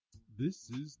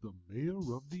This is the mayor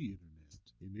of the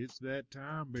internet, and it's that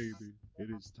time, baby.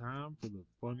 It is time for the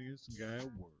funniest guy at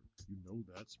work. You know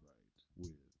that's right,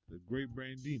 with the great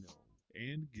Dino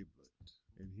and Giblet.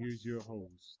 And here's your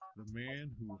host, the man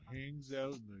who hangs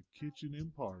out in the kitchen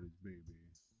and parties, baby,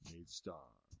 Nate Starr.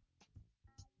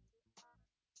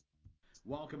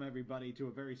 Welcome everybody to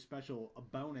a very special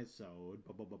bonus-ode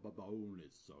of the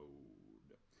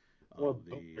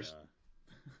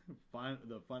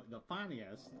the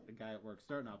funniest guy at work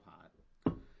starting off hot.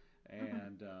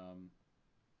 And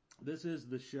this is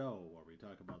the show where we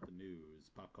talk about the news,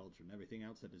 pop culture, and everything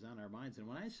else that is on our minds. And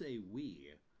when I say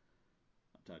we,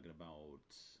 I'm talking about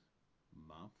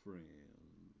my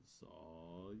friends.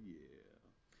 Oh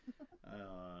yeah.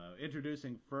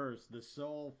 Introducing first the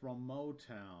soul from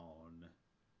Motown.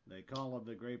 They call him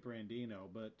the great Dino,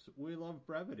 but we love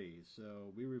brevity,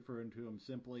 so we refer to him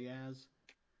simply as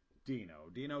Dino.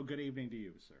 Dino, good evening to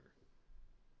you, sir.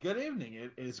 Good evening.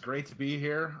 It is great to be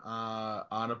here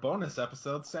on a bonus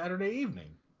episode Saturday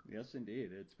evening. Yes, indeed.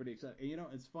 It's pretty exciting. You know,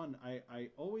 it's fun. I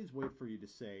always wait for you to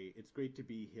say, it's great to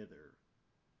be hither.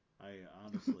 I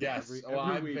honestly, yes.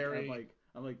 every week,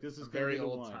 I'm like, this is going to be the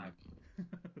one.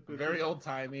 Very old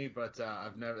timey, but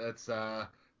I've never.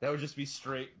 That would just be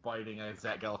straight biting a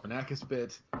Zach Galifianakis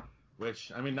bit,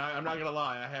 which I'm not gonna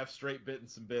lie, I have straight bitten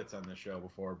some bits on this show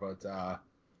before, but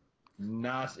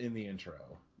not in the intro.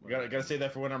 Well, gotta say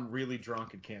that for when I'm really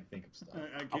drunk and can't think of stuff.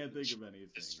 I can't think of anything.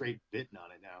 Straight bitten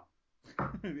on it now.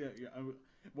 yeah.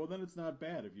 Well, then it's not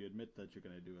bad if you admit that you're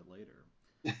going to do it later.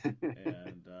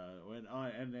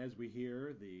 And as we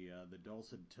hear the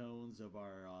dulcet tones of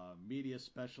our media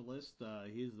specialist,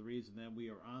 he's the reason that we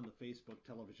are on the Facebook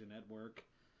television network.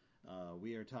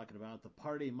 We are talking about the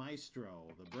Party Maestro,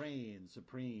 the brain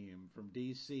supreme from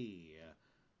DC.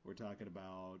 We're talking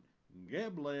about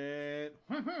Giblet.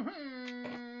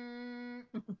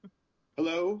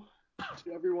 Hello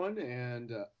to everyone,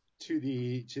 and to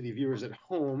the viewers at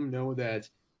home, know that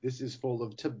this is full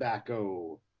of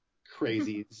tobacco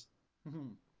crazies.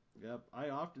 Yep, I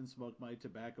often smoke my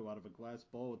tobacco out of a glass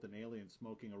bowl with an alien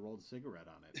smoking a rolled cigarette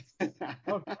on it.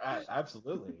 Oh,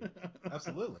 absolutely,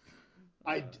 absolutely.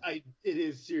 It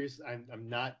is serious. I'm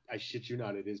not. I shit you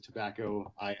not. It is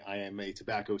tobacco. I am a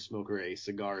tobacco smoker, a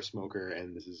cigar smoker,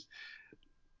 and this is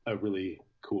a really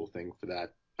cool thing for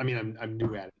that. I mean, I'm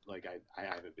new at it. Like I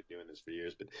haven't been doing this for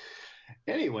years, but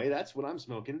anyway, that's what I'm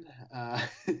smoking.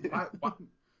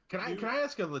 Can I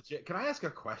ask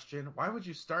a question? Why would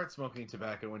you start smoking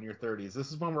tobacco in your 30s?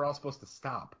 This is when we're all supposed to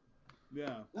stop.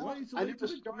 Yeah. No, well, I never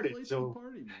started, so the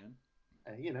party, man.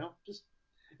 Just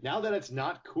now that it's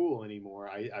not cool anymore,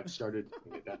 I've started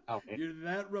doing it that way. You're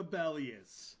that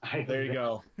rebellious. There you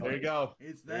go. There you go.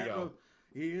 It's that.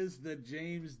 He is the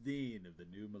James Dean of the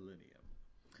new millennium.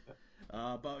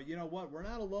 But you know what? We're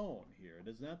not alone here. It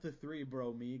is not the three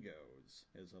bromigos,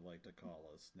 as I like to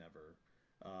call us. Never.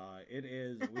 It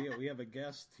is. We have a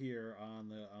guest here on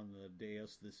the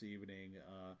dais this evening.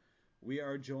 We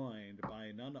are joined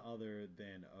by none other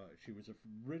than she was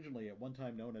originally at one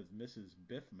time known as Mrs.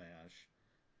 Biff Mash,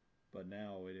 but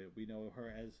now we know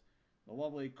her as the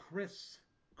lovely Chris.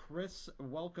 Chris,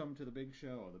 welcome to the big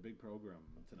show, the big program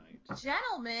tonight.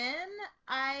 Gentlemen,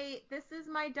 this is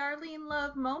my Darlene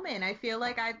Love moment. I feel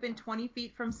like I've been 20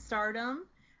 feet from stardom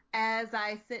as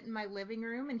I sit in my living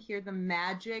room and hear the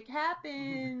magic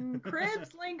happen.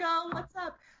 Cribs lingo, what's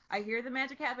up? I hear the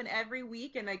magic happen every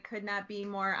week, and I could not be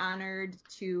more honored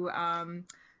to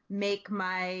make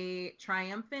my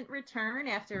triumphant return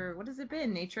after, what has it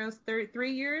been, Natro's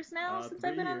 3 years now since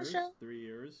I've been on the show? 3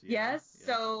 years, yeah. Yes, yeah.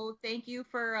 So thank you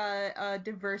for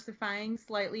diversifying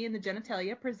slightly in the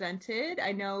genitalia presented.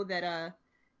 I know that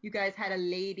you guys had a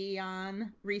lady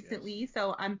on recently, yes.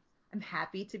 So I'm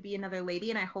happy to be another lady,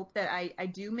 and I hope that I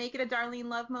do make it a Darlene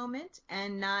Love moment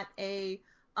and not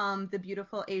the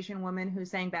beautiful Asian woman who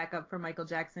sang backup for Michael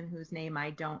Jackson, whose name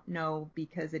I don't know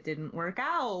because it didn't work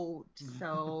out.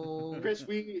 So, Chris,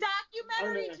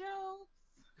 documentary jokes.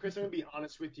 Chris, I'm gonna be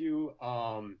honest with you.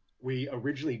 We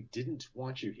originally didn't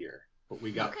want you here, but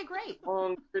we got okay, great.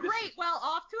 Great. Well,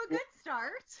 off to a good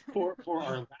start for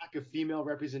our lack of female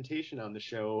representation on the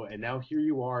show, and now here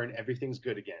you are, and everything's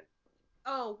good again.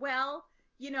 Oh, well,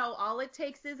 all it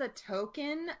takes is a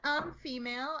token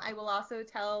female. I will also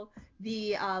tell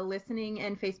the listening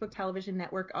and Facebook television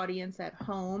network audience at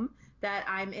home that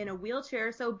I'm in a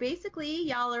wheelchair. So basically,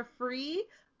 y'all are free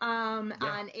on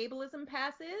ableism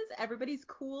passes. Everybody's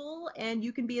cool, and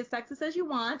you can be as sexist as you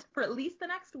want for at least the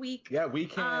next week. Yeah, we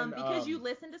can. Because you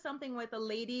listened to something with a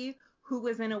lady who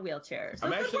was in a wheelchair. So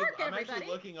I'm good actually, work, I'm everybody. actually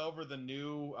looking over the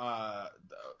new,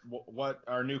 what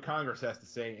our new Congress has to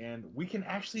say, and we can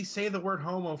actually say the word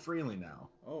homo freely now.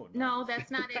 Oh, nice. No,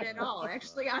 that's not it at all.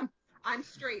 Actually, I'm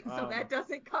straight, so that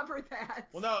doesn't cover that.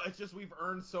 Well, no, it's just we've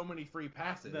earned so many free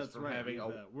passes That's from right. having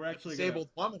We're a actually disabled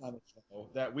woman on the show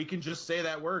that we can just say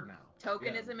that word now.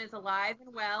 Tokenism is alive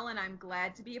and well, and I'm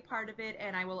glad to be a part of it,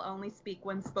 and I will only speak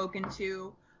when spoken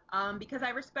to, because I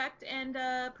respect and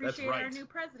appreciate our new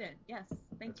president. Yes,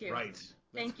 thank you. Right.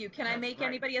 Thank you. Can I make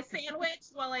anybody a sandwich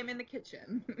while I'm in the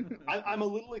kitchen? I'm a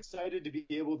little excited to be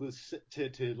able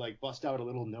to like bust out a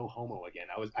little no homo again.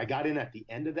 I got in at the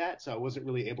end of that, so I wasn't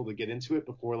really able to get into it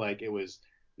before like it was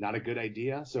not a good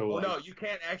idea. So no, you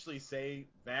can't actually say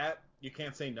that. You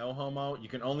can't say no homo. You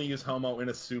can only use homo in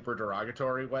a super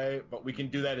derogatory way, but we can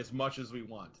do that as much as we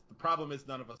want. The problem is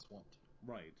none of us won't.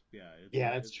 Right.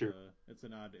 Yeah. That's true. It's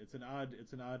an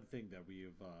odd thing that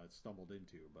we've stumbled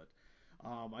into. But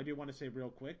I do want to say real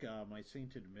quick, my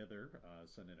sainted mother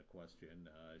sent in a question.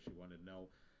 She wanted to know,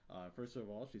 first of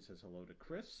all, she says hello to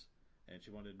Chris, and she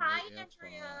wanted to know Hi,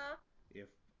 Andrea. if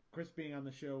Chris being on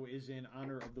the show is in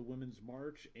honor of the Women's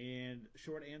March, and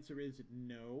short answer is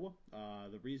no.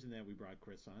 The reason that we brought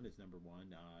Chris on is number one,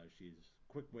 she's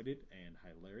quick-witted and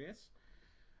hilarious.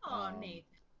 Oh, Nathan.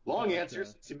 Long answer,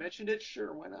 since you mentioned it,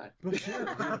 sure, why not? But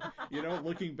sure,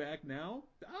 looking back now,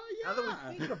 yeah.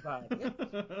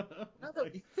 Now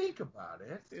that we think about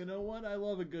it, you know what? I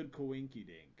love a good coinky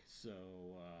dink. So,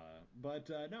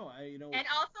 no, And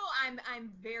also,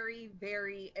 I'm very,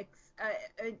 very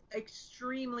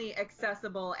extremely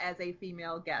accessible as a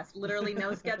female guest. Literally,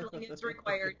 no scheduling is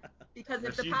required because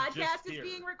if the podcast is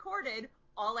being recorded,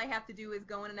 all I have to do is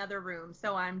go in another room.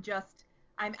 So I'm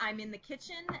in the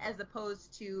kitchen as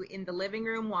opposed to in the living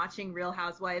room watching Real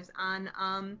Housewives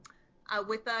on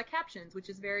with captions, which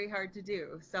is very hard to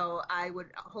do. So I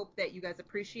would hope that you guys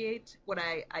appreciate what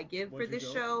I give for this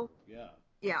show. Yeah.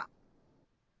 Yeah.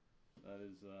 That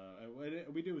is,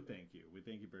 we do thank you. We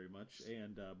thank you very much,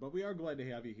 and but we are glad to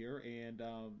have you here. And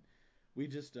we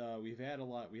had a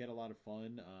lot of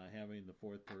fun having the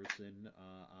fourth person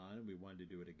on. We wanted to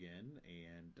do it again,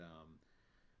 and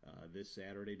this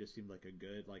Saturday just seemed like a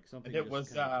good something. And it was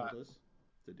kind of told us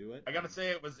to do it. I gotta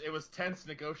say it was tense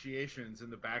negotiations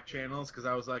in the back channels because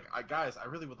I was like, guys, I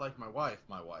really would like my wife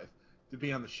to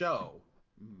be on the show.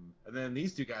 Mm. And then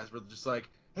these two guys were just like,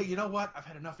 hey, you know what? I've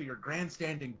had enough of your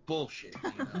grandstanding bullshit.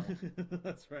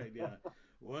 That's right. Yeah.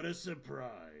 What a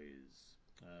surprise.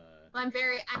 Well, I'm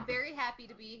very happy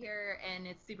to be here, and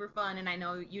it's super fun. And I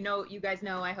know you guys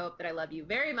know. I hope that I love you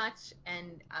very much,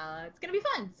 and it's gonna be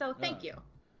fun. So thank you.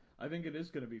 I think it is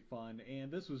going to be fun,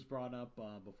 and this was brought up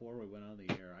before we went on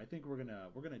the air. I think we're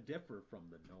gonna differ from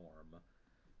the norm.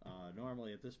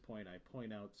 Normally, at this point, I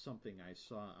point out something I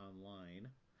saw online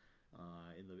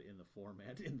in the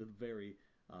format, in the very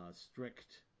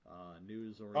strict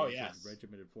news-oriented,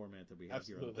 regimented format that we have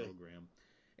here on the program.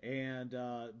 And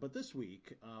but this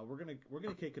week we're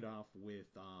gonna kick it off with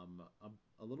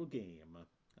a little game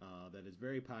that is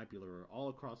very popular all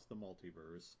across the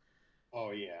multiverse.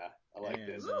 Oh yeah, I like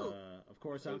this. Of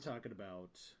course, I'm talking about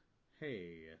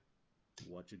Hey,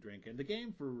 what you drinking? The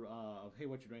game for of Hey,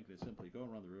 what you drinking is simply go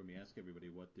around the room, you ask everybody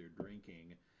what they're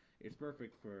drinking. It's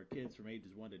perfect for kids from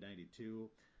ages 1 to 92,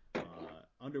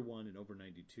 under 1 and over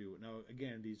 92. Now,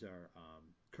 again, these are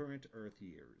current Earth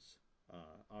years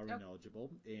are ineligible.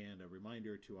 And a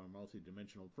reminder to our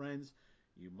multidimensional friends,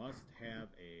 you must have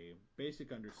a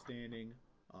basic understanding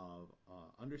of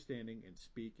understanding and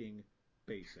speaking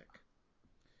basic.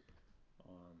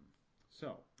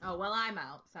 Oh, well, I'm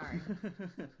out. Sorry.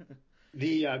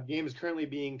 The game is currently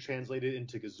being translated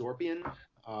into Gazorpian.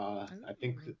 I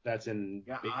think that's in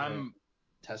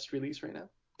test release right now.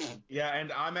 Yeah,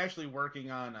 and I'm actually working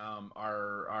on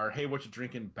our Hey What You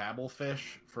Drinking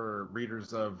Babelfish for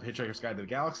readers of Hitchhiker's Guide to the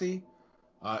Galaxy.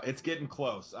 It's getting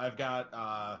close. I've got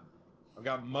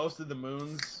most of the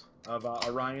moons of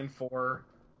Orion 4.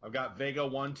 I've got Vega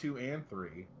 1, 2, and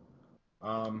 3.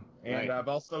 And I've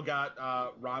also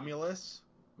got Romulus,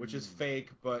 which is fake,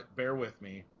 but bear with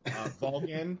me.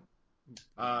 Vulcan,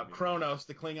 Kronos,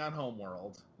 the Klingon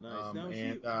homeworld.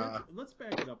 Nice. Let's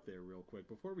back it up there real quick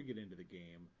before we get into the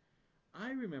game.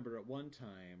 I remember at one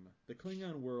time the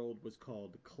Klingon world was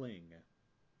called Kling.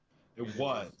 It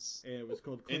was. It was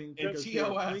called Kling because they were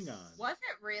Klingons. Was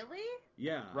it really?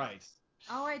 Yeah. Right.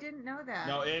 Oh, I didn't know that.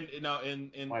 No,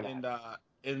 Why not?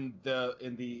 in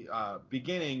the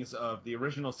beginnings of the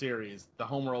original series, the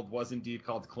homeworld was indeed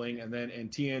called Kling, and then in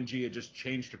TNG it just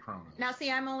changed to Kronos. Now,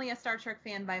 see, I'm only a Star Trek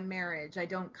fan by marriage. I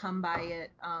don't come by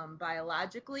it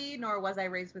biologically, nor was I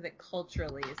raised with it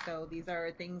culturally. So these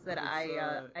are things that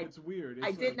it's weird. It's I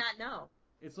like, did not know.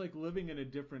 It's like living in a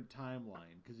different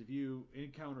timeline, because if you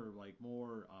encounter like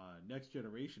more Next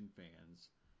Generation fans,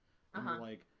 and you're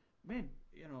like, man,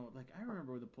 like I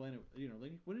remember the planet,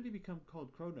 like when did he become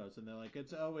called Kronos? And they're like,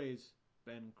 it's always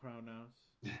been Kronos.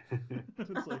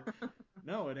 It's like,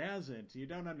 no, it hasn't. You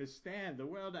don't understand. The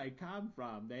world I come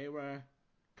from, they were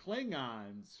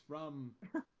Klingons from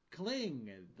Kling,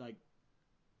 like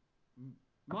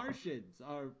Martians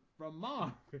are from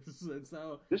Mars. And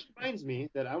so This reminds me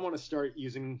that I want to start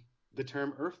using the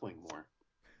term Earthling more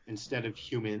instead of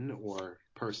human or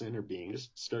person or being.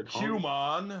 Just start calling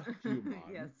Human.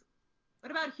 Yes. What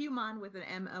about human with an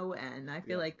M-O-N? I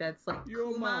feel like that's like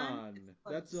Human.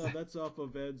 That's off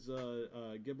of Ed's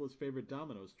Giblet's favorite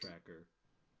Domino's tracker.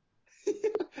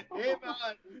 Hey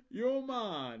man,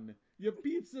 Human, your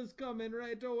pizza's coming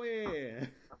right away.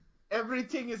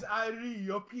 Everything is Irie.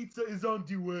 Your pizza is on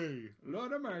the way.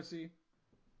 Lord of mercy.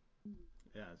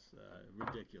 Yes,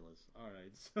 ridiculous. All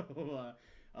right, so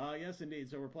yes, indeed.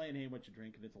 So we're playing Hey What You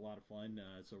Drink, and it's a lot of fun.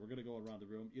 So we're gonna go around the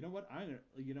room. You know what? I'm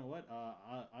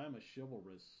a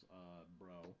chivalrous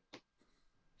bro.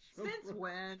 Since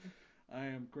when? I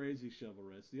am crazy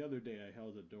chivalrous. The other day I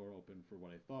held a door open for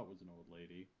what I thought was an old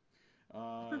lady.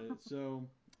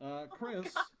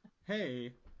 Chris,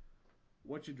 hey,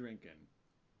 what you drinking?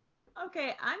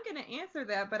 Okay, I'm gonna answer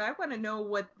that, but I want to know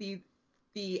what the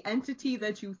entity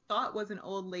that you thought was an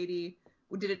old lady.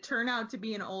 Did it turn out to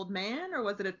be an old man, or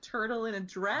was it a turtle in a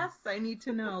dress? I need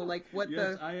to know, like, what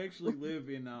Yes, I actually live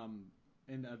in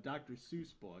a Dr.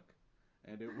 Seuss book,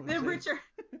 and it was the Richard.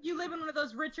 You live in one of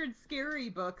those Richard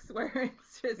Scarry books where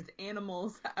it's just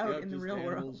animals out in the real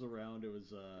animals world. around. It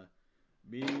was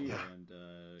me and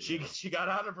She got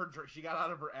out of her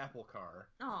Apple car.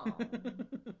 Oh.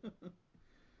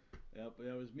 Yep,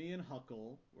 it was me and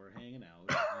Huckle were hanging out,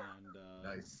 and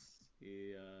Nice.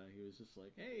 he was just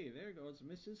like, "Hey, there goes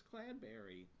Mrs.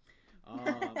 Cladberry."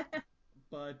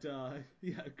 But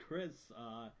yeah, Chris,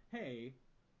 hey,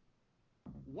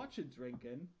 what you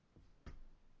drinking?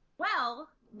 Well,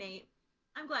 Nate,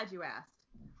 I'm glad you asked.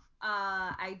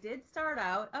 I did start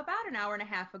out about an hour and a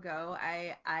half ago.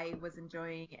 I was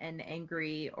enjoying an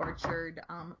Angry Orchard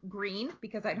green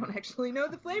because I don't actually know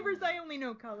the flavors. I only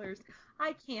know colors.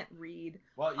 I can't read.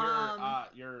 Well,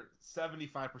 you're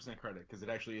 75% credit because it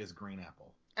actually is green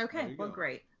apple. Okay, well,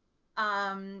 great.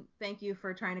 Thank you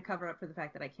for trying to cover up for the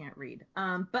fact that I can't read.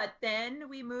 But then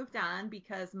we moved on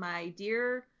because my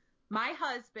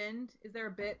husband, is there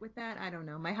a bit with that? I don't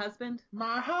know. My husband?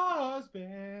 My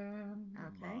husband.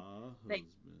 Okay. My husband.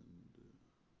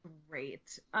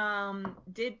 Great.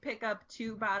 Did pick up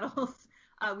 2 bottles.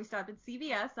 We stopped at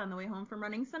CVS on the way home from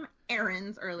running some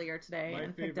errands earlier today. My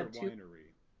and favorite picked up 2. winery.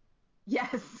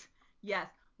 Yes. Yes.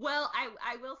 Well,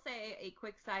 I will say a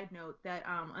quick side note that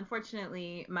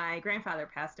unfortunately my grandfather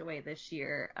passed away this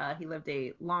year. He lived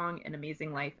a long and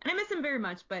amazing life, and I miss him very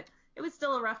much, but it was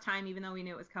still a rough time even though we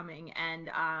knew it was coming. And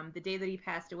the day that he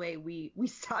passed away, we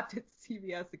stopped at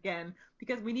CVS again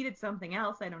because we needed something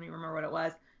else. I don't even remember what it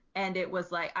was. And it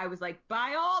was like, I was like,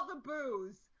 buy all the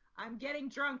booze. I'm getting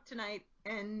drunk tonight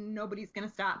and nobody's going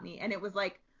to stop me. And it was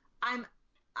like,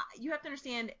 you have to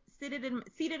understand, seated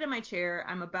in my chair,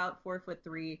 I'm about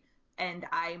 4'3", and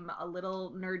I'm a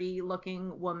little nerdy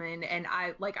looking woman. And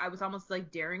I was almost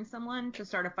like daring someone to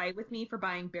start a fight with me for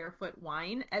buying barefoot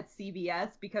wine at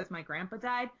CVS because my grandpa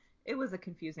died. It was a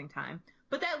confusing time.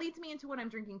 But that leads me into what I'm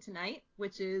drinking tonight,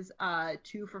 which is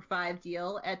 2 for $5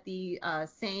 deal at the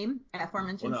same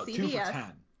aforementioned CVS. 2 for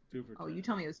 10. 2 for 10. Oh, you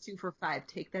told me it was 2 for $5.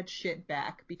 Take that shit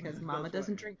back because Mama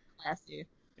doesn't drink classy.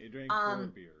 He drank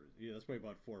 4 beers. Yeah, that's why he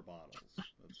bought 4 bottles. That's,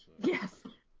 Yes,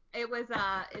 it was.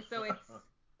 So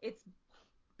it's.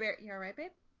 You all right,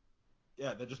 babe?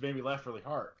 Yeah, that just made me laugh really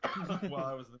hard while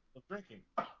I was drinking.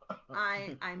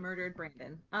 I murdered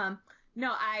Brandon.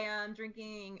 No, I am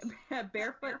drinking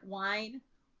barefoot wine,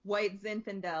 white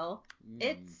Zinfandel.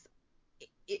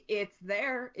 It's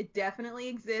there. It definitely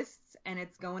exists, and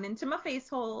it's going into my face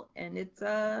hole, and it's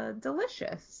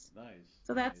delicious. Nice.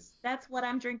 So that's what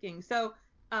I'm drinking. So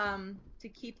to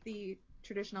keep the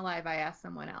tradition alive, I asked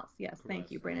someone else. Yes,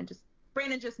 thank you, Brandon.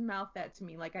 Brandon just mouthed that to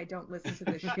me like I don't listen to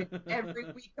this shit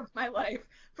every week of my life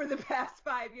for the past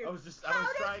 5 years. I was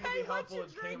trying to be helpful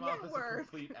and came off as a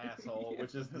complete asshole,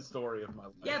 which is the story of my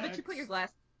life. Yeah, but you put your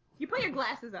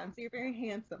glasses on, so you're very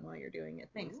handsome while you're doing it.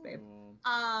 Thanks, babe.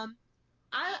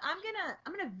 I'm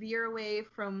gonna veer away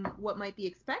from what might be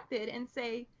expected and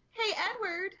say, hey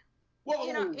Edward, Whoa!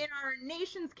 in our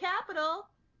nation's capital,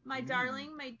 my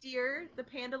darling, my dear, the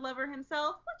panda lover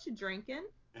himself, what you drinking?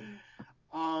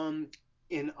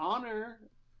 In honor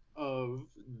of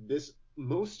this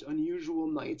most unusual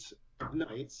nights,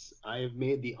 I have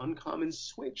made the uncommon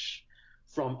switch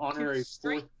from honorary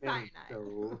straight fourth man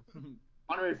cyanide.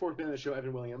 honorary fourth man of the show,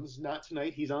 Evan Williams. Not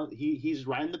tonight. He's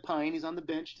riding the pine. He's on the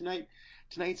bench tonight.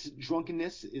 Tonight's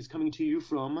drunkenness is coming to you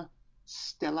from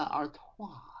Stella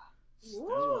Artois.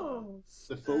 Ooh.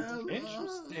 The folk.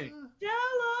 Interesting.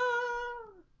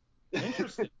 Stella.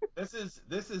 Interesting. This is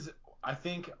I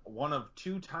think one of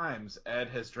 2 times Ed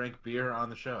has drank beer on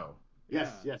the show.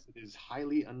 Yes, it is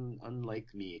highly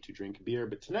unlike me to drink beer,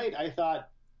 but tonight I thought,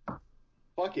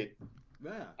 fuck it.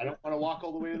 Yeah. I don't want to walk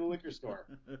all the way to the liquor store.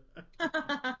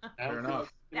 Fair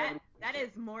enough. That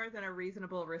is more than a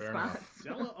reasonable response.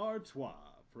 Stella Artois,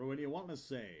 for when you want to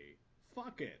say,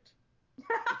 fuck it.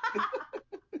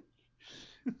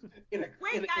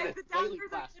 Wait, guys, the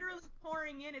doctors are literally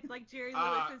pouring in. It's like Jerry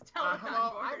Lewis's telethon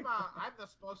hello, board. I'm the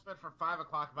spokesman for 5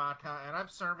 O'Clock Vodka, and I'm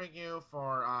serving you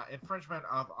for infringement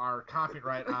of our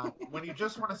copyright when you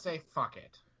just want to say fuck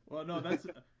it. Well, no, that's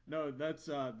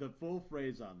the full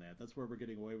phrase on that. That's where we're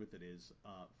getting away with it is,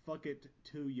 fuck it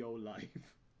to your life.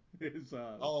 Is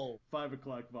 5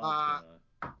 O'Clock Vodka.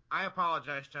 I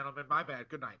apologize, gentlemen. My bad.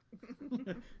 Good night.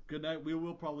 Good night. We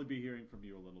will probably be hearing from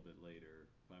you a little bit later.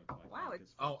 5 O'Clock Wow.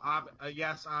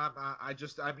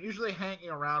 Vodka's I'm usually hanging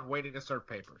around waiting to serve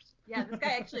papers. Yeah, this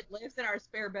guy actually lives in our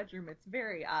spare bedroom. It's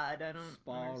very odd. I don't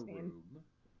spa understand. room.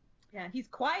 Yeah, he's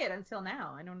quiet until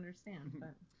now. I don't understand.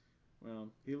 But well,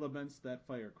 he laments that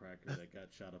firecracker that got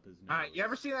shot up his nose. You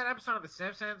ever see that episode of The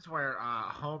Simpsons where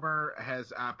Homer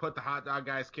has put the hot dog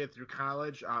guy's kid through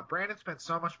college? Brandon spent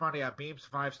so much money on Beam's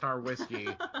 5-star whiskey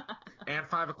and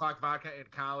 5 O'Clock Vodka in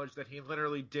college that he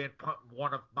literally did put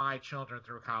one of my children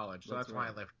through college. So that's why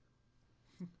I live.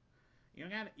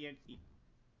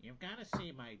 You've got to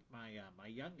see my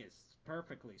youngest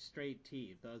perfectly straight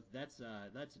teeth. That's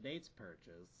Nate's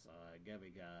purchase.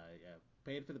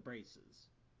 Paid for the braces.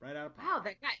 Right out of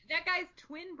pocket. wow, that guy's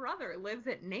twin brother lives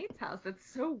at Nate's house. That's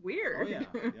so weird. Oh yeah,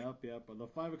 yep. But we're a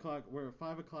 5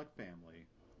 O'Clock family.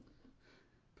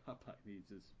 Popeye needs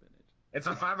his spinach. It's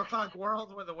a 5 o'clock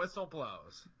world when the whistle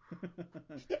blows.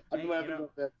 I'm laughing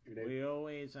at that too, Dave. We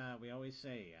always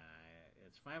say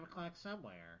it's 5 o'clock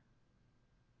somewhere.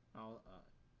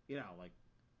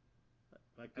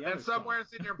 Like the And other then somewhere's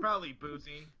song. in your belly,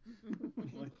 Boozy.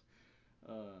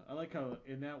 I like how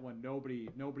in that one nobody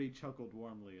chuckled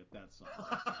warmly at that song.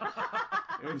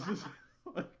 It was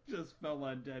just fell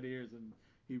on dead ears, and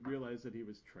he realized that he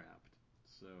was trapped.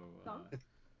 So,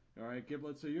 all right,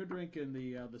 Giblet. So you're drinking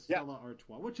the Stella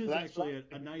Artois, which is actually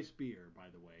a nice beer, by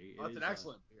the way. It's an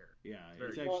excellent beer. Yeah,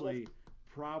 it's actually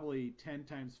probably 10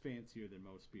 times fancier than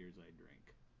most beers I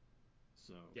drink.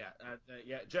 So yeah.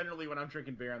 Generally, when I'm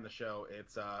drinking beer on the show,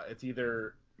 it's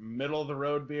either middle of the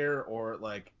road beer or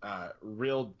like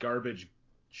real garbage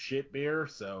shit beer.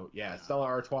 So yeah. Stella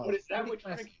Artois. What is that? What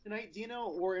you're drinking tonight, Dino?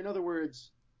 Or in other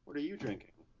words, what are you drinking?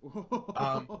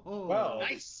 Well,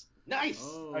 Nice.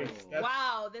 Oh.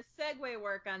 Wow, the segue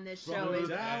work on this show is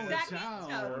second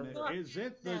to none. Is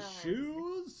it the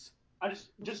shoes?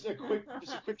 Just a quick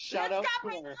shout out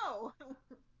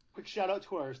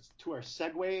to our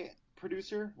segue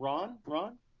producer, Ron.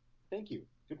 Thank you.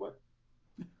 Good work.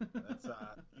 That's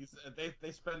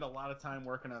they spend a lot of time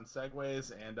working on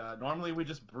segues, and normally we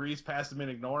just breeze past them and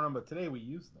ignore them, but today we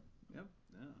use them. Yep.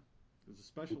 Yeah. It was a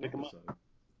special episode.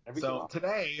 So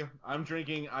today I'm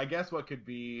drinking, I guess, what could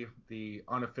be the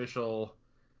unofficial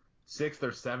 6th or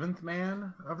 7th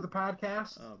man of the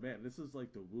podcast. Oh man, this is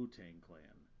like the Wu-Tang Clan.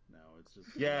 No, it's just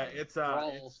it's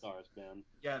all stars, man.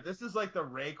 Yeah, this is like the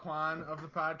Raekwon of the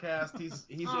podcast. He's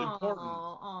important.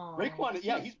 Raekwon,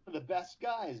 yeah, he's one of the best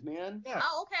guys, man. Yeah.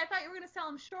 Oh, okay. I thought you were gonna sell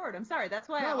him short. I'm sorry. That's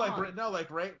why. Like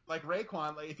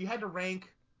Raekwon. Like if you had to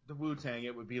rank the Wu-Tang,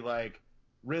 it would be like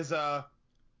RZA.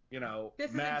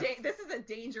 This is a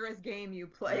dangerous game you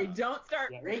play. Yeah. Don't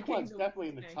start. Raekwon's definitely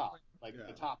in the top,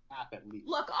 the top half at least.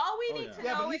 Look, all we need to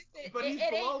know is that but he's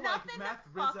it below ain't like nothing Meth, to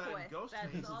fuck RZA, with. and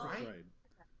Ghostface, That's all. right?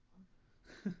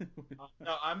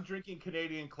 No, I'm drinking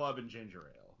Canadian Club and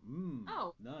ginger ale.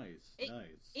 Oh, nice.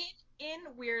 In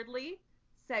weirdly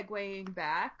segueing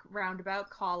back, roundabout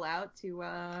call out to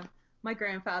my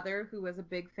grandfather, who was a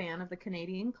big fan of the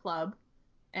Canadian Club,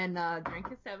 and drank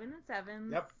his 7 and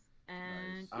 7s. Yep.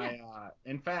 And nice.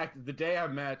 In fact, the day I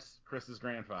met Chris's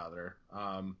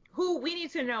who we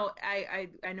need to know, I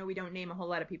know we don't name a whole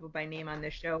lot of people by name on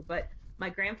this show, but My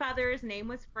grandfather's name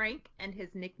was Frank, and his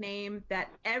nickname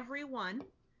that everyone,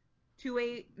 to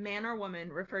a man or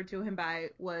woman, referred to him by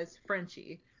was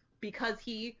Frenchie, because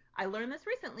I learned this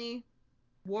recently,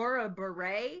 wore a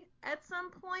beret at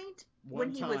some point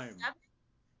when he was 7.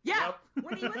 Yeah, Yep.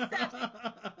 when he was 7,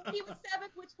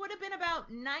 which would have been about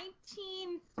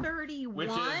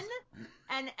 1931.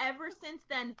 And ever since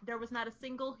then, there was not a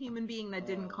single human being that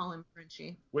didn't call him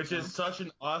Frenchie. Which is such an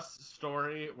us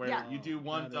story where you do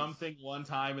one dumb thing one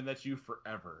time and that's you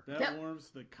forever. That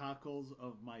warms the cockles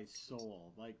of my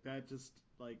soul. Like that just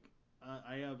like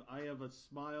I have a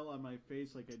smile on my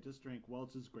face like I just drank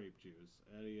Welch's grape juice.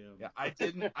 I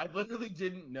literally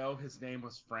didn't know his name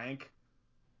was Frank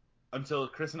until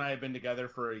Chris and I had been together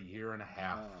for a year and a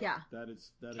half. That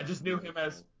is I just knew him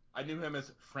as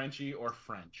Frenchie or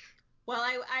French. Well,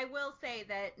 I will say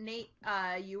that, Nate,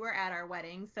 you were at our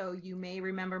wedding, so you may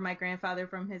remember my grandfather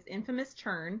from his infamous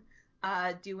turn,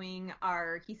 doing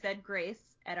he said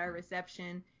grace at our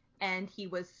reception, and he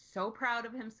was so proud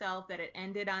of himself that it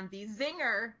ended on the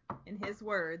zinger, in his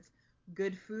words,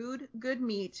 good food, good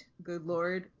meat, good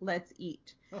Lord, let's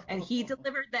eat. And he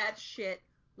delivered that shit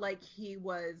like he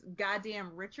was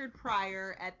goddamn Richard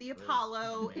Pryor at the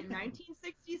Apollo in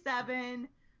 1967.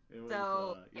 It was,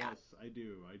 so, yes, I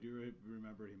do. I do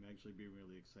remember him actually being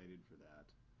really excited for that.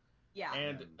 Yeah.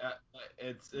 And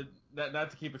it's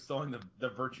not to keep extolling the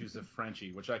virtues of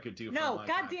Frenchie, which I could do. No,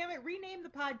 God damn it, rename the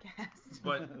podcast.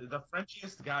 But the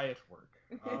Frenchiest guy at work.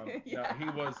 Yeah. He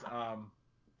was.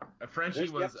 Frenchie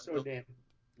was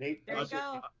Nate. There you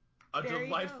go. A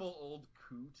delightful old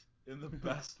coot in the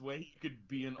best way you could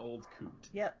be an old coot.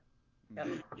 Yep.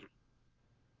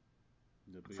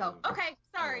 So, okay,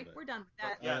 sorry, we're done with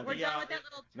that. We're done with that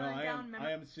little turn down memory.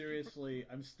 I am seriously,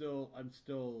 I'm still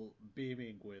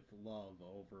beaming with love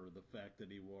over the fact that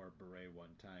he wore a beret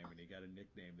one time and he got a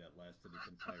nickname that lasted his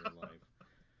entire life.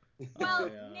 Well,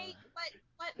 Nate,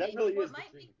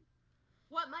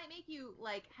 what might make you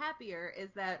like happier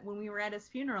is that when we were at his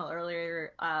funeral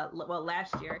earlier,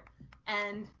 last year,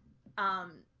 and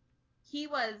he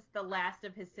was the last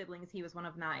of his siblings. He was one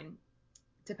of 9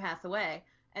 to pass away.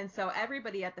 And so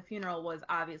everybody at the funeral was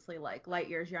obviously like light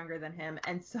years younger than him.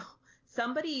 And so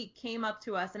somebody came up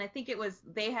to us, and I think he was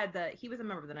a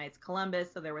member of the Knights of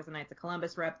Columbus, so there was a Knights of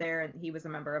Columbus rep there, and he was a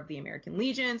member of the American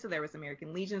Legion, so there was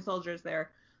American Legion soldiers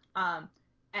there.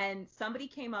 And somebody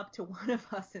came up to one of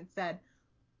us and said,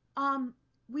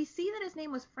 we see that his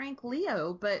name was Frank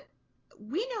Leo, but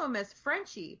we knew him as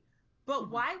Frenchie.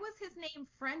 But why was his name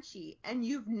Frenchie? And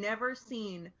you've never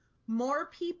seen more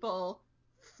people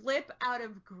flip out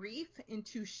of grief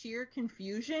into sheer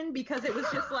confusion because it was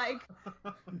just like,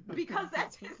 because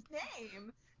that's his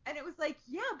name. And it was like,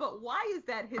 yeah, but why is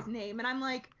that his name? And I'm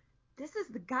like, this is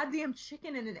the goddamn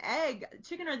chicken or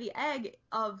the egg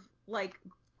of like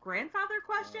grandfather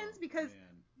questions, because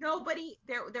nobody,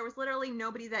 there was literally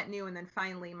nobody that knew. And then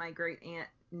finally my great aunt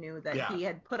knew that he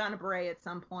had put on a beret at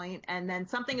some point, and then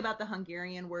something about the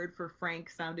Hungarian word for Frank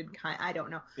sounded I don't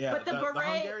know. Yeah, but the beret, the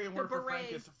Hungarian word for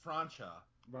Frank is Francia.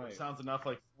 Right. It sounds enough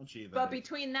like Frenchy. But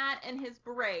between that and his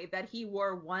beret that he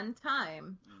wore one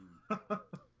time,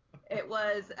 it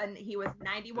was, and he was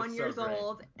 91 years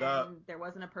old, and there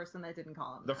wasn't a person that didn't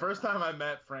call him. The first time I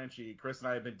met Frenchie, Chris and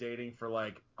I had been dating for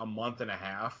like a month and a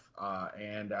half,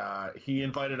 and he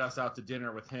invited us out to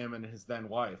dinner with him and his then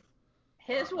wife.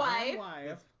 His wife.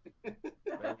 There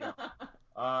we go.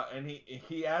 And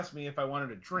he asked me if I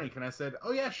wanted a drink, and I said,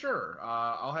 "Oh yeah, sure.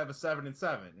 I'll have a 7 and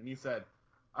 7." And he said,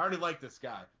 "I already like this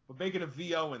guy, but make it a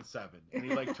VO and 7." And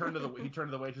he turned to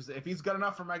the waitress. If he's good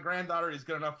enough for my granddaughter, he's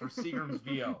good enough for Seagram's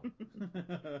VO.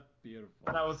 Beautiful.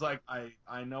 And I was like, I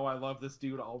know I love this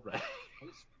dude already.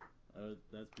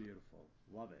 That's beautiful.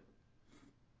 Love it.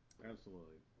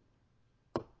 Absolutely.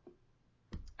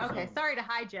 Okay, sorry to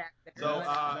hijack this. So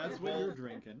that's what you're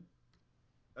drinking.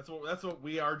 That's what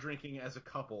we are drinking as a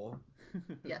couple.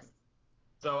 Yes.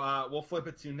 So we'll flip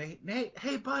it to Nate. Nate,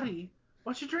 hey buddy,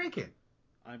 what you drinking?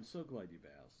 I'm so glad you've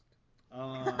asked.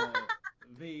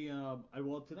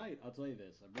 Tonight I'll tell you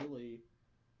this.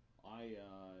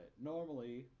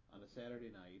 Normally on a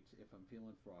Saturday night, if I'm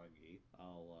feeling froggy,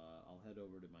 I'll head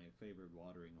over to my favorite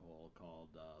watering hole called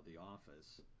The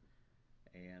Office,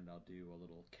 and I'll do a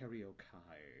little karaoke,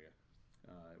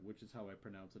 which is how I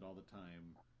pronounce it all the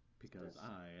time, because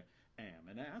I am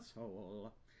an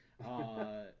asshole.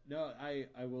 No,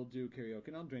 I will do karaoke,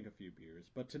 and I'll drink a few beers.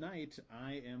 But tonight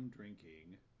I am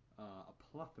drinking a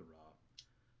plethora,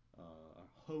 a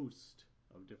host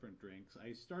of different drinks.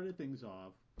 I started things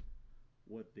off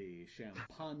with the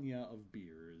champagne of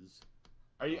beers.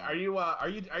 Are you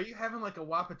having like a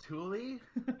Wapatuli?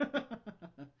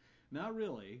 Not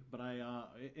really, but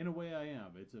in a way, I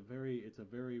am. It's a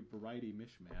very variety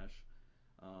mishmash.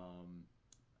 Um,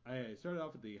 I started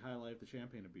off with the High Life, the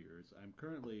champagne of beers. I'm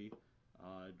currently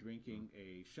drinking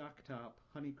a Shock Top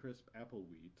Honeycrisp Apple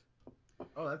Wheat.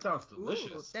 Oh, that sounds Ooh,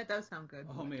 delicious. that does sound good.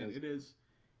 Oh man,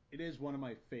 it is one of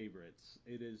my favorites.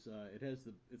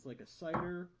 It's like a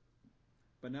cider,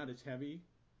 but not as heavy.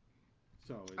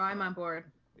 So it's, Oh, I'm on board.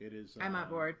 it is I'm on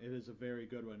board. it is a very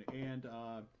good one. And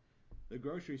the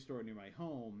grocery store near my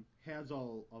home has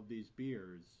all of these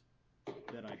beers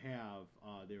that I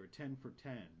have. They were 10 for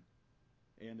 10,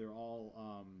 and they're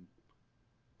all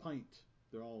pint.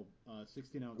 They're all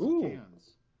 16-ounce Ooh.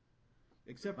 cans,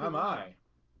 except for My my.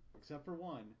 except for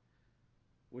one,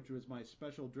 which was my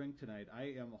special drink tonight. I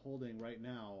am holding right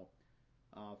now,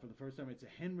 for the first time, it's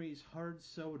a Henry's Hard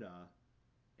Soda,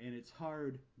 and it's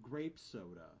hard grape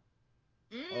soda.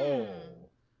 Oh.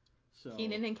 So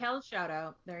Keenan and Kel shout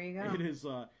out. There you go. it is.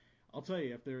 I'll tell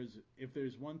you, if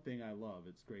there's one thing I love,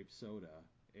 it's grape soda,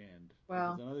 and if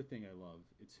Well. there's another thing I love,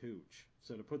 it's hooch.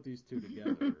 So to put these two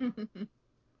together,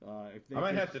 if they I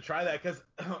might could- have to try that because,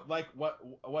 like,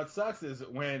 what sucks is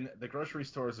when the grocery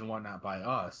stores and whatnot by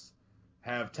us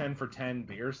have 10 for 10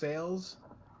 beer sales,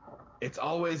 it's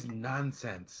always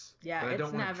nonsense. Yeah, that I it's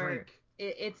don't want to never. drink.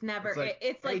 It's never. It's like,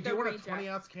 It's like hey, do you the want a reject.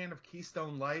 20-ounce can of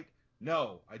Keystone Light?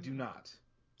 No, I do not.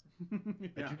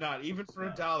 I do not. Even for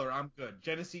 $1, I'm good.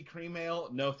 Genesee Cream Ale?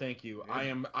 No, thank you. I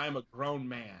am a grown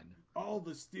man. all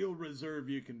the Steel Reserve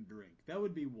you can drink. That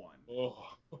would be one. Oh.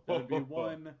 That would be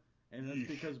one, and that's Yeesh.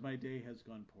 because my day has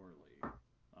gone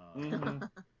poorly. Mhm.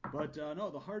 But no,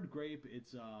 the hard grape,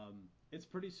 it's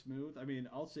pretty smooth. I mean,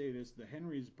 I'll say this: the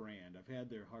Henry's brand. I've had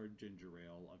their hard ginger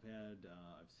ale.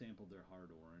 I've sampled their hard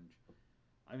orange.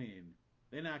 I mean,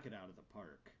 they knock it out of the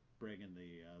park, bringing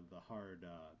the hard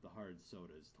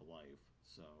sodas to life.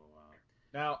 So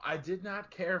Now, I did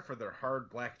not care for their hard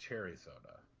black cherry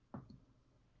soda.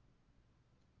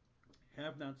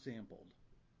 have not sampled.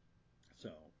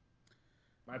 So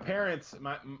My parents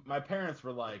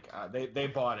were like, they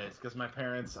bought it because my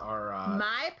parents are.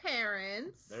 My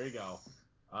parents. There you go.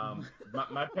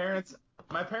 My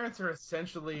parents are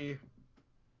essentially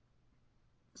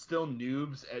still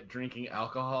noobs at drinking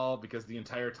alcohol because the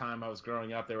entire time I was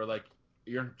growing up, they were like,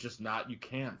 "You're just not. You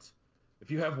can't.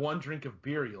 If you have one drink of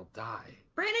beer, you'll die."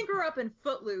 Brandon grew up in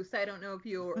Footloose. I don't know if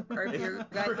you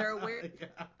guys are aware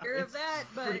of that,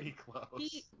 but pretty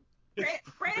close.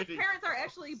 Brandon's parents are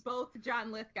actually both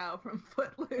John Lithgow from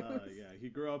Footloose. yeah, he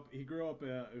grew up.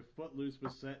 Footloose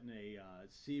was set in a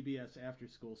CBS after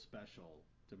school special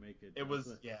to make it. It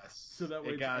was yes. So that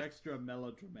way it's extra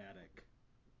melodramatic.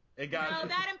 It got. No,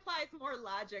 that implies more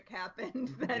logic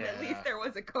happened than at Yeah. least there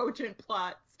was a cogent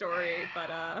plot story. But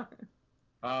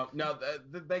no,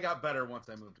 they got better once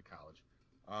I moved to college.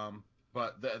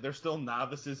 But they're still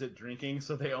novices at drinking,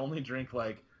 so they only drink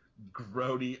like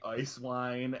grody ice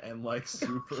wine and like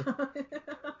super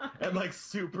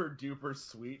duper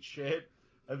sweet shit.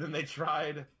 And then they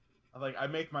tried, like, I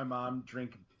make my mom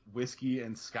drink whiskey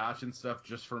and scotch and stuff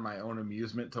just for my own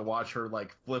amusement to watch her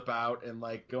like flip out and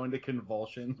like go into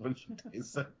convulsions when she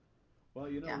tastes it. Well,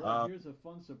 you know Yeah. what? Here's a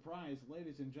fun surprise,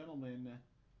 ladies and gentlemen.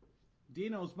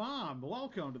 Dino's mom.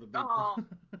 Welcome to the big. Oh.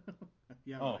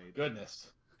 Yeah, Oh right. goodness.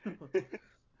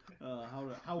 How No,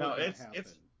 would that it's- happen?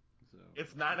 So.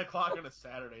 It's 9:00 on a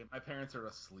Saturday. My parents are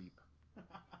asleep.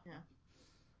 Yeah.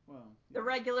 Well, The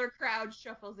regular crowd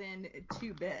shuffles in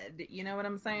to bed. You know what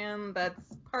I'm saying? That's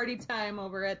party time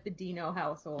over at the Dino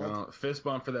household. Fist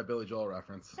bump for that Billy Joel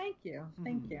reference. Thank you.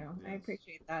 Thank you. I Yes.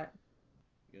 appreciate that.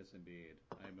 yes, indeed.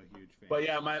 I'm a huge fan. But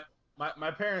yeah,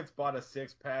 my parents bought a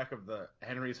 6-pack of the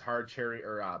Henry's hard cherry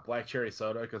or black cherry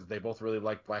soda because they both really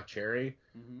like black cherry,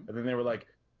 Mhm. and then they were like,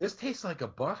 "This tastes like a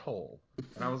butthole,"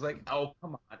 and I was like, "Oh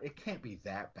come on, it can't be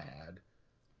that bad."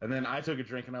 And then I took a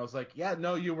drink and I was like, "Yeah,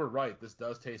 no, you were right. This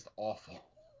does taste awful."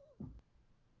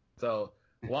 So,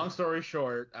 long story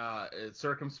short,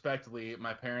 circumspectly,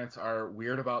 my parents are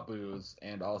weird about booze,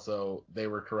 and also they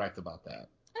were correct about that.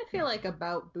 I feel like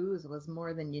about booze was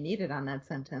more than you needed on that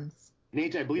sentence.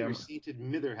 Nate, I believe Yeah. your sainted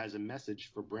mither has a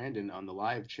message for Brandon on the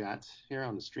live chat here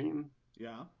on the stream.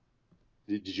 Yeah.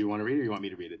 Did you want to read it or you want me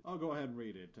to read it? I'll go ahead and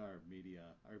read it. Our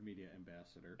media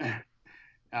ambassador.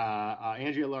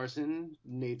 Andrea Larson,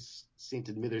 Nate's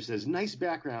sainted mither, says, "Nice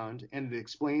background, and it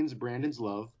explains Brandon's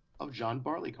love of John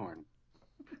Barleycorn."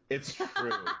 It's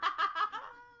true.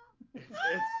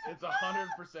 It's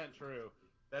 100% true.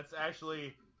 That's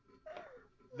actually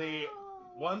the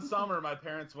one summer my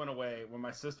parents went away when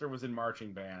my sister was in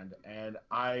marching band, and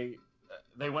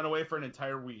they went away for an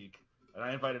entire week, and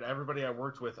I invited everybody I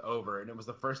worked with over, and it was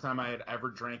the first time I had ever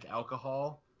drank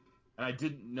alcohol, and I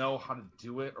didn't know how to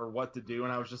do it or what to do,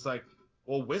 and I was just like,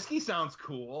 well, whiskey sounds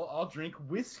cool. I'll drink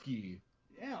whiskey.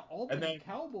 Yeah, all And the then-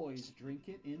 cowboys drink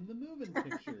it in the moving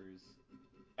pictures.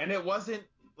 And it wasn't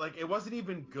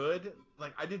even good.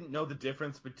 Like, I didn't know the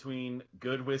difference between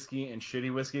good whiskey and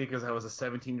shitty whiskey because I was a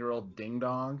 17-year-old ding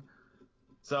dong.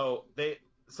 So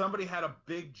somebody had a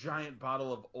big giant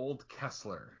bottle of Old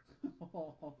Kessler.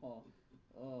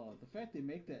 Oh, the fact they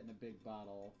make that in a big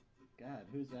bottle. God,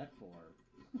 who's that for?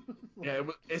 Yeah,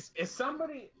 it's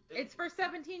somebody. It's for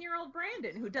 17-year-old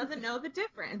Brandon who doesn't know the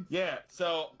difference. Yeah,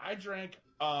 so I drank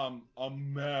a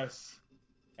mess.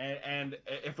 And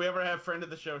if we ever have friend of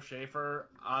the show Schaefer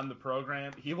on the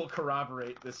program, he will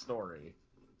corroborate this story.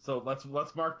 So let's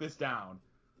mark this down.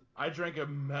 I drank a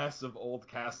mess of Old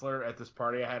Kessler at this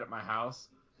party I had at my house,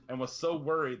 and was so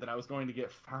worried that I was going to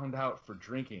get found out for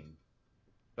drinking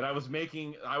that I was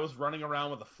running around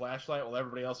with a flashlight while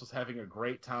everybody else was having a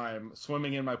great time,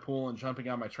 swimming in my pool and jumping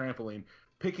on my trampoline,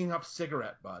 picking up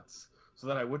cigarette butts so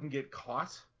that I wouldn't get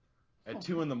caught at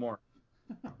 2 a.m.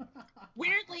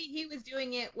 Weirdly, he was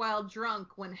doing it while drunk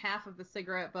when half of the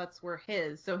cigarette butts were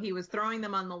his, so he was throwing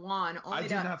them on the lawn. I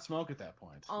did not smoke at that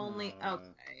point. Okay.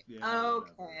 Yeah,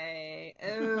 Okay.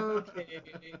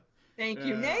 Thank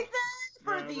you, Nathan,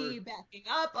 for the backing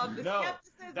up of the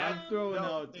skepticism. I'm throwing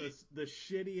out they- the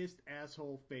shittiest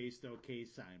asshole-faced okay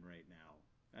sign right now.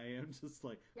 I am just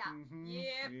like, Yeah.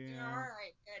 Yep. All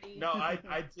right, Eddie. No, I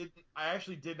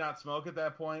actually did not smoke at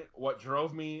that point. What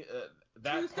drove me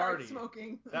that to start party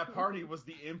smoking. that party was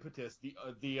the impetus, the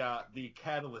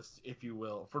catalyst, if you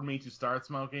will, for me to start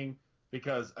smoking.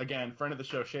 Because again, friend of the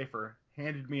show Schaefer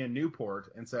handed me a Newport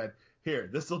and said, "Here,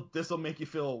 this'll make you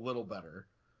feel a little better,"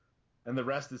 and the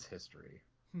rest is history.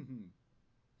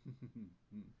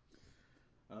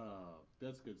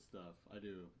 That's good stuff. I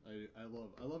do. I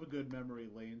love a good memory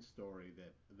lane story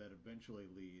that eventually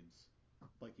leads,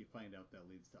 like you find out that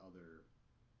leads to other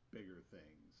bigger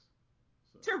things.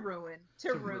 So, To ruin.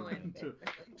 to ruin.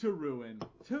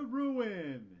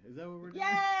 Is that what we're doing?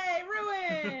 Yay,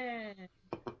 ruin!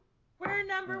 We're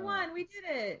number one. We did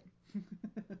it.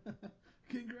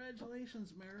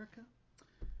 Congratulations, America.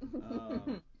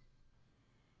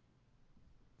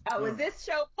 Oh, is this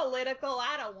show political?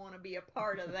 I don't want to be a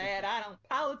part of that.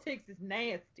 Politics is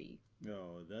nasty.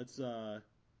 No, that's no,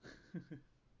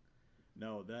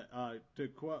 that to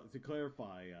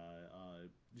clarify,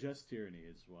 Jess Tierney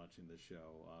is watching the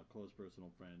show. Close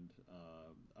personal friend.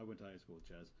 I went to high school with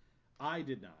Jess. I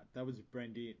did not. That was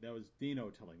Dino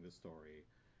telling the story.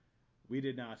 We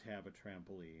did not have a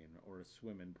trampoline or a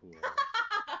swimming pool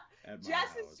at my Jess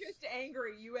house. is just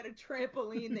angry. You had a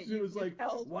trampoline that She you was like,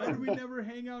 held. "Why did we never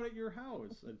hang out at your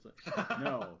house?" And it's like,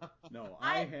 no,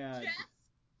 I had.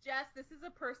 Jess, this is a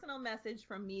personal message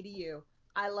from me to you.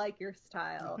 I like your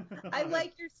style. I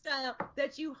like your style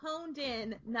that you honed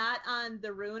in not on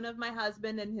the ruin of my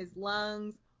husband and his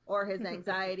lungs or his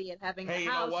anxiety and having Hey,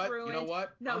 the house ruined. You know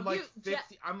what? No, I'm like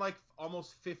 50. I'm like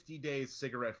almost 50 days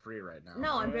cigarette free right now.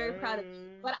 No, I'm very proud of you.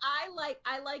 But I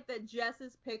like that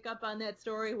Jess's pickup on that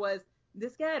story was,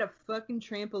 this guy had a fucking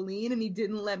trampoline and he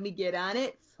didn't let me get on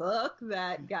it. Fuck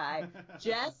that guy.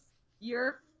 Jess,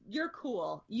 you're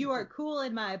cool. You are cool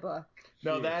in my book.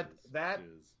 No, that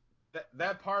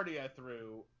party I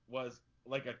threw was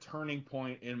like a turning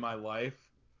point in my life.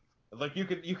 Like you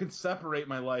could separate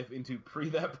my life into pre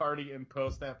that party and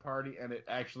post that party, and it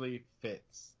actually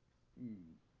fits.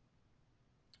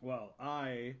 Well,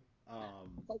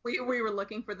 we were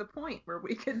looking for the point where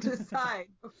we could decide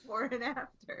before and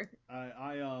after. I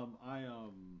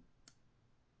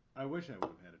wish I would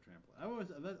have had a trampoline. I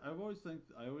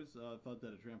always thought that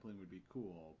a trampoline would be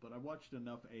cool, but I watched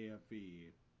enough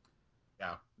AFE.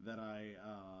 Yeah. That I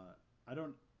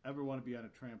don't ever want to be on a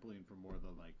trampoline for more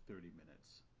than like 30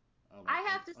 minutes. I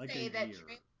have to say that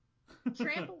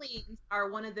trampolines are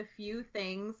one of the few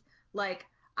things, like,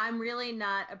 I'm really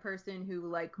not a person who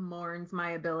like mourns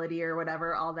my ability or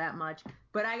whatever all that much,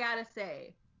 but I gotta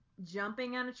say,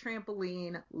 jumping on a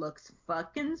trampoline looks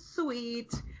fucking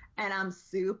sweet, and I'm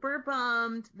super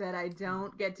bummed that I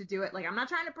don't get to do it. Like, I'm not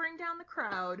trying to bring down the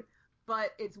crowd,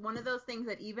 but it's one of those things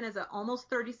that even as an almost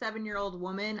 37-year-old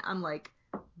woman, I'm like,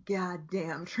 God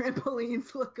damn,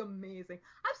 trampolines look amazing.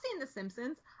 I've seen The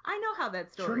Simpsons. I know how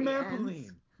that story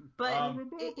ends. But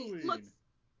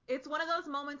it's one of those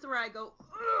moments where I go,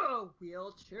 oh,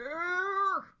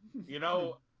 wheelchair. You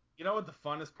know what the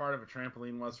funnest part of a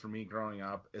trampoline was for me growing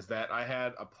up is that I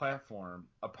had a platform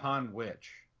upon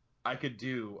which I could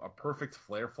do a perfect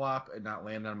flare flop and not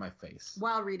land on my face.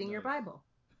 While reading your Bible.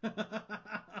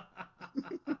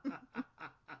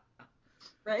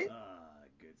 Right?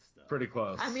 Good stuff. pretty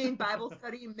close. I mean, Bible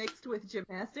study mixed with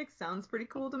gymnastics sounds pretty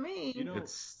cool to me. You know,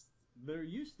 it's there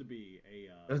used to be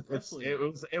a it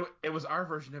wrestling was our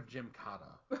version of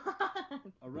Gymkata.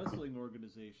 a wrestling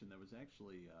organization that was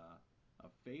actually a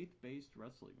faith-based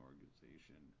wrestling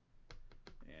organization,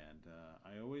 and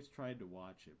I always tried to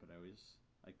watch it, but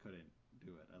I couldn't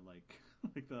do it. I like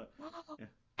the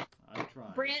I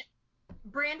tried.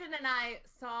 Brandon and I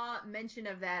saw mention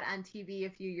of that on TV a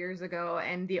few years ago,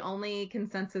 and the only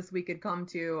consensus we could come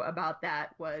to about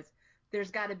that was there's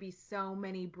got to be so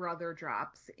many brother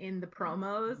drops in the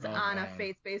promos on a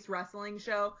faith-based wrestling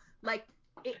show. Like,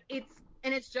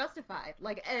 it's justified.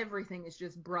 Like, everything is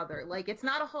just brother. Like, it's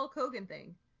not a Hulk Hogan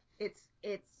thing. It's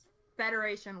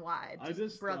federation-wide. I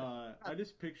just brother. I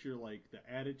just picture like the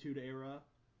Attitude Era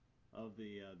of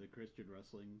the Christian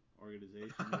wrestling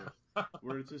organization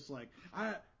where it's just like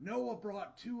Noah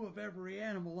brought 2 of every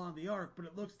animal on the ark, but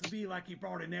it looks to me like he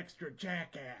brought an extra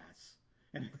jackass.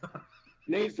 And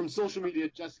Nate from social media,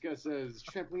 Jessica, says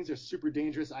trampolines are super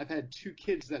dangerous. I've had 2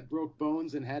 kids that broke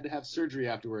bones and had to have surgery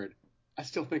afterward. I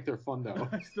still think they're fun though.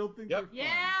 I still think Yep. they're fun.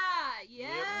 Yeah,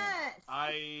 yes.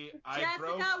 I Jessica,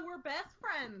 broke. we're best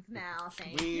friends now.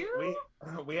 Thank you.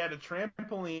 We had a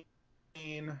trampoline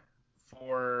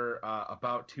for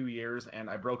about 2 years, and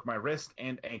I broke my wrist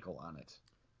and ankle on it.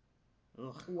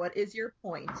 Ugh. What is your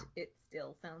point? It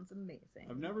still sounds amazing.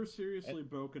 I've never seriously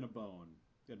broken a bone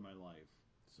in my life,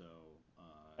 so.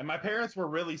 And my parents were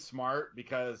really smart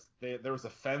because there was a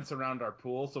fence around our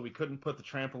pool, so we couldn't put the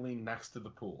trampoline next to the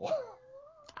pool.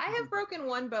 I have broken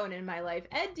one bone in my life.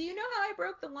 Ed, do you know how I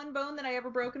broke the one bone that I ever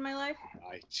broke in my life?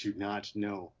 I do not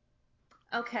know.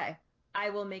 Okay, I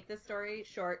will make this story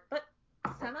short, but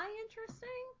semi-interesting.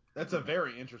 That's a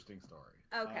very interesting story.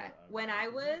 Okay, when I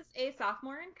was a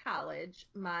sophomore in college,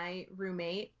 my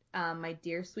roommate, my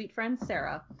dear sweet friend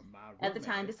Sarah, at the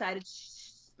time decided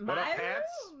What up,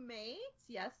 Pats? roommate,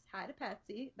 yes, hi to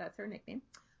Patsy, that's her nickname.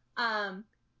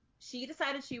 She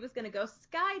decided she was going to go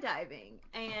skydiving,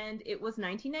 and it was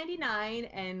 1999,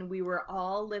 and we were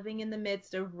all living in the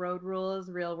midst of Road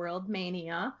Rules, Real World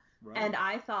Mania, Right. and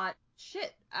I thought,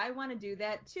 shit, I want to do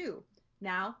that too.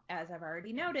 Now, as I've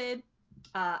already noted,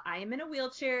 I am in a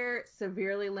wheelchair,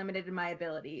 severely limited in my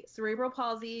ability. Cerebral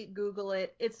palsy, Google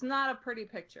it. It's not a pretty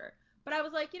picture. But I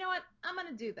was like, you know what? I'm going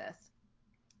to do this.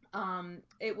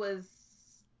 It was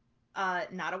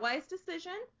not a wise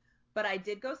decision, but I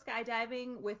did go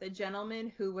skydiving with a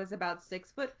gentleman who was about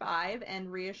 6'5"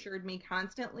 and reassured me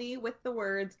constantly with the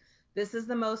words, "This is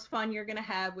the most fun you're going to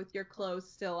have with your clothes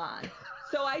still on."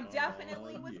 So I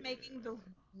definitely was making the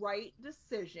right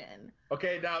decision.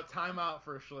 Okay, now time out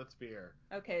for a Schlitz beer.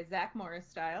 Okay, Zach Morris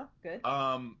style. Good.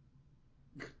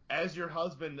 As your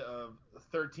husband of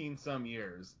 13 some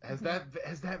years, has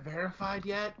that verified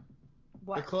yet?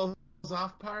 What? The clothes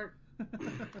off part?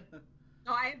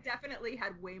 No, I have definitely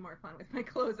had way more fun with my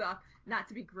clothes off. Not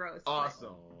to be gross.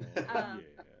 Awesome. Yeah.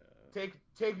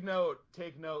 Take note,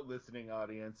 listening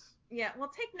audience. Yeah,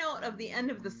 well, take note of the end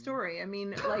of the story. I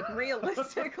mean, like,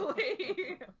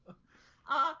 realistically.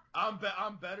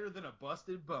 I'm better than a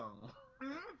busted bone.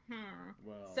 Mm-hmm.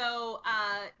 Well. So,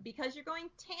 because you're going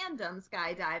tandem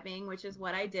skydiving, which is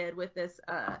what I did with this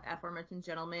aforementioned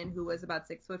gentleman who was about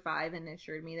 6'5" and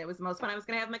assured me that it was the most fun I was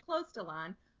going to have my clothes still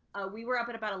on. We were up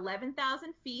at about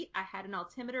 11,000 feet. I had an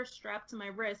altimeter strapped to my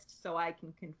wrist so I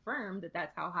can confirm that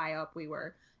that's how high up we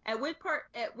were. At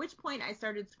which point I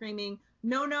started screaming,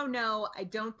 "No, no, no, I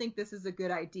don't think this is a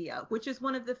good idea," which is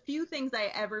one of the few things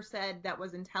I ever said that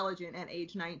was intelligent at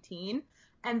age 19.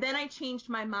 And then I changed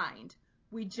my mind.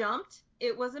 We jumped.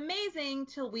 It was amazing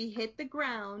till we hit the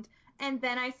ground, and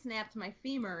then I snapped my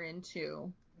femur in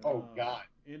two. Oh, God.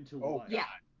 Into Oh, what? Yeah.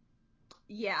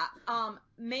 Yeah.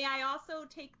 May I also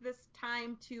take this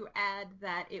time to add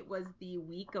that it was the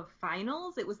week of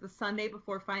finals. It was the Sunday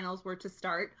before finals were to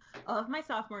start of my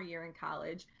sophomore year in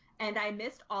college. And I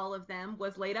missed all of them,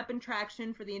 was laid up in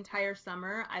traction for the entire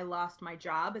summer. I lost my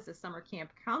job as a summer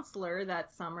camp counselor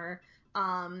that summer.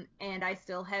 And I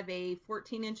still have a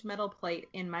 14-inch metal plate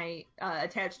in my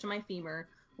attached to my femur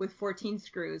with 14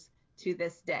 screws to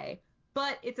this day.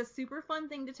 But it's a super fun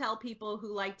thing to tell people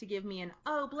who like to give me an,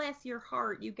 "Oh, bless your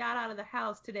heart, you got out of the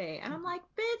house today." And I'm like,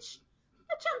 bitch,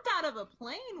 I jumped out of a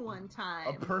plane one time.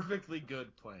 A perfectly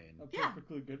good plane. A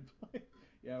perfectly good plane.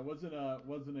 Yeah, it wasn't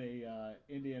a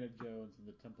Indiana Jones and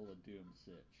the Temple of Doom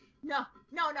sitch. No,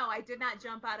 I did not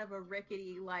jump out of a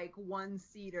rickety, like,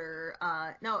 one-seater.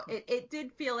 No, it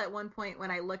did feel at one point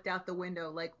when I looked out the window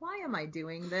like, why am I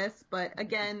doing this? But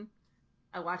again,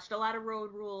 I watched a lot of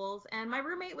Road Rules, and my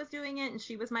roommate was doing it, and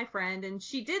she was my friend, and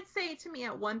she did say to me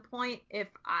at one point, if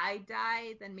I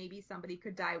die, then maybe somebody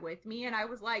could die with me, and I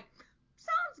was like,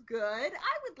 sounds good.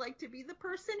 I would like to be the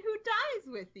person who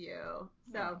dies with you.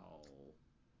 So, Oh.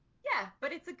 yeah,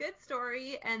 but it's a good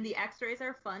story, and the X-rays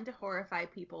are fun to horrify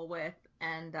people with,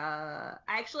 and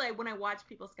actually, when I watch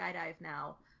people skydive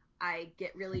now, I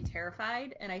get really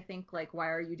terrified, and I think, like, why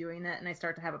are you doing that? And I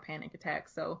start to have a panic attack,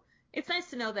 so it's nice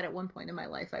to know that at one point in my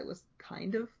life I was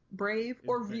kind of brave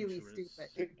or really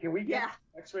Adventurous. stupid. Can we get Yeah.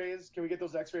 X-rays? Can we get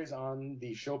those X-rays on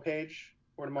the show page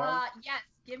for tomorrow? Yes,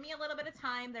 give me a little bit of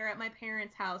time. They're at my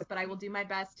parents' house, but I will do my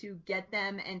best to get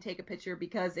them and take a picture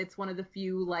because it's one of the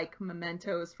few, like,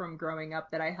 mementos from growing up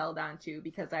that I held on to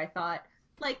because I thought,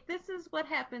 like, this is what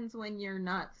happens when you're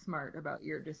not smart about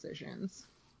your decisions.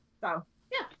 So,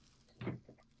 yeah.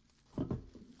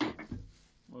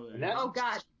 Well, And that- Oh,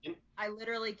 God. I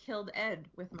literally killed Ed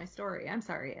with my story. I'm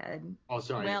sorry, Ed. Oh,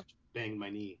 sorry. Well- I banged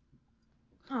my knee.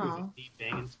 It Oh, was a knee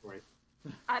banging story.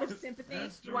 out of sympathy, that you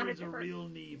story's wanted a to hurt real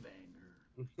knee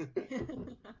banger.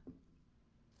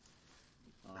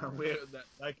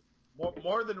 Like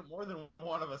more than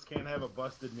one of us can't have a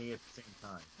busted knee at the same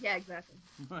time. Yeah, exactly.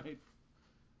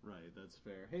 Right, that's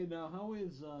fair. Hey, now how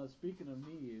is speaking of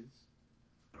knees?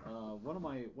 One of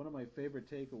my favorite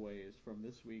takeaways from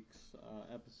this week's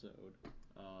episode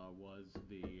was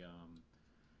the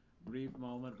brief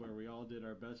moment where we all did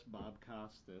our best Bob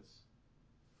Costas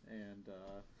and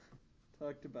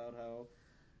talked about how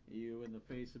you, in the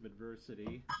face of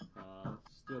adversity,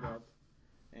 stood up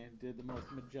and did the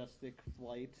most majestic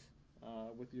flight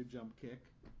with your jump kick.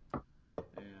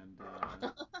 And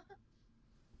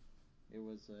it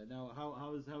was now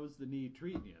how is the knee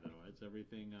treating you though? Is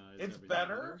everything? It's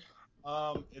better.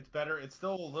 It's better. It's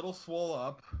still a little swole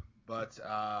up, but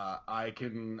I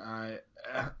can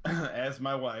as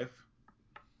my wife.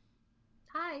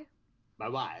 Hi. My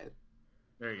wife.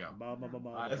 There you go.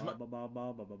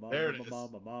 There it is. My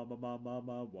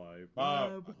wife.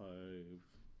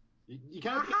 You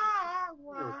kind of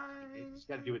you just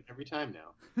got to do it every time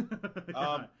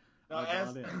now.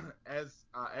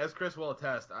 As Chris will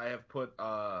attest, I have put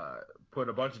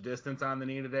a bunch of distance on the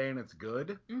knee today, and it's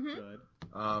good. Mm-hmm. Good.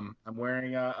 I'm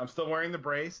still wearing the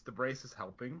brace. The brace is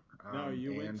helping. No,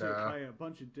 you went to by a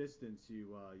bunch of distance. You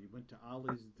went to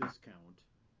Ollie's Discount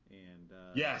and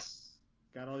yes.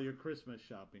 got all your Christmas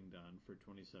shopping done for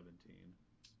 2017.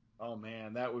 Oh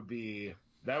man, that would be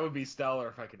stellar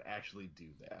if I could actually do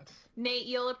that. Nate,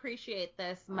 you'll appreciate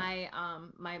this. My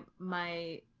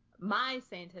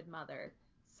sainted mother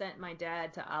sent my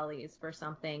dad to Ollie's for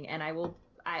something, and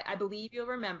I believe you'll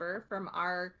remember from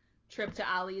our trip to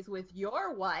Ollie's with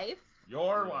your wife.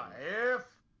 Your Yeah. wife.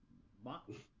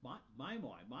 My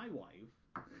wife.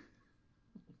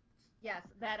 Yes,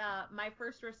 that my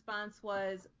first response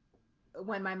was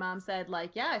when my mom said,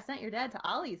 like, yeah, I sent your dad to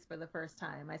Ollie's for the first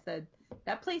time. I said,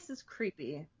 that place is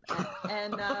creepy.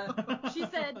 And she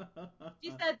said,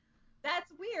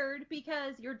 that's weird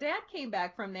because your dad came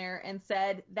back from there and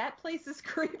said, that place is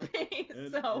creepy.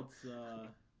 So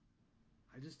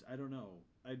it's I don't know.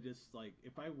 I just, like,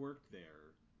 if I worked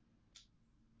there,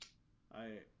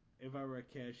 if I were a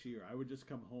cashier, I would just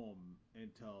come home and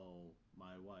tell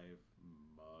my wife,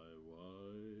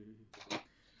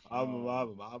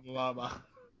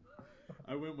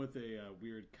 I went with a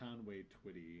weird Conway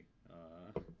Twitty.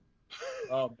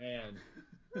 Oh man.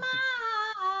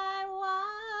 my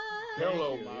wife.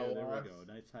 Hello, you. my Yeah, there we wife.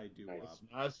 go. Nice high doo-wop. It's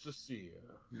nice to see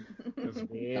you. It's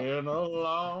been a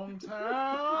long time.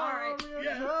 All right. You're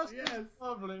Yes, just yes. as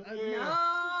lovely No.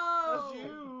 as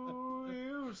you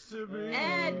used to be.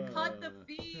 Ed, cut the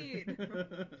feed.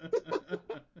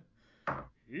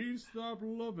 He stopped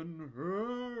loving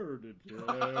her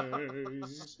today.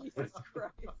 Jesus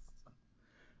Christ.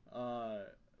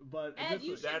 But Ed, this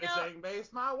you was- should Daddy know. sang bass,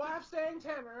 my wife sang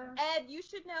tenor. Ed, you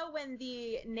should know when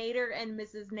the Nader and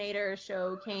Mrs. Nader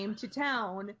show came to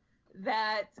town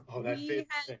that that we fits.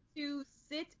 had to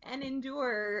sit and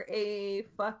endure a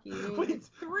fucking Wait.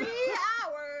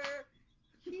 3-hour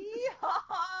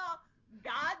hee-haw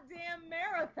goddamn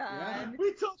marathon.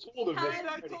 We told Told him Because-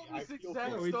 I this told already. this I feel exact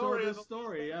yeah, for we told story. this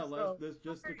story. Yeah, this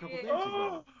just a couple days Sorry.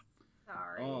 ago.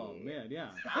 Sorry. Oh man, yeah.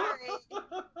 Sorry.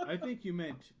 I think you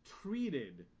meant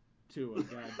treated to a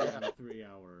goddamn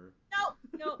 3-hour.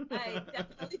 No, I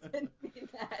definitely didn't mean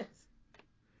that.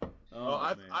 Oh,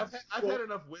 I've man. had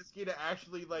enough whiskey to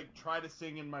actually like try to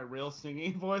sing in my real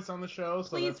singing voice on the show.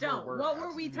 So Please that's where don't. we're What at.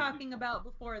 were we talking about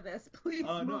before this? Please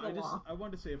No, move I along.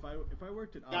 wanted to say if I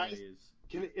worked at Guys,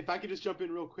 Ollie's. If I could just jump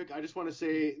in real quick, I just want to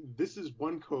say this is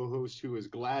one co-host who is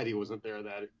glad he wasn't there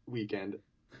that weekend.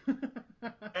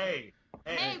 Hey,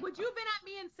 Hey, would you have been at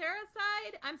me and Sarah's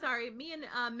side? I'm sorry, me and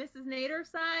Mrs. Nader's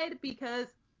side, because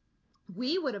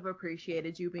we would have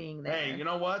appreciated you being there. Hey, you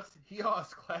know what?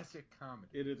 Hee-Haw's classic comedy.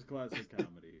 It is classic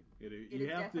comedy. You is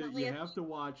have to definitely a- have to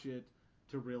watch it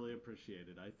to really appreciate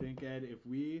it. I think, Ed, if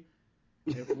we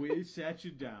sat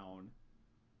you down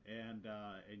and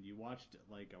you watched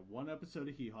like one episode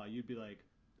of Hee Haw, you'd be like,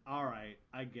 all right,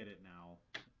 I get it now.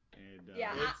 And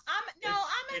Yeah,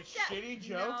 It's shitty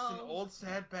jokes and old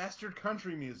sad bastard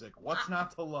country music. What's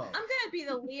not to love? I'm gonna be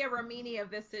the Leah Remini of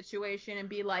this situation and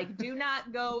be like, do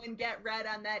not go and get read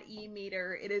on that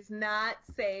e-meter. It is not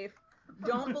safe.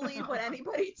 Don't believe what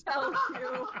anybody tells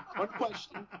you. One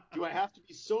question: do I have to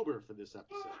be sober for this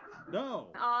episode?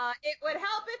 No. It would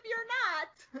help if you're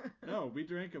not. No, we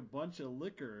drank a bunch of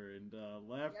liquor and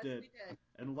laughed Yes,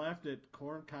 we did. at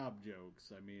corn cob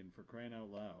jokes. I mean, for crying out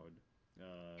loud.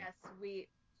 Yes, we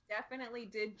definitely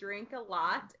did drink a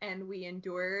lot, and we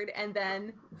endured, and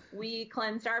then we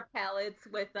cleansed our palates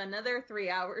with another 3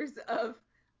 hours of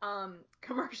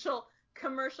commercial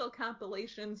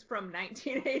compilations from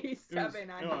 1987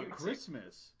 on YouTube.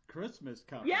 Christmas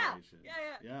compilations.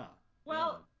 Yeah.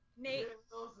 Well, Nate.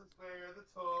 Hills is where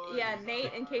the toys Yeah,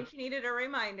 Nate. In are. case you needed a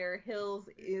reminder, Hills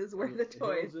is where the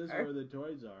toys Hills is are. where the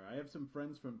toys are. I have some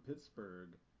friends from Pittsburgh.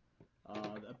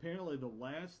 Apparently, the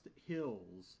last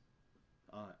Hills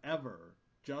ever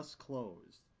just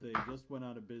closed. They just went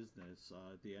out of business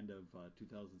at the end of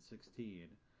 2016,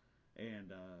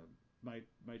 and my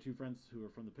two friends who are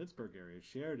from the Pittsburgh area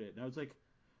shared it, and I was like,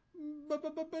 but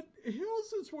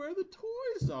Hills is where the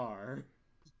toys are.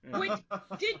 Wait,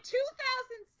 did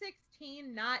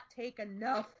 2016 not take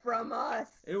enough from us?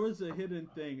 It was a hidden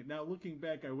thing. Now looking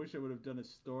back, I wish I would have done a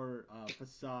store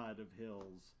facade of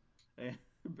Hills. And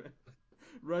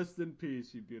rest in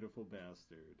peace, you beautiful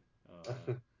bastard.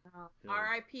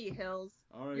 R.I.P. Hills.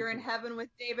 R.I.P. You're in heaven with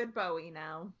David Bowie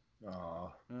now.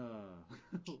 Aw.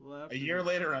 A A year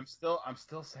later, I'm still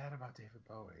sad about David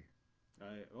Bowie.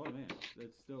 Oh man,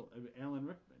 that's still Alan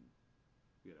Rickman.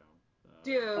 You know.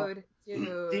 Dude.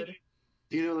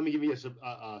 Dino, let me give you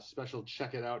a special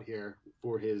check it out here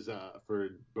for his for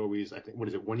Bowie's. I think what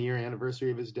is it? 1 year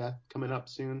anniversary of his death coming up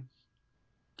soon.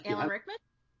 Alan Rickman?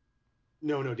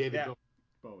 No, David Bowie.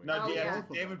 Bowie. No, yeah.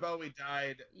 David Bowie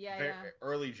died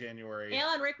early January.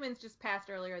 Alan Rickman's just passed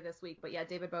earlier this week, but yeah,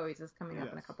 David Bowie's is coming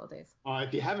up in a couple of days.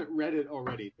 If you haven't read it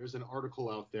already, there's an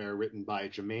article out there written by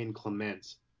Jermaine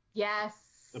Clement. Yes.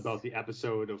 About the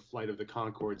episode of Flight of the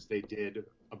Conchords they did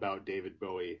about David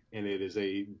Bowie, and it is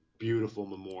a beautiful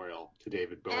memorial to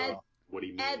David Bowie. What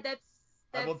he made.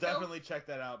 I will definitely check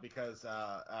that out because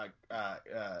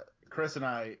Chris and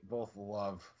I both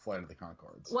love Flight of the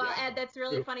Conchords. Well, yeah. Ed, that's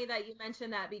really funny that you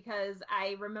mentioned that because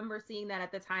I remember seeing that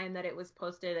at the time that it was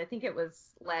posted. I think it was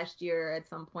last year at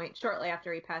some point, shortly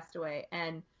after he passed away.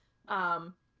 And I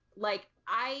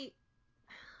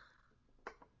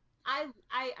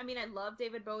mean, I love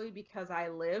David Bowie because I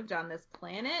lived on this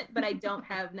planet, but I don't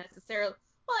have necessarily.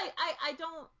 Well, I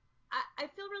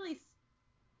feel really.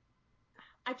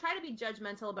 I try to be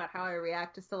judgmental about how I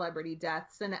react to celebrity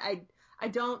deaths, and I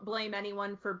don't blame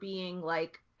anyone for being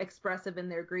like expressive in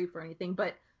their grief or anything,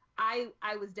 but I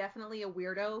was definitely a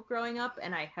weirdo growing up,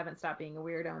 and I haven't stopped being a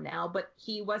weirdo now, but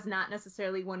he was not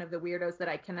necessarily one of the weirdos that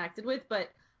I connected with,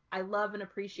 but I love and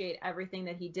appreciate everything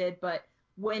that he did. But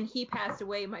when he passed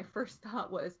away, my first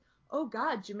thought was, oh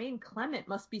God, Jermaine Clement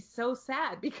must be so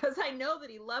sad, because I know that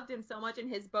he loved him so much,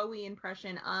 and his Bowie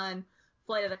impression on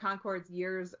Flight of the Conchords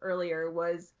years earlier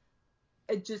was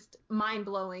just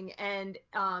mind-blowing. And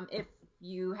if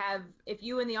you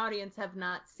in the audience have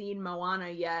not seen Moana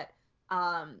yet,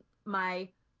 my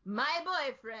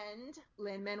boyfriend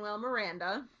Lin-Manuel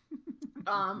Miranda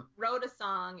wrote a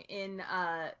song in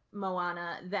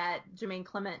Moana that Jermaine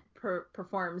Clement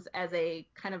performs as a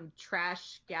kind of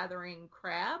trash gathering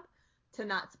crab, to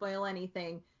not spoil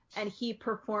anything, and he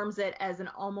performs it as an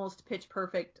almost pitch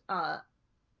perfect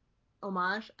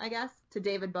homage, I guess, to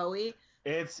David Bowie.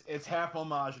 It's half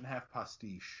homage and half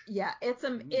pastiche. Yeah, it's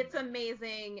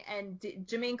amazing, and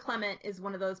Jermaine Clement is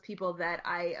one of those people that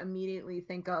I immediately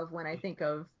think of when I think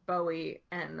of Bowie,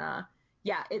 and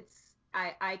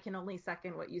I can only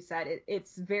second what you said.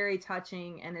 It's very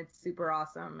touching and it's super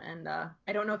awesome, and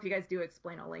I don't know if you guys do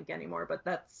Explain a Link anymore, but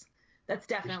that's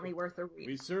definitely worth a read.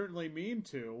 We certainly mean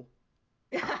to.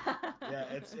 Yeah,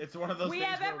 it's one of those. We things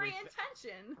have where every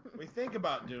intention. We think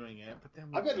about doing it, but then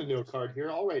I've got a note card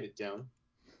here. I'll write it down.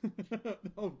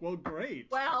 Oh, well, great.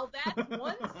 Well, that's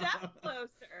one step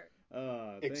closer.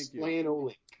 Thank Explain you. a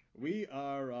Link. We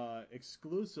are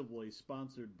exclusively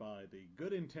sponsored by the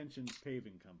Good Intentions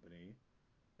Paving Company.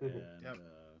 And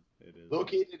It is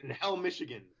Located in Hell,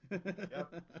 Michigan.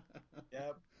 Yep.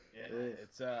 Yeah,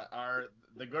 it's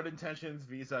the good intentions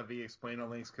vis-a-vis Explainer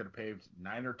Links could have paved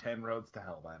 9 or 10 roads to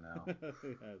hell by now.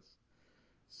 Yes.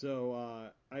 So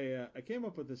I came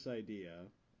up with this idea.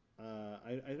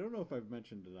 I don't know if I've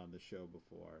mentioned it on the show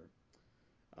before.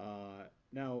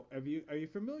 Now, are you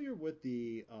familiar with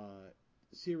the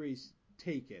series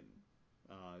Taken,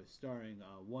 starring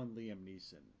one Liam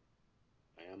Neeson?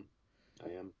 I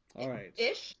am. All right.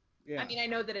 Ish. Yeah. I mean, I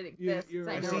know that it exists. you're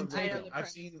I I've know. seen aware of I it. know Taken. the I've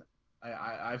premise. seen.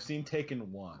 I've seen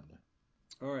Taken 1.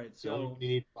 All right. It's the only So one you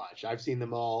need to watch. I've seen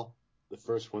them all. The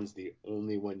first one's the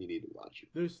only one you need to watch.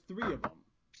 there's 3 of them.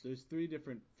 There's 3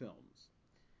 different films,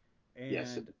 and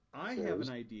Yes, I have an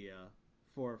idea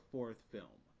for a 4th film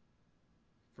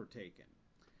for Taken,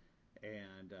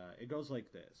 and it goes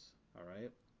like this. All right.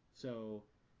 So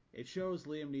it shows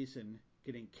Liam Neeson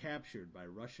getting captured by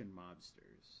Russian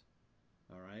mobsters.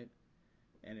 All right.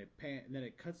 And then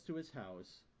it cuts to his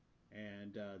house,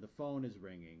 and the phone is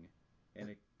ringing,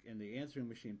 and the answering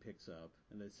machine picks up,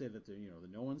 and they say that that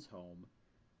no one's home,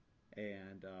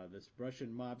 and this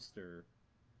Russian mobster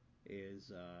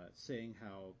is saying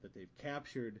how that they've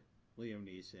captured Liam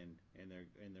Neeson, and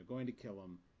they're going to kill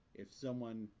him if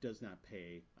someone does not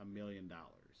pay $1 million.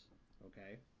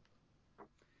 Okay.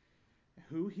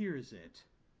 Who hears it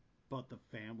but the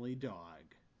family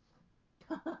dog?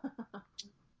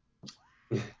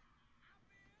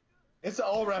 It's an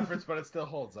old reference, but it still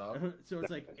holds up. So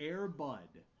it's like Air Bud,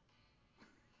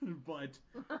 but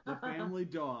the family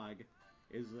dog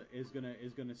is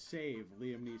gonna save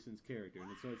Liam Neeson's character,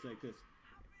 and so it's like this.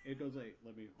 It goes like,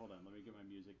 let me get my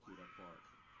music queued up for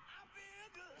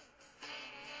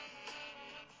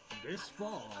it. This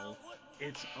fall,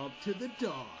 it's up to the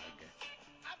dog.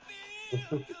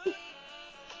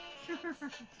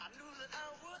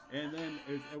 And then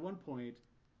at one point,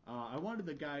 I wanted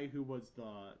the guy who was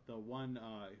the one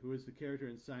who was the character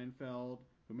in Seinfeld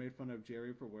who made fun of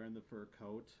Jerry for wearing the fur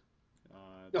coat.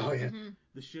 Oh yeah.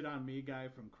 The shit on me guy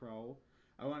from Crow.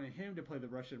 I wanted him to play the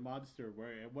Russian mobster, where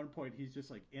at one point he's just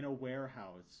like in a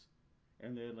warehouse,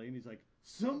 and the lady's like,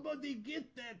 "Somebody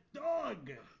get that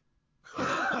dog!"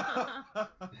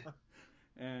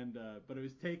 And but it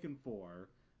was Taken 4,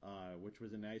 which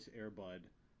was a nice Air Bud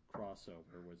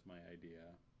crossover, was my idea.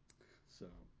 So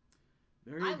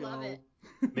there you I go. love it.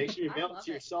 Make sure you I mail it love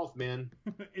to it. yourself, man.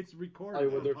 It's recorded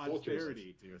Hollywood, for they're vultures.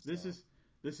 posterity.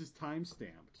 This is time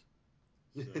stamped.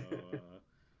 So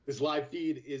This live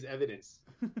feed is evidence.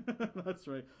 that's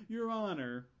right, Your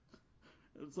Honor.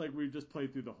 It's like we just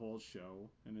played through the whole show,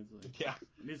 and it's like, Yeah.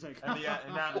 and he's like, And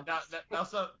now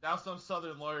some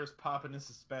Southern lawyers popping in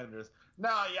suspenders.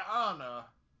 Now, Your Honor,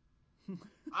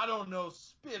 I don't know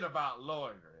spit about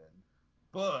loitering,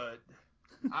 but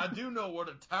I do know what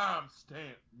a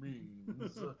timestamp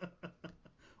means.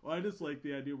 Well, I just like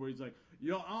the idea where he's like,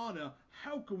 Your Honor,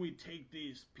 how can we take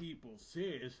these people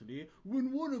seriously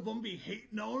when one of them be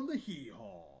hating on the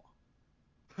hee-haw?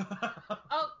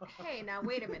 Oh, hey, now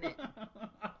wait a minute.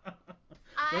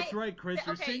 That's right, Chris.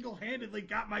 You Okay. single-handedly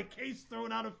got my case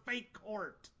thrown out of fake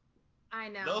court. I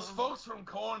know. Those folks from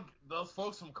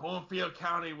Cornfield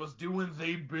County was doing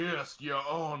their best, Your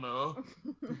Honor.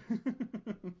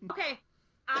 Okay.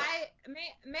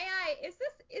 May I is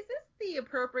this the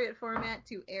appropriate format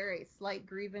to air a slight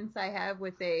grievance I have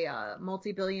with a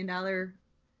multi-billion-dollar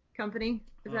company?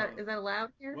 Is that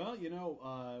allowed here? Well,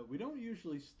 we don't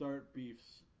usually start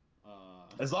beefs.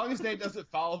 As long as Dave doesn't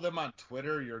follow them on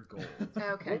Twitter, you're gold.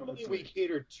 Okay. Normally we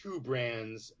cater to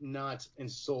brands, not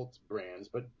insult brands.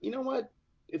 But you know what?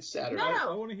 It's Saturday.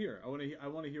 No. I want to hear. I want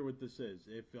to hear what this is.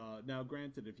 If now,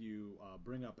 granted, if you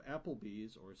bring up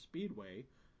Applebee's or Speedway,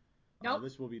 Nope.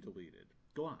 this will be deleted.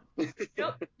 Go on.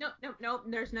 Nope.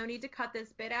 There's no need to cut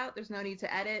this bit out. There's no need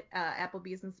to edit.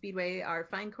 Applebee's and Speedway are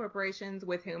fine corporations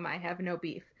with whom I have no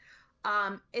beef.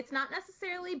 It's not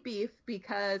necessarily beef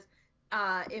because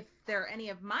if there are any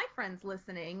of my friends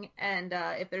listening, and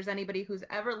if there's anybody who's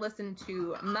ever listened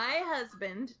to my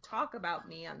husband talk about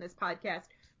me on this podcast,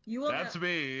 you will That's know.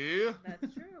 me.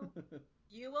 That's true.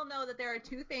 You will know that there are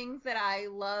 2 things that I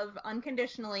love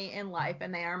unconditionally in life,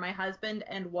 and they are my husband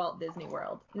and Walt Disney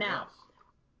World. Now,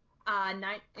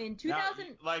 in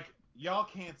 2000, Now, y'all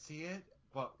can't see it,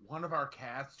 but one of our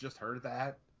cats just heard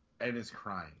that and is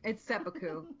crying. it's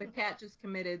seppuku. The cat just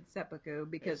committed seppuku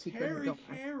because he couldn't go.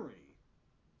 Harry.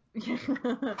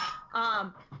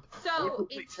 I So went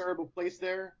to a it's terrible place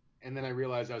there, and then I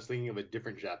realized I was thinking of a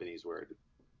different Japanese word.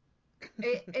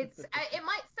 seppuku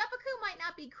might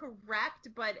not be correct,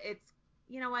 but it's,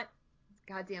 you know what? It's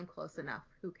goddamn close enough.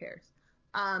 Who cares?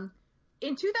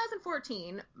 in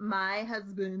 2014, my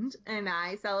husband and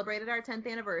I celebrated our 10th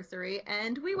anniversary,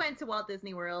 and we went to Walt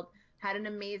Disney World, had an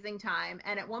amazing time.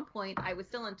 And at one point, I was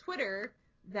still on Twitter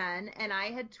then, and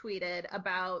I had tweeted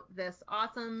about this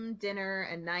awesome dinner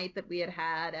and night that we had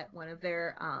had at one of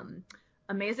their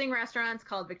amazing restaurants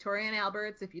called Victoria and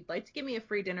Albert's. If you'd like to give me a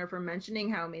free dinner for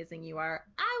mentioning how amazing you are,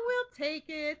 I will take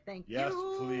it. Thank Yes,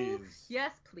 you. please.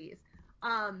 Yes, please.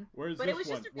 Where's but this it was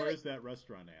one? just a really, Where's that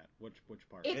restaurant at? Which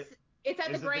part? it's at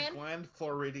the Is it Grand the Grand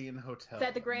Floridian Hotel? It's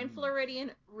at the Grand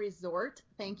Floridian Resort.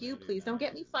 Thank you. Very Please don't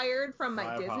get me nice. fired from my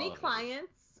My Disney apologies. clients.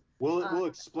 We'll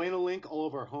explain a link, all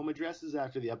of our home addresses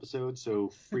after the episode, so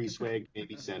free swag may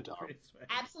be sent off.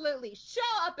 Absolutely. Show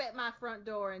up at my front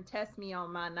door and test me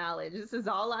on my knowledge. This is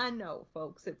all I know,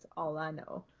 folks. It's all I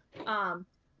know.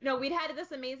 No, we'd had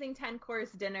this amazing 10-course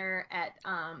dinner at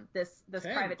this 10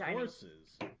 private dining.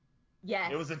 courses.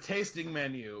 Yes. It was a tasting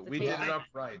menu. It's a We tasting did it up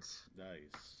right.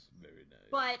 Nice. Very nice.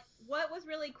 But what was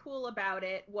really cool about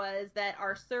it was that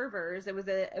our servers, it was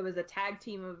a tag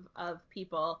team of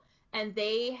people, and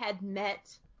they had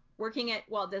met working at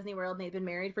Walt Disney World, and they'd been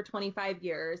married for 25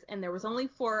 years, and there's only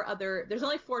 4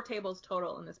 tables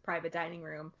total in this private dining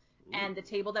room. Ooh. And the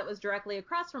table that was directly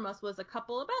across from us was a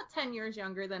couple about 10 years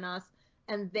younger than us,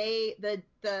 and the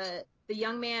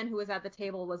young man who was at the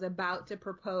table was about to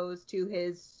propose to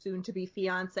his soon-to-be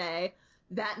fiancée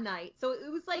that night. So it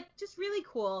was like just really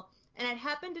cool. And I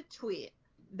happened to tweet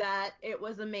that it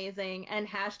was amazing and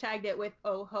hashtagged it with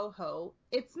 "Oh ho ho,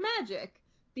 it's magic,"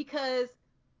 because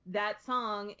that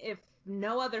song, if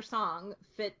no other song,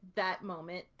 fit that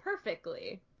moment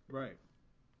perfectly. Right.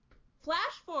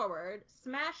 Flash forward,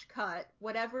 smash cut,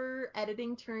 whatever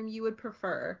editing term you would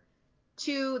prefer,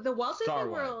 to the Walt Star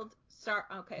Disney wipe. World Star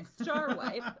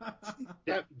Wipe.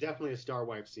 Definitely a Star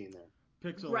Wipe scene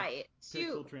there. Pixel. Right.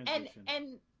 Pixel transition.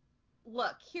 And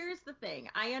look, here's the thing.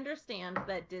 I understand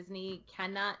that Disney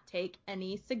cannot take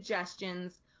any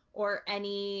suggestions or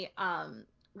any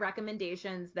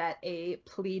recommendations that a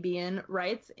plebeian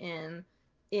writes in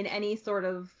any sort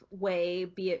of way,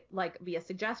 be it like via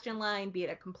suggestion line, be it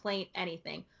a complaint,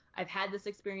 anything. I've had this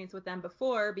experience with them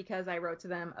before because I wrote to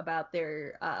them about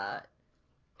their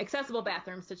accessible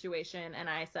bathroom situation, and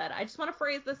I said, I just want to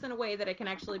phrase this in a way that it can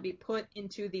actually be put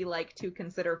into the like to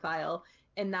consider file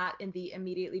and not in the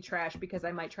immediately trash because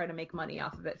I might try to make money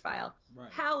off of it file.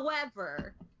 Right.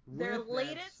 However, their With that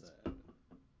latest said-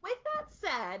 with that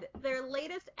said, their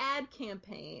latest ad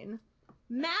campaign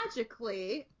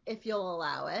magically, if you'll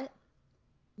allow it,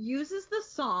 uses the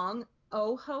song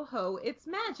 "Oh Ho Ho, It's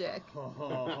Magic." Ho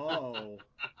ho ho.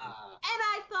 And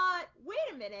I thought, wait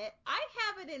a minute, I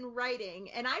have it in writing,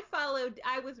 and I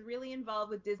was really involved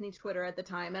with Disney Twitter at the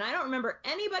time, and I don't remember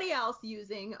anybody else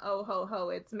using "Oh Ho Ho,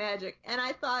 It's Magic." And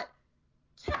I thought,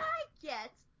 can I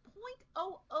get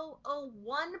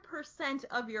 0.0001%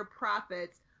 of your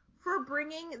profits for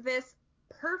bringing this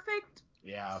perfect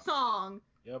Yeah. song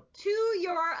Yep. to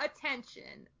your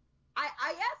attention?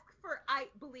 I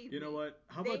believe You know me, what?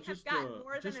 How they about have just gotten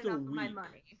more than just a enough of my week?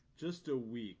 money. Just a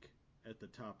week at the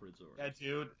top resort. Yeah,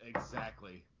 dude.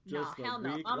 Exactly. Just no, a hell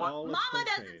no. week, Mama, all Mama expense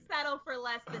doesn't paid. settle for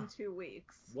less than 2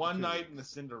 weeks. One 2 night weeks. in the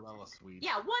Cinderella suite.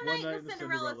 Yeah, one night in the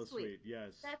Cinderella suite.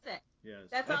 Yes. That's it. Yes.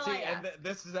 That's And all see, I ask. and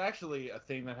this is actually a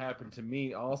thing that happened to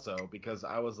me also because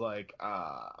I was like,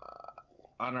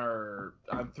 on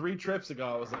 3 trips ago,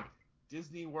 I was like,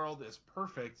 Disney World is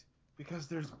perfect because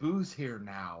there's booze here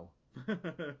now.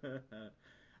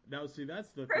 Now, see, that's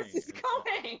the Chris thing. is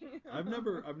going. I've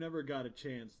never got a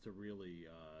chance to really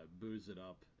booze it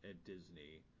up at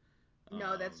Disney.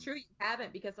 No, that's true. You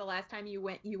haven't, because the last time you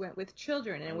went with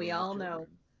children, I and we went with all know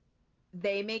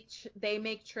children. they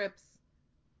make trips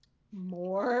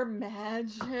more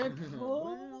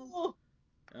magical.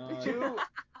 Well,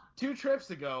 2 trips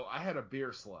ago, I had a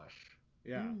beer slush.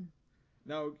 yeah. Mm.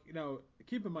 Now,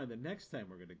 keep in mind the next time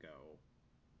we're gonna go,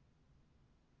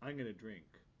 I'm gonna drink.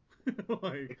 The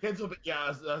Like, kids will be. Yeah, I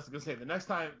was gonna say the next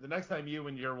time you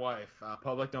and your wife,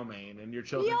 public domain, and your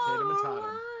children, Your Tatum and Tatum.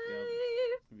 wife.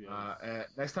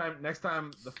 yes. Next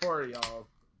time the 4 of y'all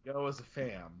go as a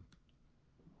fam.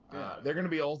 Yeah. They're gonna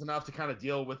be old enough to kind of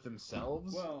deal with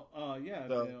themselves. Well, yeah,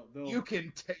 So they'll you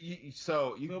can you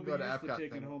they'll can be go to used to Epcot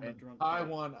taking Center home a and drunk buy kid.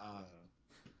 one.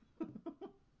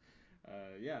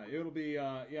 Yeah, it'll be.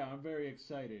 Yeah, I'm very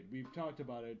excited. We've talked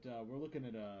about it. We're looking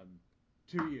at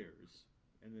 2 years,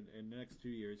 in the next 2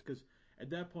 years, because at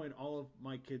that point, all of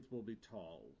my kids will be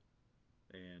tall,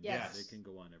 and Yes. they can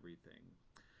go on everything.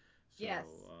 So, Yes.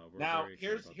 we're Now very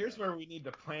excited about here's that. where we need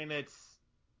to plan it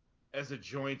as a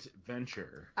joint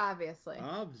venture. Obviously.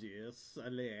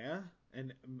 Obviously,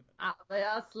 and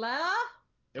Obviously.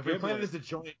 If we plan it Giblet. as a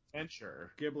joint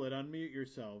venture, Giblet, unmute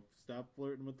yourself. Stop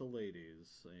flirting with the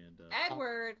ladies and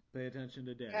Edward. pay attention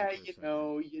to Daddy Yeah, for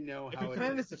a second. you know if how we it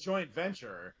plan it is. as a joint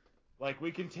venture, like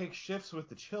we can take shifts with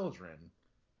the children,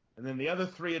 and then the other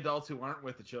 3 adults who aren't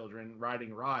with the children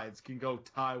riding rides can go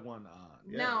tie one on.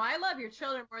 Yeah. No, I love your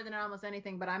children more than almost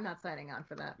anything, but I'm not signing on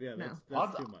for that. Yeah, no.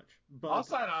 that's too much. But I'll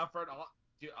sign on for it.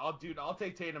 I'll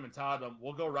take Tatum and Tatum.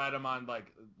 We'll go ride them on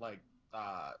like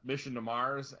Mission to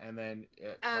Mars, and then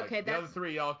the other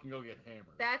 3 y'all can go get hammered.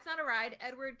 That's not a ride.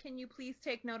 Edward, can you please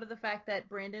take note of the fact that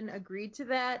Brandon agreed to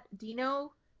that?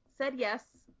 Dino said yes.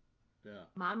 Yeah.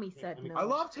 Mommy said no. I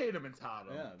love Tatum and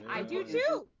Tatum. Yeah, I do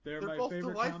too. They're They're my both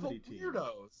favorite delightful comedy team.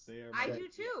 weirdos. They are I my- do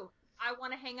too. I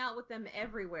want to hang out with them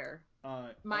everywhere. Uh,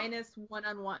 Minus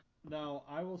one-on-one Now,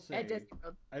 I will at say, Disney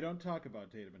World. I don't talk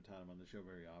about Tatum and Tatum on the show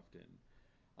very often,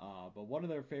 but one of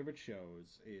their favorite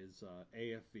shows is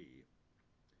AFV.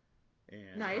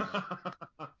 And, Nice.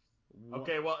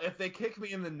 Okay, well, if they kick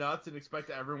me in the nuts and expect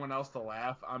everyone else to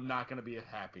laugh, I'm not going to be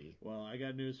happy. Well, I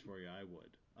got news for you. I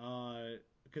would.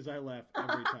 Because I laugh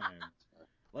every time.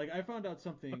 Like, I found out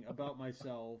something about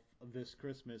myself this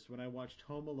Christmas when I watched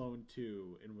Home Alone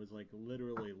 2 and was, like,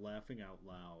 literally laughing out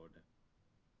loud.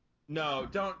 No,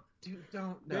 don't.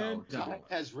 Man, Don't.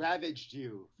 Has ravaged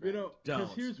you. You know, because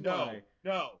Don't. here's No, why.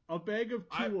 no. A bag of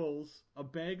I- tools, Yep.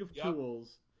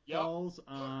 Yep. falls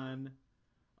on,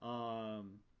 oh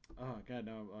god,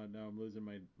 now I'm losing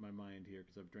my mind here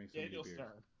because I've drank so Daniel many beers.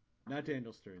 Stern. Not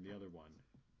Daniel Stern, the other one.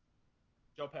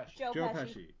 Joe Pesci. Joe Joe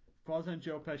Pesci. Pesci. Falls on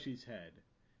Joe Pesci's head.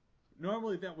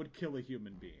 Normally that would kill a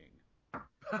human being.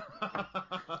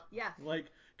 Yes. Like,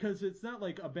 because it's not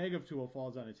like a bag of tool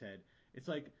falls on his head. It's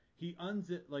like he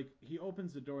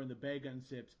opens the door and the bag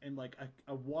unzips and like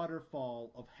a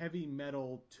waterfall of heavy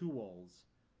metal tools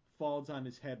falls on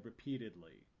his head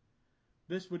repeatedly.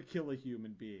 This would kill a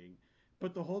human being.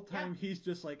 But the whole time he's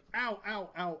just like, ow, ow,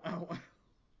 ow, ow, ow.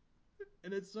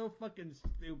 And it's so fucking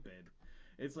stupid.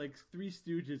 It's like Three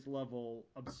Stooges level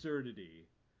absurdity.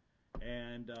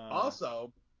 And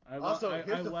Also, here's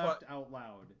I the laughed out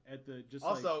loud at the just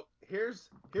like Also, here's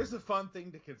a fun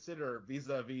thing to consider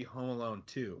vis-a-vis Home Alone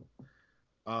 2.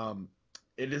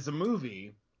 It is a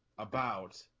movie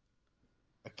about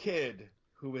a kid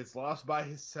who is lost by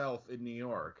himself in New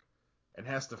York and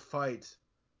has to fight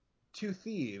 2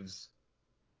 thieves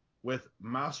with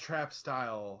mousetrap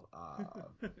style,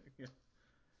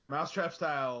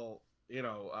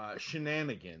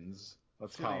 shenanigans.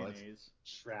 Let's call it. shenanigans.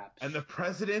 Traps. And the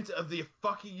president of the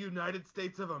fucking United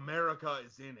States of America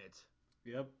is in it.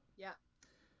 Yep. Yeah.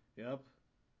 Yeah.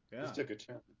 This took a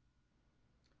turn.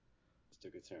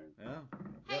 Yeah.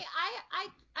 Hey, I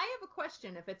have a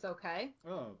question, if it's okay.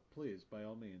 Oh, please, by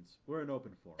all means. We're an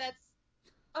open forum. That's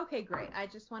okay. Great. I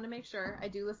just want to make sure. I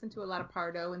do listen to a lot of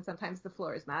Pardo, and sometimes the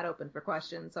floor is not open for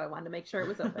questions, so I wanted to make sure it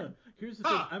was open. Here's the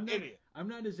thing. Idiot. I'm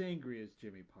not as angry as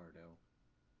Jimmy Pardo.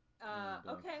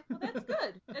 Okay, well that's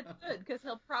good. That's good because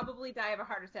he'll probably die of a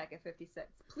heart attack at 56.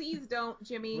 Please don't,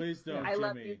 Jimmy. Please don't, I Jimmy.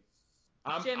 love you.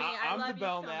 Jimmy, I I'm love the you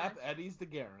Belknap. so much. Eddie's the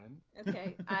Garen.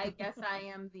 Okay, I guess I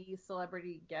am the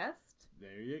celebrity guest.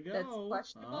 There you go. That's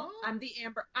questionable. Huh? I'm the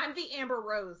Amber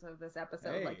Rose of this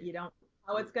episode. Hey. Like you don't know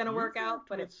how it's gonna work You've out, worked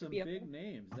but with it's some be big okay.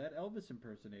 names. That Elvis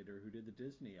impersonator who did the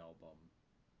Disney album.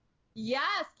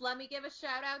 Yes, let me give a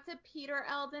shout out to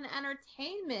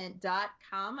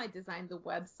PeterEldonEntertainment.com. I designed the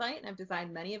website and I've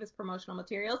designed many of his promotional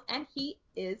materials, and he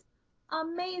is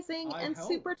amazing I and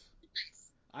helped. super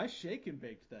nice. I shake and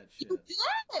baked that shit. You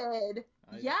did.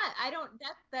 I- Yeah, I don't.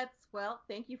 That's well.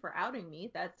 Thank you for outing me.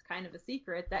 That's kind of a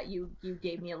secret that you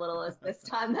gave me a little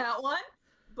assist on that one.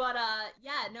 But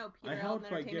yeah, no. Peter I helped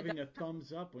by Eldon giving a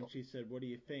thumbs up when she said, "What do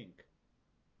you think?"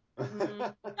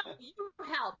 No, you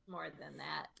helped more than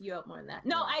that. You helped more than that.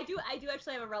 No, I do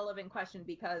actually have a relevant question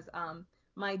because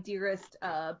my dearest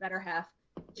better half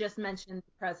just mentioned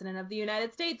the President of the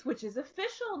United States, which is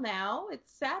official now. It's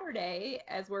Saturday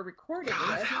as we're recording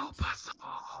this.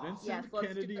 Vincent Yes, let's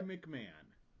do Kennedy it. McMahon.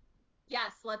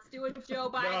 Yes, let's do a Joe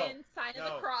Biden sign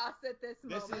of the cross at this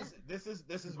moment. This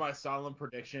is my solemn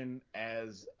prediction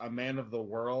as a man of the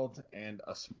world and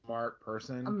a smart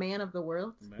person. A man of the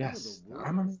world. Man Yes, of the world.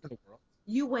 I'm a man of the world.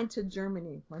 You went to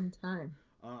Germany one time.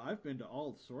 I've been to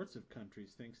all sorts of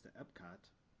countries thanks to Epcot.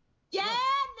 Yeah,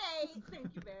 Nate.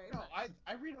 Thank you very No, much.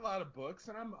 I read a lot of books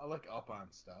and I'm like up on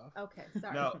stuff. Okay,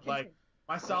 sorry. No, Continue. like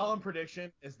my solemn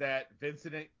prediction is that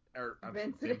Vincent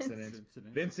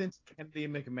Kennedy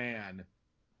McMahon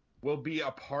will be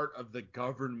a part of the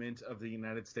government of the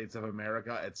United States of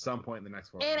America at some point in the next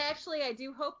 4 And years. actually, I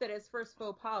do hope that his first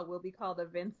faux pas will be called a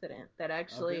Vincident. That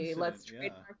actually Vincident, let's yeah.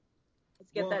 trademark.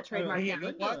 Let's get that trademark you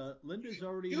down. know Linda's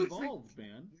already You involved,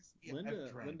 drink- man. Yeah,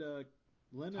 I've drank.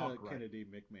 Linda Talk right. Kennedy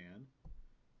McMahon.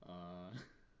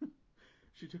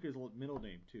 She took his middle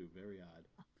name too. Very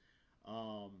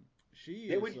odd. She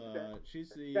They is. would- She's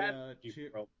the.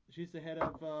 Bro. She's the head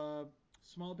of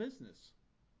small business.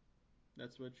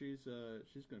 That's what she's going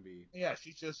to be. Yeah,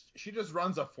 she just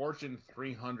runs a Fortune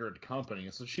 300 company,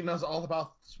 so she knows all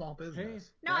about small Hey,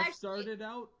 business. No, that actually- started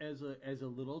out as a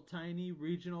little tiny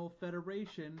regional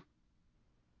federation,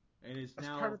 and it's That's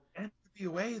now part of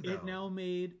NWA, though. it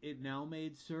now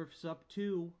made Surfs Up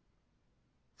 2.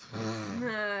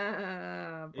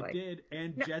 Oh, boy. It did,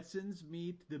 and No. Jetsons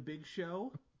meet the Big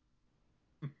Show.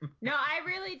 No, I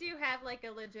really do have like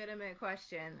a legitimate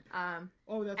question.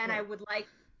 Oh, that's and right. I would like,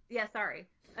 yeah, sorry,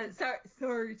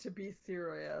 sorry to be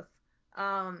serious.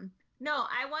 No,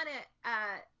 I want to.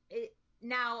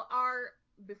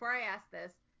 Before I ask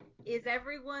this, is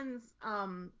everyone's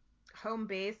home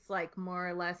base like more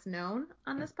or less known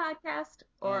on this podcast,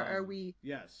 or are we?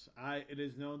 Yes, it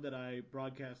is known that I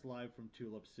broadcast live from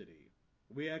Tulip City.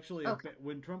 We actually, Okay.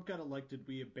 when Trump got elected,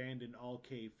 we abandoned all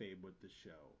kayfabe with the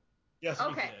show, Yes,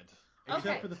 Okay. we did. except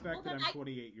Okay. for the fact Well, that then I'm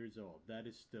 28 years old. That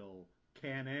is still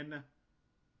canon.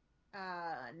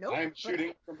 Nope. I'm but-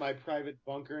 shooting from my private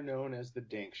bunker known as the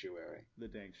Danktuary. The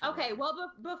dank show. Okay,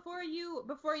 well, before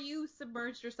you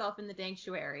submerged yourself in the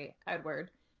danctuary,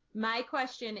 Edward, my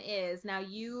question is: now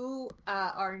you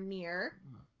are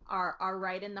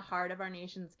right in the heart of our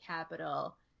nation's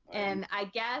capital, and I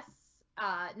guess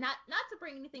not to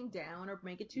bring anything down or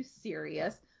make it too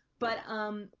serious, but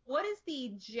what is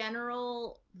the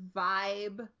general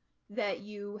vibe that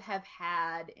you have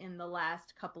had in the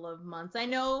last couple of months? I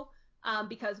know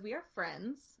because we are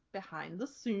friends behind the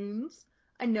scenes.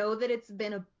 I know that it's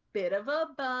been a bit of a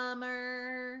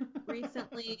bummer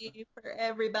recently for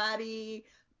everybody,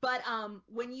 but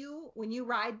when you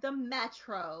ride the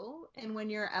metro and when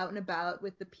you're out and about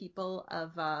with the people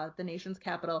of the nation's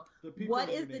capital, The people what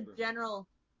in your is the neighborhood. general?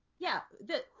 Yeah,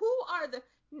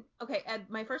 Ed,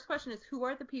 my first question is, who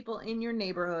are the people in your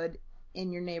neighborhood,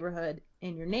 in your neighborhood,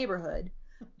 in your neighborhood,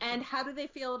 and how do they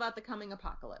feel about the coming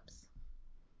apocalypse?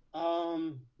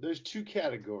 There's two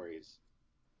categories.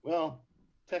 Well,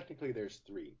 technically there's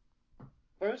three.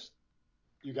 First,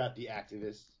 you got the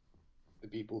activists, the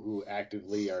people who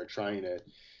actively are trying to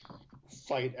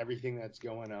fight everything that's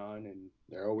going on, and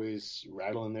they're always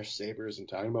rattling their sabers and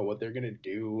talking about what they're going to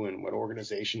do and what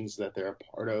organizations that they're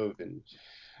a part of and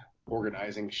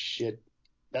organizing shit.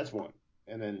 That's one.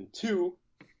 And then two,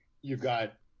 you've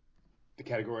got the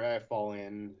category I fall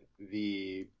in,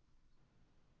 the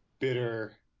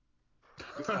bitter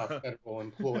federal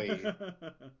employee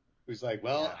who's like,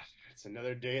 well, it's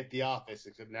another day at the office,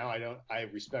 except now I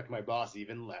respect my boss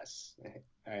even less.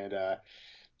 And,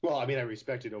 well, I mean, I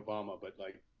respected Obama, but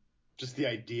like, just the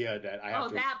idea that I have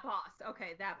to that boss.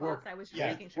 Okay, that work- boss. I was just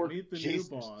yeah, making sure. work Meet the new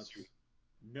Jason boss. Street.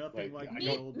 Nothing Like, like I the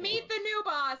don't- old Meet boss. the new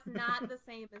boss, not the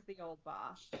same as the old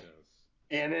boss. Yes.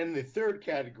 And then the third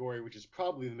category, which is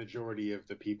probably the majority of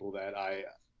the people that I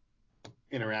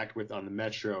interact with on the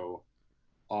Metro,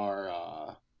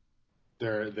 are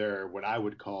they're what I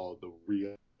would call the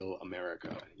real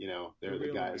America. You know, they're the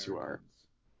real guys Americans.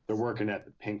 they're working at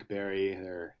the Pinkberry.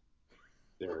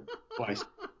 They're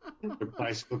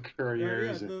bicycle Yeah,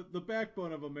 couriers. and the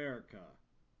backbone of America.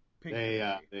 they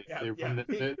Pinkberry. they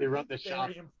run the Dairy shop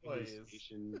employees.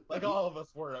 station. Like all of us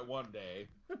were at one day.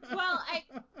 Well, I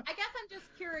guess I'm just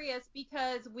curious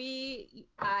because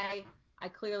I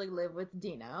clearly live with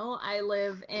Dino. I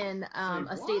live in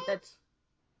a state that's,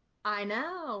 I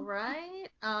know, right?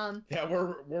 Yeah,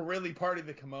 we're really partying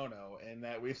the kimono, and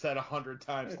that we've said 100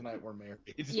 times tonight we're married.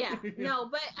 Yeah, no,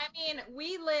 but I mean,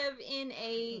 we live in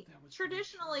a that was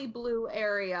traditionally blue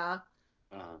area,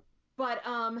 but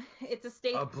it's a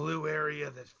state. A blue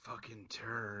area that fucking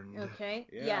turned. Okay,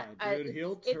 Yeah, dude,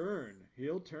 he'll turn.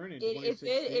 He'll turn in it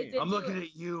 2016. did I'm looking do-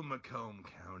 at you, Macomb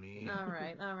County. All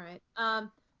right.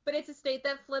 But it's a state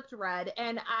that flipped red,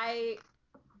 and I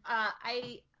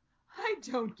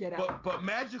don't get out. But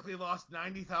magically lost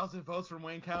 90,000 votes from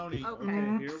Wayne County.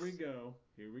 Okay. Here we go.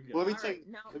 Well, let me All tell right,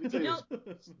 you. no. Let me tell you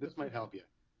No. this might help you.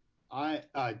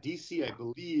 DC, I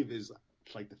believe, is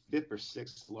like the fifth or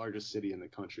sixth largest city in the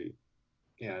country,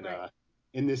 and Right.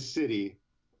 In this city,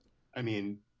 I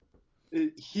mean,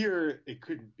 here it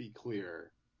couldn't be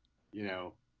clearer. You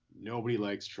know, nobody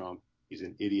likes Trump. He's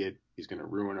an idiot. He's going to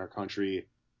ruin our country.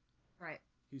 Right.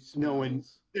 He No one.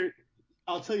 smells.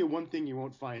 I'll tell you one thing you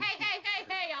won't find. Hey!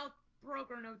 I'll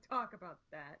broker no talk about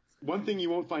that. One thing you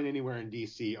won't find anywhere in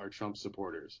DC are Trump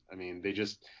supporters. I mean,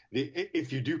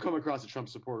 if you do come across a Trump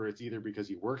supporter, it's either because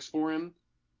he works for him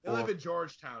They live in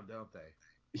Georgetown, don't they?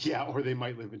 Yeah, or they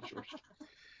might live in Georgetown.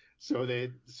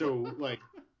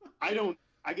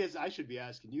 I guess I should be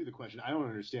asking you the question. I don't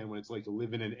understand what it's like to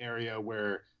live in an area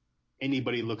where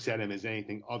anybody looks at him as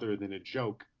anything other than a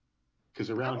joke.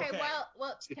 Because around Okay,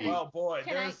 well, boy,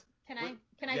 can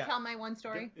I tell my one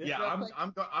story? Yeah, real quick?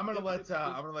 I'm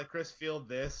gonna let Chris field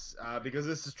this because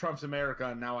this is Trump's America,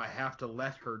 and now I have to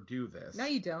let her do this. No,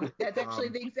 you don't. That's actually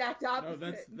the exact No,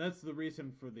 opposite. that's the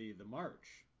reason for the march.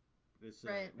 This,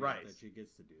 Right. Right. That she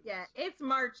gets to do this. Yeah, it's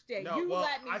March Day. No, you well,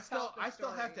 let me I tell the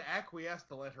still have story. to acquiesce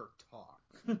to let her talk.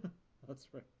 That's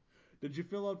right. Did you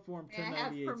fill out Form May I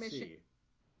have 1098C? permission?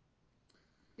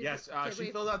 Yes,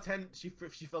 she filled out she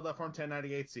filled out Form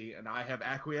 1098C, and I have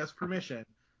acquiesced permission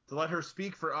to let her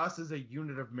speak for us as a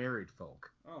unit of married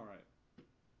folk. All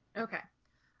right. Okay.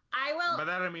 I will. By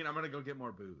that I mean I'm gonna go get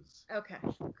more booze. Okay,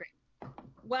 great.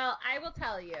 Well, I will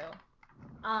tell you.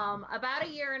 About a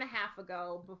year and a half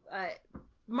ago,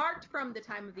 marked from the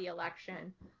time of the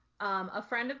election, a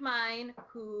friend of mine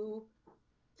who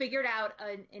figured out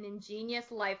an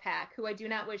ingenious life hack, who I do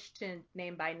not wish to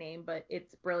name by name, but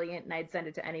it's brilliant, and I'd send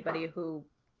it to anybody who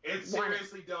It's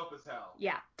seriously dope as hell.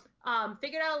 Yeah.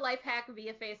 Figured out a life hack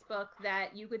via Facebook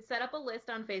that you could set up a list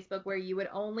on Facebook where you would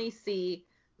only see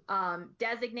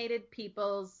designated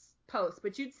people's posts,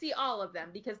 but you'd see all of them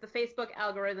because the Facebook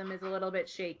algorithm is a little bit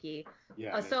shaky.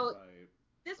 Yeah. So Right.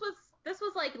 this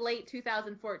was like late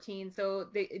 2014, so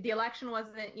the election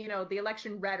wasn't, the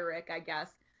election rhetoric, I guess.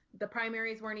 The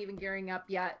primaries weren't even gearing up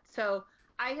yet. So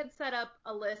I had set up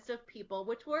a list of people,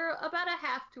 which were about a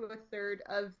half to a third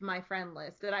of my friend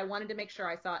list, that I wanted to make sure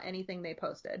I saw anything they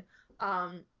posted.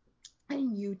 And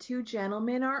you two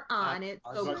gentlemen are on it,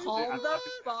 so calm the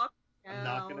fuck down. I'm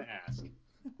not going to ask.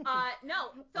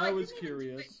 No. So I was didn't even do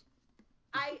it. curious.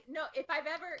 If I've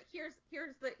ever,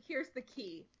 here's the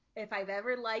key. If I've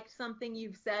ever liked something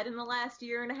you've said in the last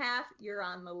year and a half, you're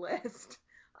on the list.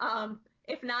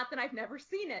 If not, then I've never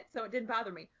seen it, so it didn't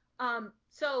bother me.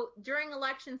 So during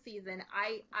election season,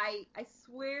 I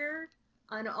swear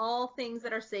on all things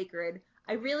that are sacred,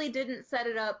 I really didn't set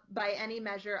it up by any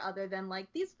measure other than like,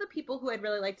 these are the people who I'd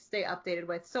really like to stay updated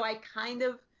with. So I kind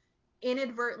of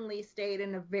inadvertently stayed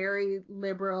in a very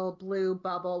liberal blue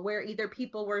bubble where either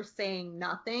people were saying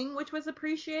nothing, which was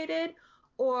appreciated,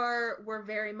 or were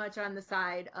very much on the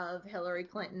side of Hillary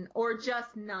Clinton, or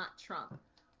just not Trump.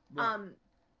 Right.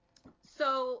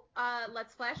 So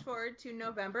let's flash forward to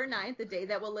November 9th, the day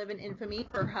that will live in infamy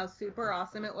for how super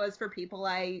awesome it was for people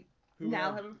I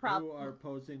now have a problem. Who are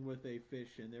posing with a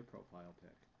fish in their profile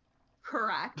pic.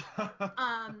 Correct.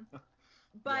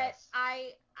 But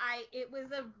Yes. it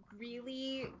was a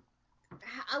really,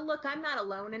 look, I'm not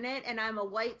alone in it, and I'm a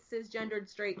white cisgendered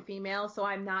straight female, so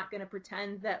I'm not going to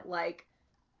pretend that like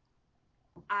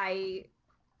I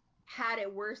had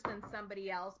it worse than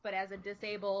somebody else, but as a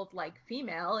disabled like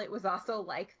female, it was also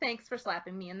like, thanks for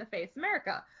slapping me in the face,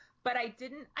 America. But I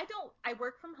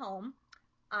work from home.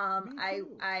 Me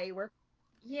too. I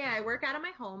work out of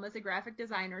my home as a graphic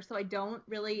designer, so I don't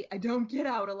get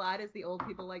out a lot, as the old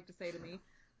people like to say to me.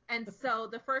 And so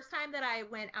the first time that I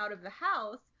went out of the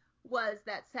house was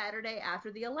that Saturday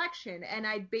after the election, and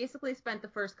I basically spent the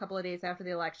first couple of days after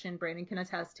the election, Brandon can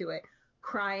attest to it,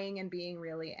 crying and being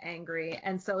really angry.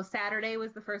 And so Saturday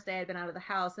was the first day I'd been out of the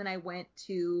house, and I went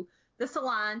to the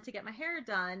salon to get my hair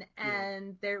done,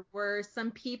 and there were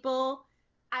some people.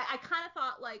 I kind of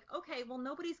thought like, okay, well,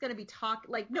 nobody's going to be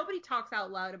nobody talks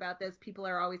out loud about this. People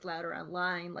are always louder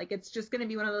online. Like, it's just going to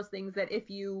be one of those things that if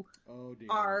you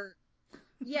are,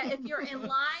 if you're in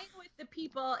line with the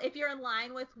people, if you're in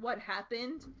line with what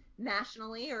happened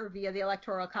nationally or via the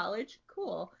Electoral College,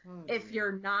 cool. If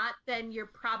you're not, then you're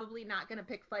probably not going to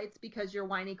pick fights because you're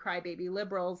whiny crybaby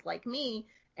liberals like me,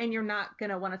 and you're not going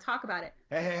to want to talk about it.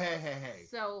 Hey.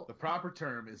 So the proper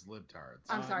term is libtards.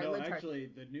 I'm sorry, No, libtard. actually,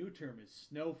 the new term is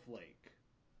snowflake.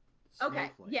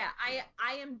 Okay, yeah,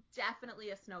 I am definitely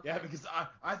a snowflake. Yeah, because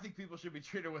I think people should be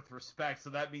treated with respect, so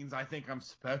that means I think I'm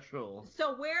special.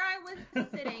 So where I was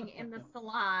sitting in the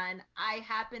salon, I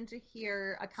happened to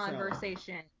hear a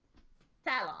conversation.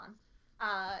 Salon.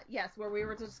 Yes, where we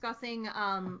were discussing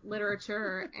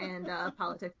literature and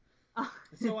politics.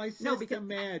 So I says because to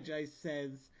Madge, I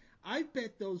says, I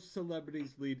bet those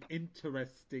celebrities lead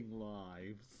interesting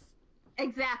lives.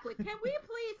 Exactly. Can we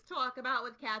please talk about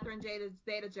what Catherine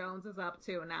Zeta-Jones is up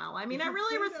to now? I mean, Is I it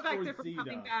really Zeta respect or her for Zeta?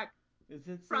 coming back Is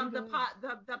it from the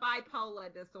Zeta?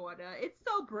 bipolar disorder. It's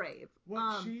so brave.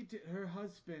 What she did, her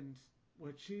husband,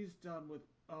 what she's done with,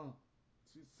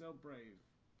 she's so brave.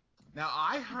 Now,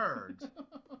 I heard,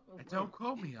 and don't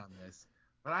quote me on this,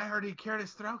 but I heard he cured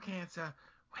his throat cancer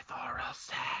With oral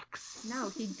sex. No,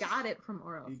 he got it from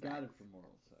oral He sex. got it from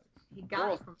oral sex. He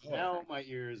got it from oral Now sex. my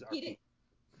ears are. He did.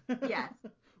 Yes.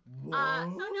 What? So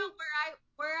no,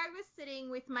 where I was sitting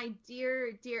with my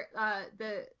dear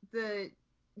the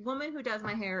woman who does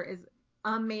my hair is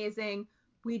amazing.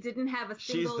 We didn't have a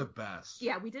single. She's the best.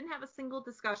 Yeah, we didn't have a single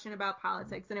discussion about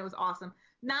politics, and it was awesome.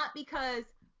 Not because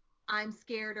I'm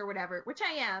scared or whatever, which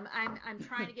I am. I'm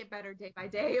trying to get better day by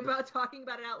day about talking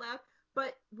about it out loud.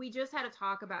 But we just had a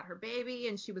talk about her baby,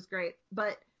 and she was great.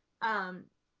 But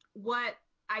what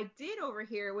I did over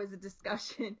here was a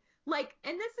discussion. Like,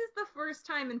 and this is the first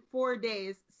time in 4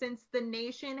 days since the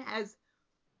nation has.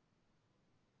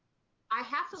 I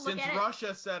have to look Since at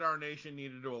Russia said our nation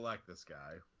needed to elect this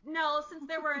guy. No, since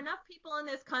there were enough people in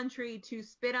this country to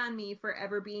spit on me for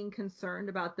ever being concerned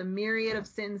about the myriad of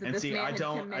sins that And this see, man I had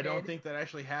don't committed. think that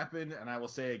actually happened, and I will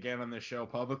say again on this show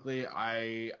publicly,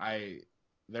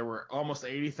 there were almost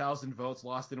 80,000 votes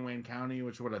lost in Wayne County,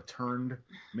 which would have turned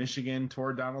Michigan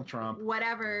toward Donald Trump.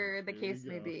 Whatever the Here case we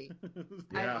may go. be.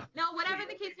 Yeah. Whatever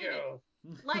the case may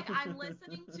be. Like, I'm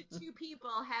listening to two people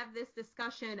have this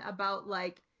discussion about,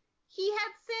 like, he had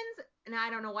sins, and I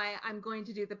don't know why I'm going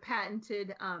to do the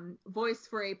patented voice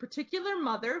for a particular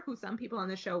mother, who some people on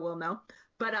the show will know,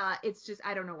 but it's just,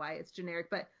 I don't know why, it's generic,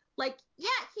 but, like,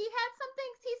 yeah, he had some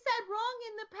things he said wrong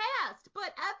in the past,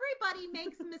 but everybody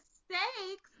makes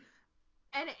mistakes,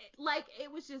 and, it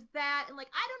was just that, and,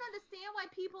 I don't understand why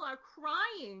people are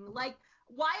crying,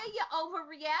 why are you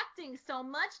overreacting so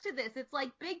much to this? It's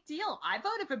big deal. I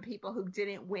voted for people who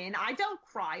didn't win. I don't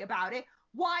cry about it.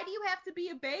 Why do you have to be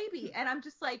a baby? And I'm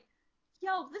just like,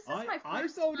 yo, this is my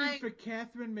first I voted time. for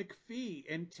Catherine McPhee,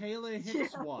 and Taylor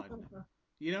Hicks won.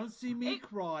 You don't see me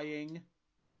crying.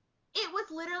 It was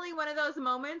literally one of those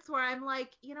moments where I'm like,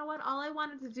 you know what? All I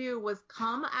wanted to do was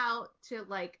come out to,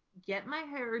 get my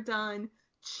hair done,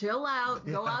 chill out,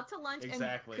 go out to lunch,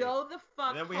 exactly. and go the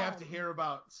fuck And then we home. have to hear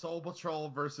about Soul Patrol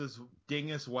versus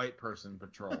Dingus White Person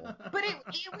Patrol. But it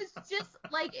was just,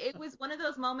 it was one of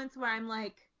those moments where I'm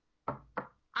like,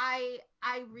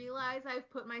 I realize I've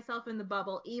put myself in the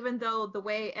bubble, even though the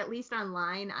way, at least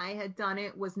online, I had done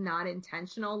it was not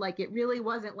intentional. It really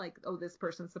wasn't oh, this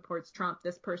person supports Trump,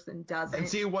 this person doesn't. And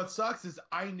see, what sucks is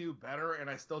I knew better, and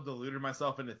I still deluded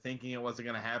myself into thinking it wasn't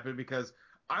going to happen because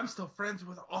I'm still friends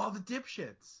with all the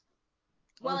dipshits.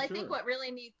 Well, I think what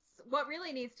really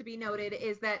needs to be noted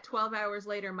is that 12 hours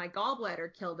later, my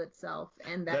gallbladder killed itself,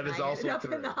 and then I ended up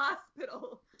in the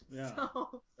hospital. Yeah.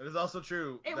 So that is also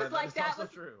true. It was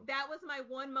true. That was my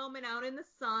one moment out in the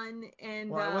sun, and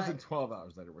well, it wasn't 12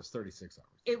 hours later; it was 36 hours.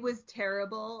 It was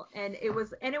terrible, and it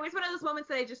was one of those moments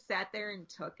that I just sat there and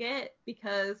took it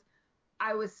because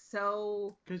I was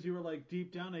so. Because you were like,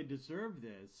 deep down, I deserve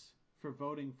this for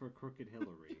voting for crooked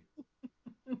Hillary.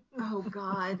 Oh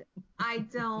God, I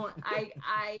don't. I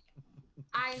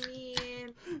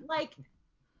mean,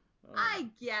 I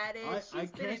get it. I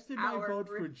She's been casted in my power. vote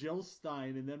for Jill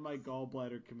Stein, and then my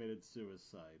gallbladder committed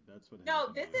suicide. That's what No,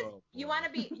 happened. this is you want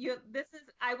to be you. This is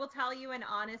I will tell you an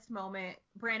honest moment.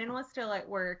 Brandon was still at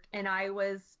work, and I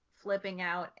was flipping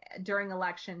out during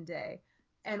election day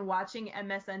and watching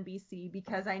MSNBC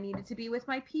because I needed to be with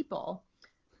my people.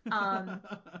 And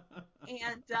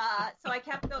so I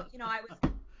kept going. I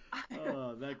was.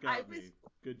 Oh, that got me.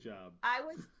 Good job.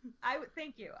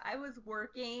 Thank you. I was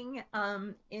working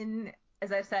in,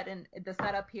 as I said, in the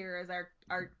setup here is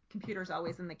our computer's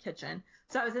always in the kitchen.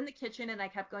 So I was in the kitchen and I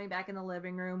kept going back in the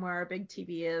living room where our big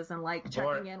TV is and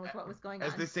checking in with what was going on.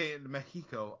 As they say in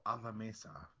Mexico, a la mesa.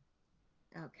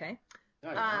 Okay.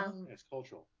 It's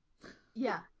cultural.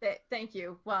 Yeah. Thank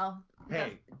you. Well,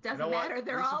 hey, doesn't matter. What?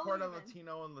 They're we all support our even.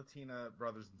 Latino and Latina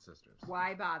brothers and sisters.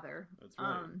 Why bother? That's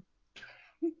right.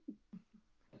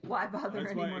 Why bother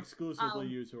That's anymore? why I exclusively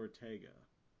use Ortega.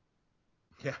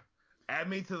 Yeah. Add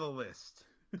me to the list.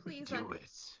 Please do it.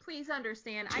 Please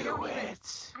understand. I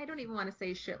don't even want to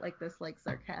say shit like this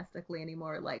sarcastically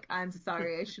anymore. I'm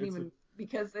sorry. I shouldn't even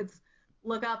because it's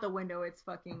look out the window. It's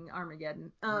fucking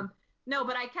Armageddon. No,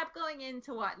 but I kept going in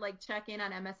to check in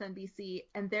on MSNBC,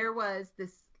 and there was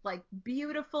this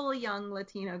beautiful young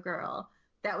Latina girl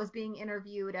that was being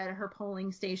interviewed at her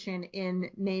polling station in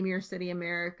Name Your City,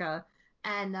 America.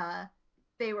 And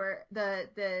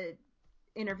the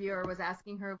interviewer was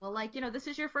asking her, well, this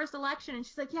is your first election. And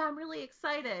she's like, yeah, I'm really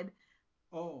excited.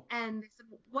 Oh. And they said,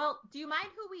 well, do you mind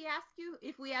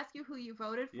if we ask you who you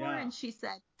voted for? Yeah. And she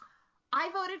said, I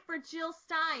voted for Jill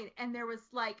Stein. And there was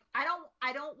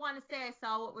I don't want to say I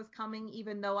saw what was coming,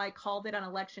 even though I called it on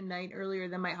election night earlier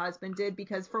than my husband did,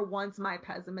 because for once my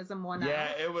pessimism won out.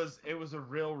 Yeah, it was a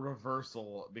real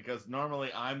reversal because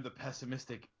normally I'm the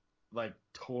pessimistic,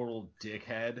 total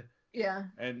dickhead. Yeah.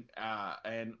 And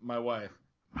my wife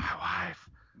is there.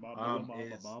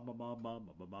 It is. My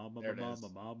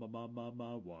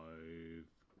wife.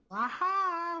 My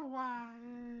hot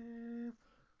wife.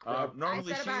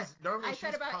 Normally I said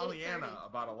she's about Pollyanna 8:30.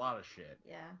 about a lot of shit.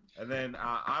 Yeah. And then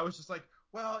I was just like,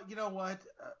 well, you know what?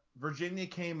 Virginia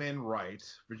came in right.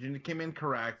 Virginia came in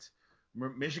correct.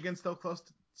 Michigan's still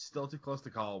too close to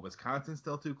call. Wisconsin's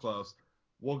still too close.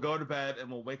 We'll go to bed and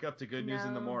we'll wake up to good news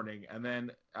in the No. morning. And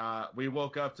then we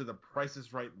woke up to the Price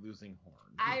is Right losing horn.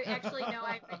 I actually know.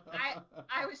 I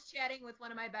was chatting with one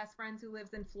of my best friends who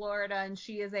lives in Florida, and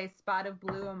she is a spot of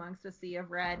blue amongst a sea of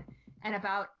red. And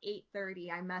about 8:30,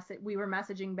 we were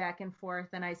messaging back and forth,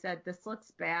 and I said, "This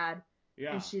looks bad."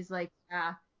 Yeah. And she's like,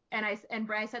 "Yeah." And I said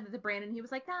that to Brandon. He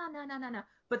was like, "No."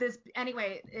 But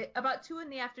about 2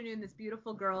 p.m, this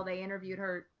beautiful girl, they interviewed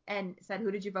her and said,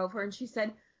 "Who did you vote for?" And she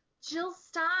said, "Jill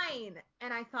Stein."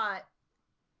 And I thought,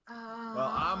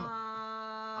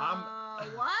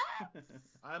 what?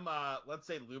 I'm let's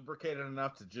say lubricated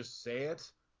enough to just say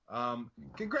it.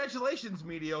 Congratulations,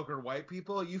 mediocre white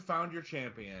people. You found your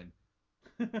champion.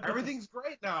 Everything's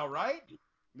great now, right?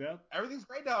 Yep. Everything's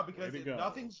great now because Way to go.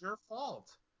 nothing's your fault.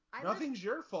 Nothing's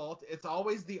your fault. It's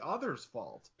always the other's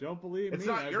fault. Don't believe It's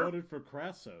me. not I your- voted for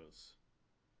Crassos.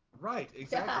 Right,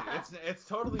 exactly. It's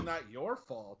totally not your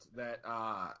fault that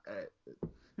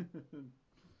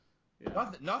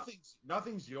Yeah.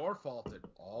 nothing's your fault at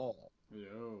all.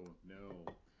 No.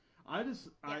 I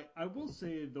will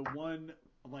say the one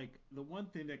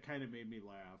thing that kind of made me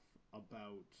laugh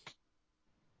about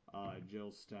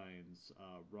Jill Stein's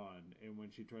run, and when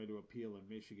she tried to appeal in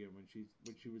Michigan, when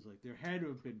she was like, there had to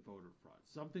have been voter fraud.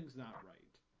 Something's not right.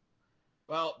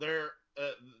 Well, the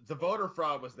voter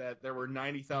fraud was that there were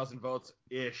 90,000 votes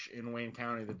ish in Wayne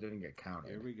County that didn't get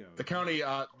counted. Here we go. The county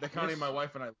my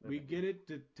wife and I live We in. get it,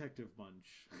 Detective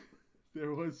Munch.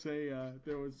 there was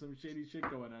some shady shit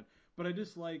going on, but I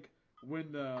just like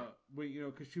when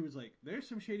because she was like, there's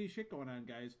some shady shit going on,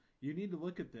 guys. You need to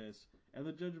look at this, and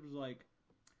the judge was like,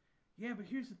 yeah, but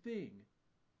here's the thing.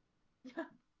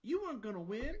 You weren't gonna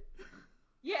win.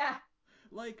 Yeah.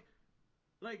 Like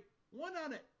 1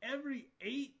 out of every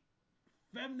 8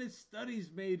 feminist studies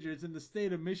majors in the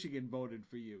state of Michigan voted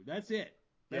for you. That's it.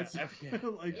 That's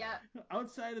Yeah.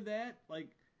 Outside of that,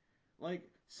 like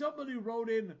somebody wrote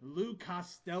in Lou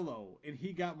Costello and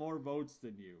he got more votes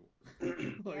than you.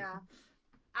 Yeah.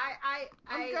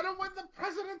 I'm gonna win the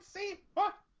presidency.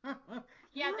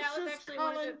 Yeah, that was actually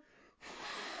one of the.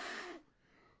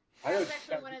 I That was would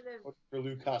actually one of the. vote for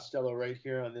Lou Costello right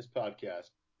here on this podcast.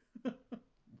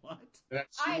 What?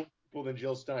 That's more people than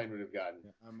Jill Stein would have gotten.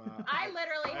 I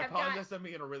literally I have apologize. I'm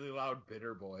being a really loud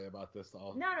bitter boy about this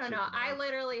all. No. I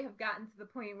literally have gotten to the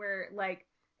point where, like,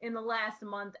 in the last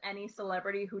month, any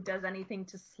celebrity who does anything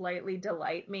to slightly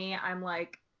delight me, I'm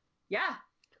like, yeah,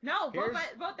 no, vote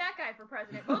that guy for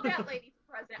president, vote that lady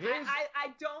for president. I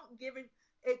don't give it.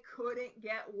 It couldn't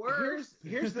get worse.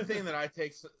 Here's the thing that I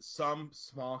take some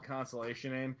small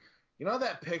consolation in. You know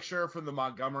that picture from the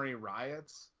Montgomery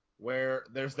riots where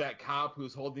there's that cop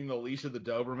who's holding the leash of the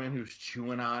Doberman who's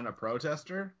chewing on a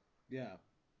protester? Yeah.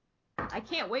 I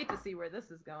can't wait to see where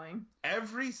this is going.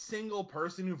 Every single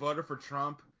person who voted for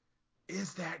Trump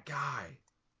is that guy.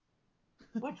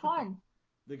 Which one?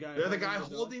 They're the guy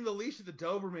holding the leash of the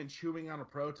Doberman chewing on a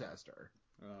protester.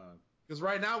 Because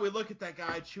right now we look at that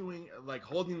guy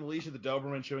holding the leash of the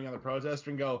Doberman chewing on the protester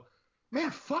and go,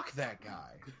 man, fuck that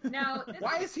guy. No.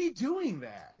 Why is he doing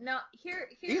that? No, here.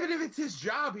 Even if it's his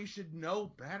job, he should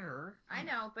know better. I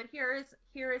know, but here is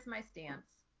my stance.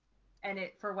 And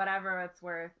it, for whatever it's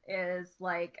worth, is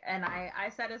like, and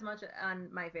I said as much on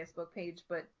my Facebook page,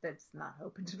 but that's not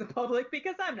open to the public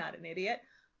because I'm not an idiot.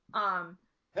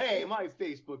 Hey, my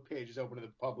Facebook page is open to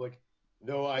the public,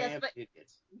 though I am an idiot.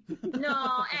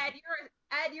 No, Ed,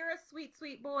 you're a sweet,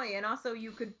 sweet boy, and also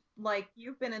you could, like,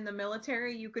 you've been in the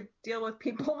military, you could deal with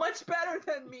people much better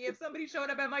than me. If somebody showed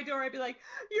up at my door, I'd be like,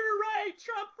 you're right,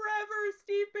 Trump forever,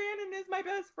 Steve Bannon is my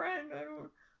best friend.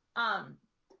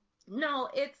 No,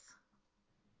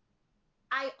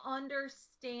 I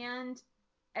understand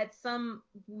at some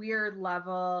weird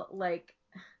level, like,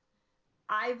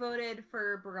 I voted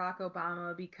for Barack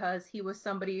Obama because he was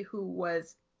somebody who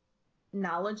was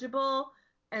knowledgeable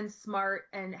and smart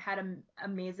and had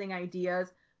amazing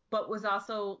ideas, but was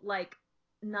also, like,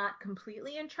 not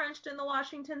completely entrenched in the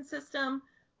Washington system.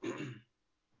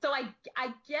 So I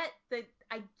get the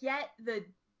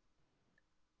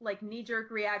like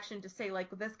knee-jerk reaction to say, like,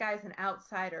 this guy's an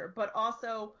outsider, but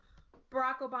also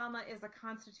Barack Obama is a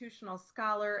constitutional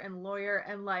scholar and lawyer,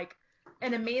 and, like,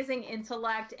 an amazing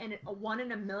intellect and a 1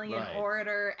 in a million Right.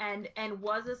 orator and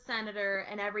was a senator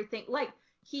and everything. Like,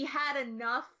 he had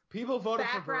enough People voted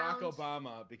background. for Barack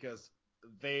Obama because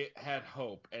they had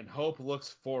hope, and hope looks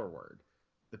forward.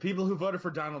 The people who voted for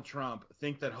Donald Trump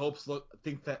think that hope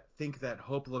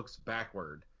looks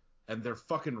backward, and they're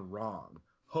fucking wrong.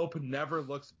 Hope never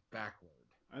looks backward.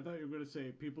 I thought you were going to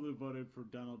say people who voted for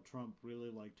Donald Trump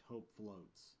really liked Hope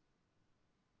Floats.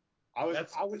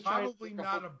 That's I was probably trying to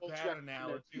not a hopeful bad track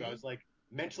analogy. too. I was like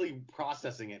mentally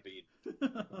processing it, but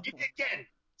you again,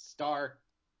 star.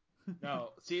 No,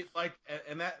 see, like,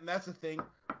 and that's the thing.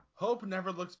 Hope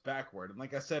never looks backward, and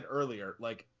like I said earlier,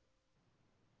 like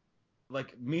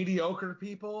mediocre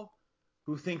people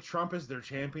who think Trump is their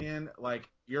champion, like,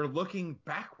 you're looking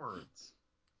backwards.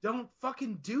 Don't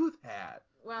fucking do that.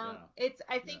 Well, Yeah.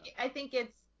 I think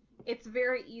it's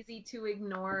very easy to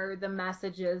ignore the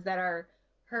messages that are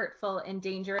hurtful and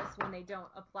dangerous when they don't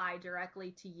apply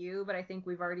directly to you. But I think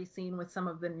we've already seen with some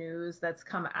of the news that's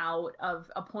come out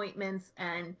of appointments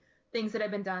and things that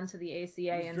have been done to the ACA He's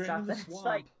and draining stuff. the That it's swamp.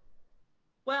 like,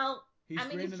 well, He's I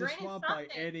mean, draining he's the draining swamp by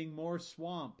something. adding more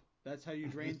swamp. That's how you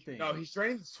drain things. No, he's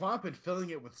draining the swamp and filling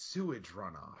it with sewage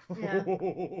runoff. Yeah.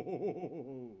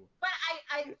 Oh. But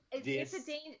it's This-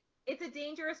 it's a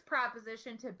dangerous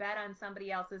proposition to bet on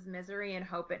somebody else's misery and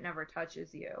hope it never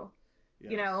touches you.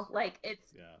 Yes. You know, like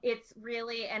Yeah. it's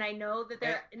really, and I know that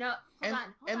there. And- Hold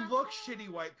and on. look, shitty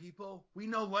white people, we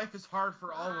know life is hard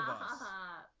for all of us.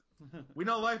 We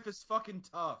know life is fucking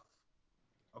tough.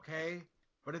 Okay?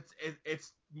 But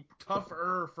it's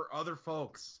tougher for other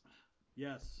folks.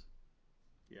 Yes.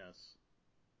 Yes.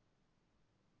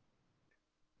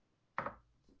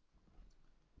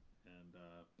 And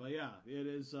but yeah, it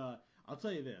is. I'll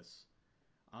tell you this.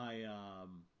 I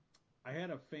had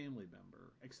a family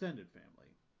member, extended family,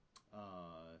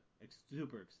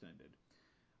 super extended,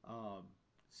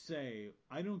 say,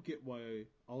 I don't get why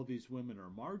all these women are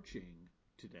marching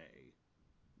today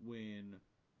when,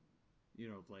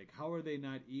 like, how are they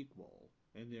not equal?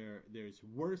 And there's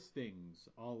worse things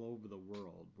all over the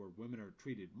world where women are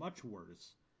treated much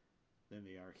worse than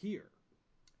they are here.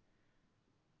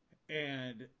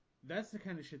 And that's the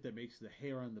kind of shit that makes the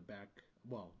hair on the back,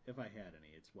 well, if I had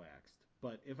any, it's waxed.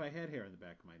 But if I had hair on the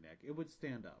back of my neck, it would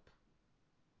stand up.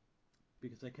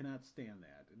 Because I cannot stand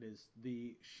that. It is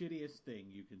the shittiest thing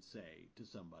you can say to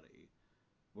somebody.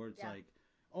 Where it's like,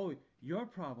 oh, your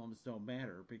problems don't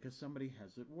matter because somebody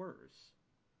has it worse.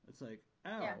 It's like,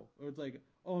 ow. Yeah. Or it's like,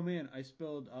 oh man, I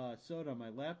spilled soda on my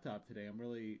laptop today.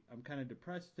 I'm kind of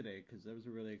depressed today because that was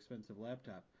a really expensive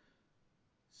laptop.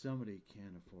 Somebody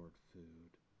can't afford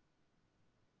food.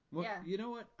 Well, Yeah. you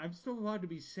know what? I'm still allowed to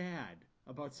be sad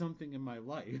about something in my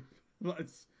life.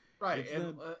 Right, It's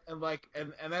and not-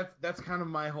 and that's kind of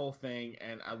my whole thing,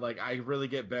 and I really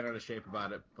get bent out of shape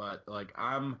about it, but like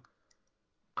I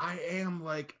am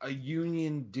like a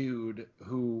union dude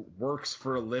who works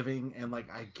for a living, and like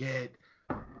I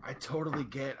totally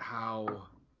get how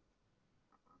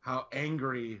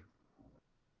angry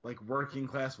like working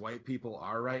class white people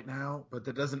are right now, but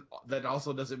that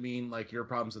also doesn't mean like your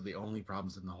problems are the only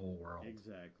problems in the whole world.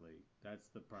 exactly. That's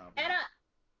the problem.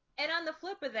 And on the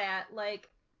flip of that, like,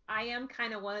 I am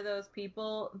kind of one of those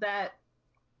people that,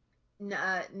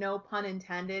 no pun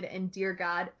intended, and dear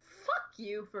God, fuck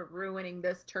you for ruining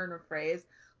this turn of phrase.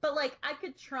 But, like, I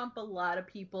could trump a lot of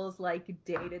people's, like,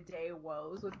 day-to-day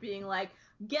woes with being like,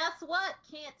 guess what?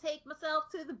 Can't take myself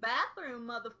to the bathroom,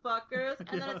 motherfuckers.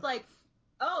 And then it's like,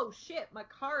 oh, shit, my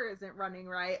car isn't running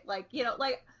right. Like,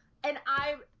 like, and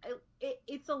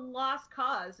it's a lost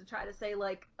cause to try to say,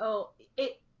 like, oh,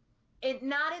 it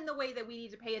not in the way that we need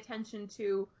to pay attention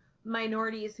to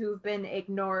minorities who've been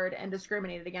ignored and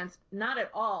discriminated against, not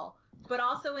at all, but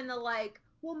also in the like,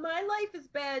 well, my life is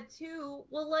bad too.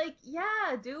 Well, like,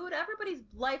 yeah, dude, everybody's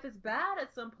life is bad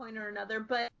at some point or another,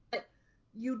 but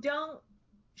you don't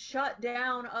shut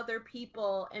down other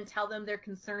people and tell them their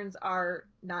concerns are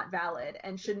not valid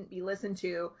and shouldn't be listened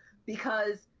to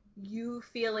because you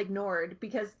feel ignored.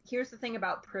 Because here's the thing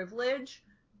about privilege: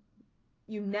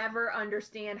 you never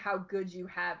understand how good you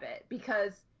have it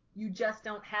because you just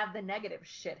don't have the negative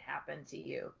shit happen to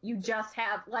you. You just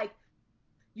have, like,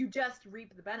 you just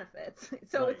reap the benefits.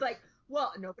 So Right. it's like,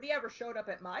 well, nobody ever showed up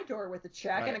at my door with a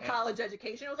check and a college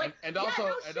education. It was like, and yeah, also-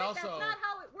 no and shit, also- that's not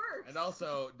how it works. And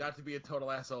also, not to be a total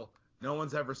asshole, no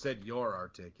one's ever said you're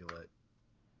articulate.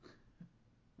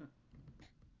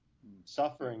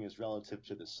 Suffering is relative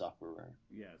to the sufferer.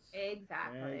 Yes.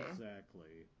 Exactly.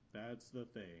 Exactly. That's the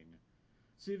thing.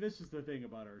 See, this is the thing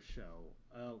about our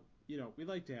show. We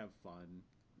like to have fun.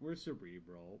 We're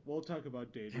cerebral. We'll talk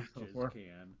about Data's Yeah, Jizz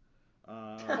Can.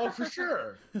 Oh, for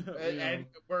sure. And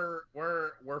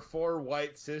we're four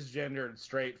white cisgendered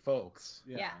straight folks.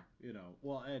 Yeah.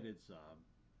 Well, Ed is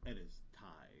Thai,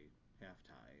 half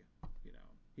Thai.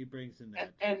 He brings in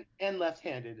that And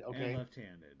left-handed. Okay. and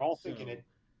left-handed. All thinking it.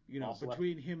 Also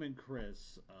Between him and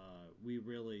Chris,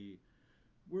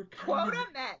 we're kind Quota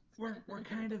of met. we're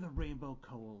kind of the rainbow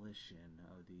coalition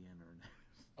of the internet.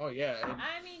 Oh yeah. And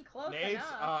I mean, close Nate,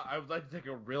 enough. I would like to take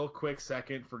a real quick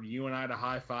second for you and I to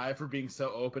high five for being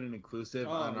so open and inclusive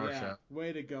on our show.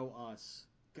 Way to go, us!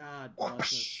 God bless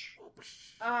us.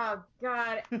 Oh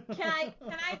God, can I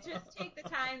just take the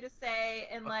time to say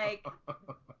and like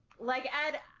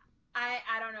Ed,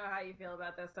 I don't know how you feel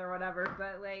about this or whatever,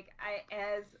 but like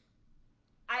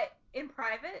I in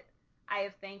private, I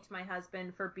have thanked my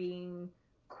husband for being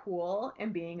cool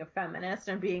and being a feminist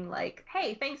and being like,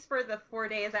 hey, thanks for the 4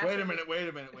 days after. Wait a minute.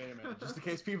 Just in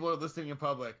case people are listening in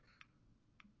public,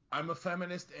 I'm a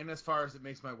feminist in as far as it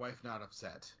makes my wife not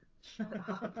upset. Shut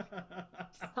up.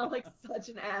 You sound like such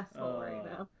an asshole right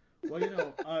now.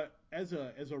 Well, as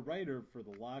a writer for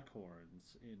the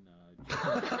Lockhorns in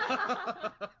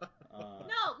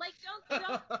No, like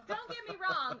don't get me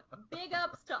wrong. Big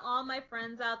ups to all my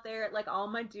friends out there, like all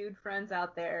my dude friends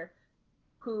out there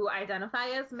who identify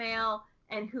as male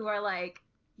and who are like,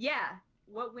 yeah,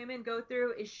 what women go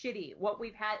through is shitty. What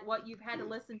you've had to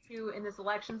listen to in this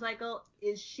election cycle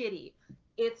is shitty.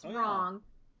 It's wrong.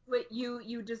 But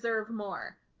you deserve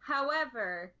more.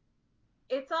 However,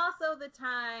 it's also the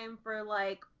time for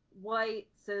like white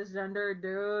cisgender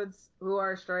dudes who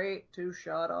are straight to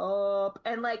shut up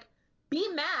and like be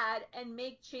mad and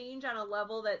make change on a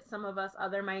level that some of us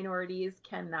other minorities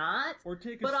cannot. or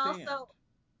take a but stand. Also,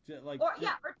 or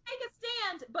take a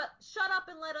stand, but shut up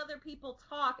and let other people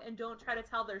talk and don't try to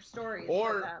tell their stories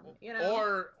for them.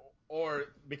 Or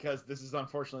because this is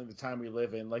unfortunately the time we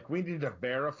live in, like we need to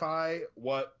verify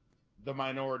what the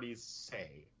minorities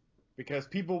say. Because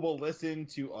people will listen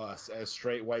to us as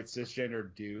straight white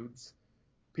cisgender dudes.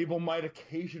 People might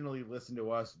occasionally listen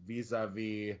to us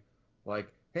vis-a-vis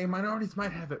like, hey, minorities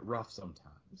might have it rough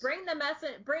sometimes. Bring the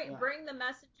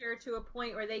messenger to a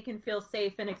point where they can feel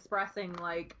safe in expressing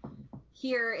like,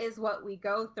 here is what we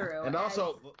go through. And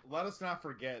also, let us not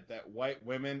forget that white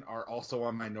women are also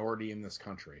a minority in this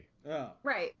country. Yeah.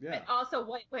 Right. Yeah. And also,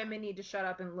 white women need to shut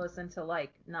up and listen to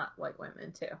like not white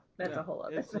women too. That's a whole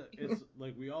other thing. It's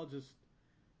like we all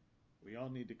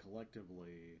need to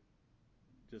collectively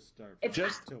just start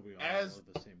until we all are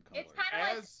the same color. It's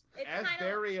kind of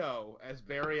as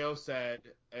Barrio said,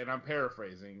 and I'm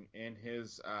paraphrasing in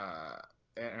his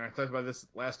and I talked about this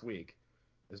last week.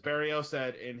 As Barrio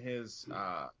said in his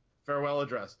farewell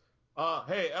address,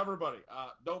 hey everybody,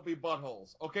 don't be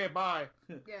buttholes. Okay, bye.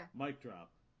 Yeah. Mic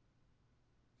drop.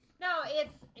 No,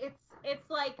 it's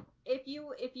like if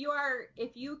you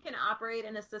can operate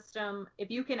in a system,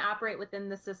 if you can operate within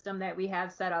the system that we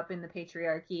have set up in the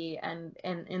patriarchy and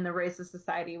in the racist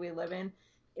society we live in,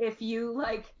 if you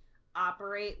like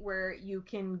operate where you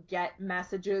can get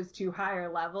messages to higher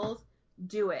levels,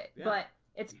 do it. Yeah. But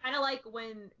it's kind of like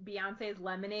when Beyonce's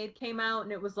Lemonade came out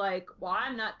and it was like, well,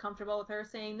 I'm not comfortable with her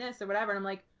saying this or whatever. And I'm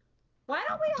like, why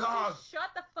don't we all just shut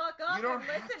the fuck up and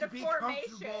listen to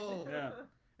Formation? Yeah.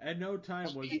 At no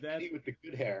time was that with the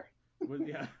good hair.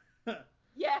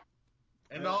 Yeah.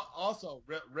 And also,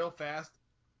 real fast,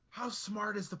 how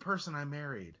smart is the person I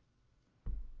married?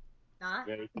 Not.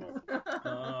 Very smart.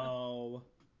 Oh.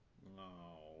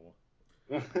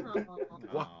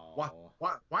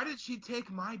 Why did she take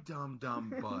my dumb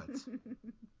butt?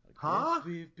 Guess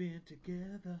we've been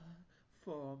together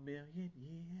for 1,000,000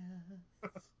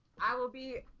 years. I will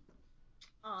be.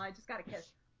 Oh, I just got a kiss.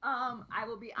 I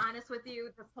will be honest with you.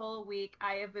 This whole week,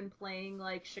 I have been playing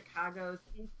like Chicago's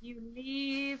 "If You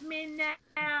Leave Me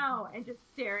Now" and just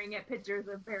staring at pictures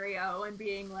of Barry O and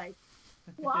being like,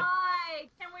 "Why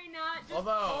can we not just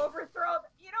overthrow?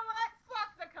 You know what?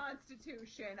 Fuck the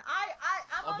Constitution.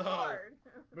 I'm on board."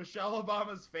 Michelle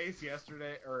Obama's face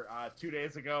yesterday or 2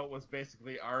 days ago was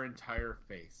basically our entire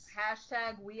face.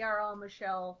 Hashtag We Are All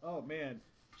Michelle. Oh man,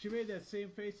 she made that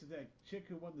same face as that chick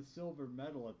who won the silver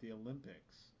medal at the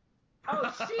Olympics.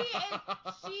 Oh,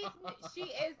 she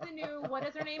is the new, what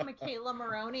is her name? Michaela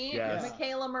Maroney? Yes.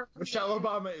 Michaela Maroney. Michelle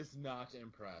Obama is not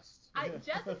impressed.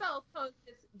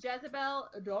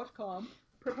 Jezebel.com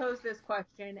proposed this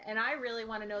question, and I really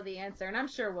want to know the answer, and I'm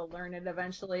sure we'll learn it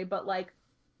eventually, but like,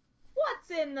 what's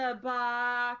in the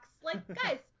box? Like,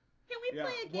 guys, can we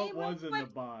play a game? What was in the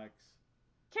box?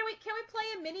 Can we play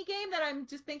a mini game that I'm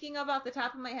just thinking of off the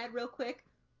top of my head real quick?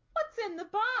 What's in the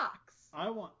box? I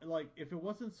want, if it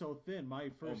wasn't so thin, my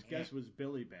first guess was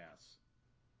Billy Bass.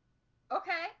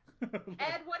 Okay.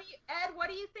 Ed, what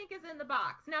do you think is in the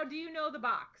box? Now, do you know the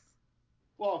box?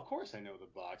 Well, of course I know the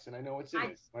box, and I know what's in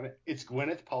it. It's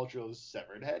Gwyneth Paltrow's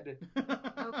severed head.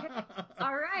 Okay.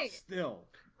 All right. Still.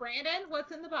 Brandon,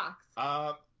 what's in the box?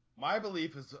 My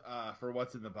belief is for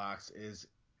what's in the box is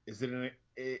it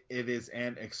is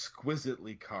an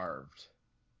exquisitely carved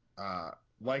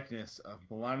likeness of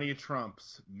Melania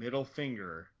Trump's middle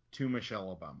finger to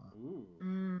Michelle Obama.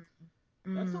 Ooh.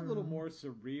 That's a little more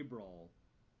cerebral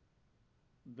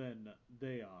than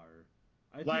they are.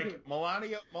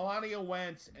 Melania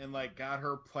went and like got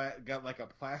like a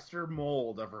plaster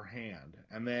mold of her hand,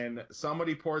 and then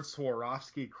somebody poured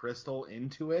Swarovski crystal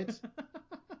into it.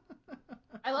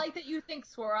 I like that you think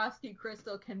Swarovski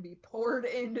crystal can be poured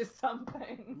into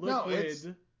something.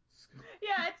 Liquid.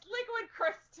 Yeah, it's liquid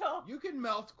crystal. You can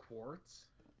melt quartz.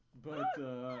 But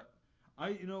you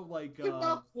can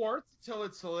melt quartz until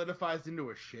it solidifies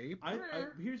into a shape.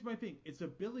 Here's my thing. It's a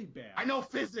Billy Bass. I know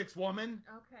physics, woman.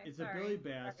 Okay. It's a Billy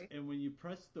Bass, and when you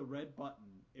press the red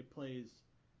button, it plays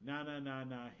na na na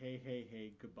na hey hey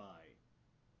hey goodbye.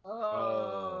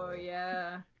 Oh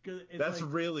yeah. That's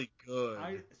like, really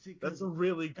good. That's a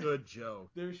really good joke.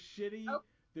 They're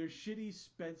shitty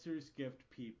Spencer's Gift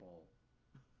people.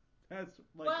 That's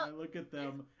like I look at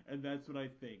them and that's what I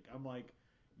think. I'm like,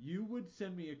 you would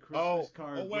send me a Christmas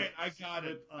card. Oh wait, I got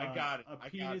it. A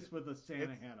penis with a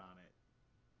Santa hat on it.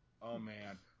 Oh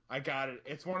man, I got it.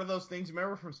 It's one of those things.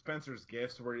 Remember from Spencer's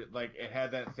Gifts where it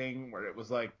had that thing where it was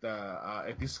like the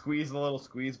if you squeeze the little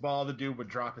squeeze ball, the dude would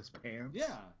drop his pants.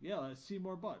 Yeah. Let's see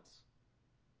more butts.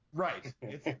 Right.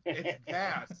 It's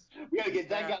that. We gotta get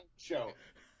that guy on the show.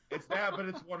 It's that, but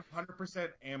it's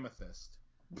 100% amethyst.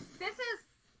 This is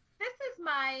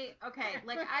my okay.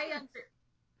 Like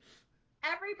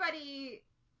everybody,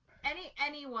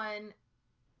 anyone.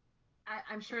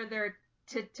 I'm sure there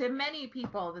to many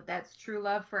people that's true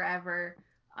love forever.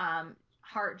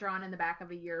 Heart drawn in the back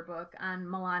of a yearbook on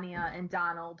Melania and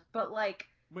Donald, but like.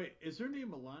 Wait, is her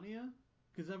name Melania?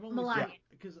 Because I've only Melania.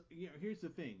 Because here's the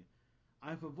thing.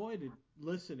 I've avoided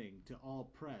listening to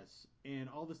all press, and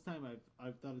all this time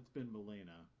I've thought it's been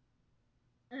Milena.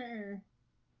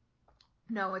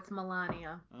 No, it's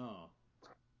Melania. Oh.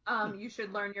 You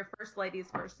should learn your first lady's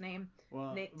first name.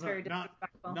 Well, Nate's very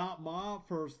disrespectful. Not my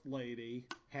first lady.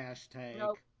 Hashtag.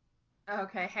 Nope.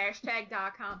 Okay.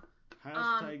 Hashtag.com.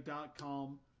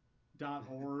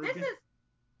 Hashtag.com.org.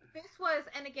 This was,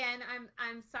 and again,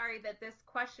 I'm sorry that this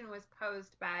question was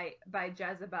posed by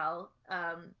Jezebel,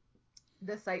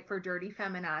 the site for dirty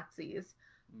feminazis.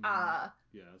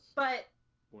 Yes. But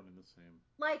one and the same.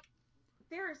 Like,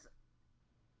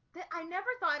 I never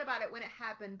thought about it when it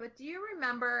happened, but do you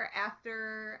remember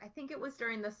after, I think it was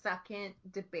during the second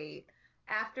debate,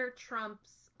 after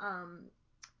Trump's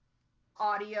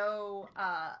audio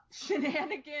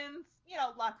shenanigans,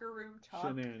 locker room talk.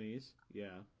 Shenanigans,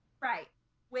 yeah. Right.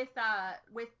 With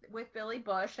Billy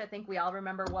Bush, I think we all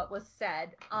remember what was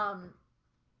said.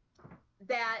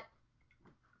 That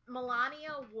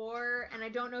Melania wore, and I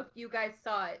don't know if you guys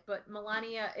saw it, but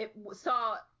Melania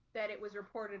saw that it was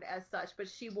reported as such, but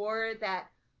she wore that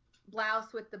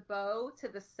blouse with the bow to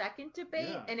the second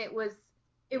debate, and it was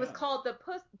called the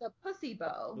pussy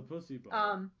bow. The pussy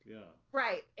bow. Yeah.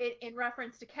 Right. In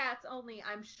reference to cats only,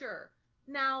 I'm sure.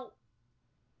 Now,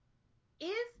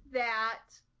 is that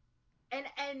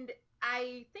and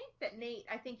I think that Nate,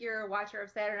 I think you're a watcher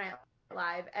of Saturday Night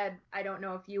Live. Ed, I don't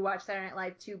know if you watch Saturday Night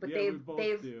Live too, but we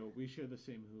both do. We share the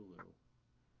same Hulu.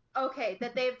 Okay,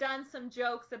 that they've done some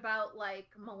jokes about like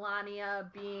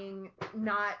Melania being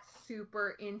not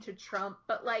super into Trump,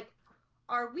 but like,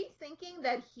 are we thinking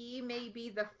that he may be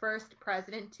the first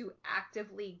president to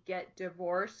actively get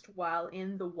divorced while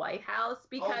in the White House?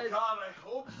 Because, oh God, I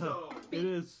hope so. It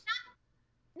is.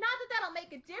 Not that that'll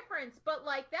make a difference, but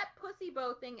like that pussy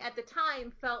bow thing at the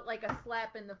time felt like a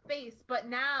slap in the face. But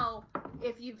now,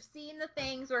 if you've seen the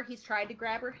things where he's tried to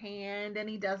grab her hand and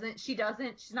she's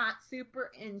not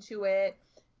super into it,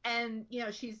 and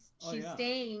she's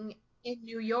staying in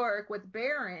New York with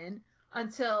Barron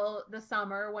until the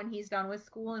summer when he's done with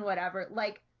school and whatever.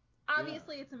 Like,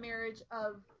 obviously, it's a marriage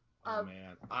of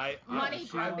money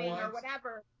grubbing or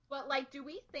whatever. But, like, do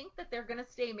we think that they're going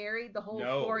to stay married the whole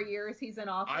 4 years he's in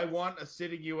office? I want a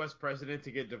sitting U.S. president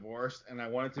to get divorced, and I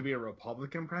want it to be a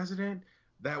Republican president.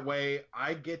 That way,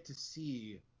 I get to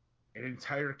see an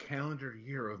entire calendar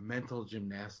year of mental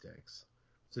gymnastics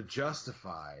to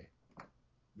justify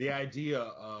the idea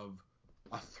of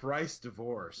a thrice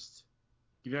divorced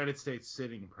United States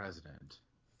sitting president.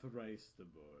 Thrice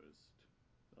divorced.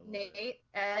 Nate,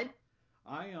 Ed?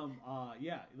 I am,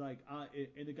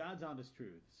 in the God's honest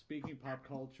truth, speaking pop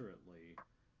culturally,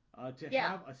 To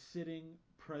Yeah. have a sitting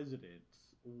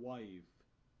president's wife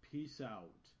peace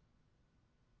out.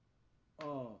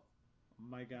 Oh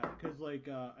my God! Because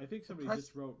I think somebody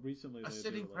just wrote recently A that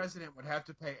sitting president would have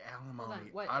to pay alimony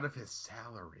what? out of his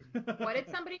salary. What did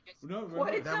somebody just? No, What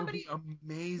remember, did That would somebody? be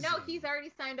amazing. No, he's already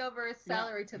signed over his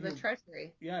salary to the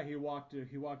Treasury. Yeah, he walked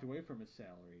away from his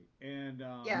salary, and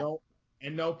Yeah.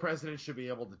 No president should be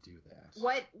able to do that.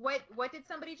 What did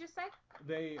somebody just say?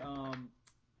 they I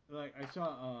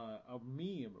saw a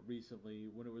meme recently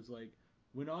when it was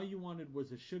when all you wanted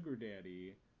was a sugar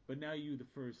daddy, but now you the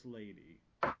first lady.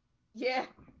 Yeah.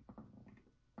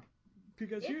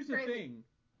 Because It's here's the crazy. thing,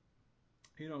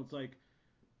 it's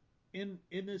in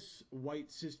this white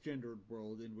cisgendered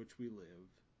world in which we live,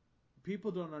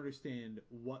 people don't understand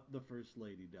what the first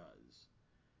lady does,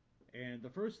 and the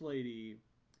first lady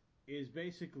is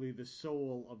basically the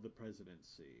soul of the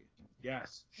presidency.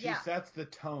 Yes, she Yeah. sets the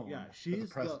tone. Yeah, she's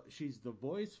the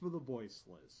voice for the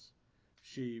voiceless.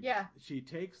 She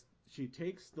takes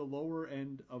the lower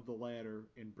end of the ladder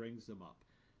and brings them up.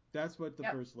 That's what the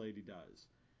first lady does.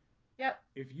 Yep.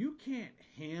 If you can't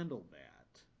handle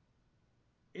that,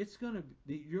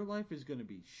 your life is gonna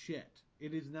be shit.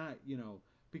 It is not,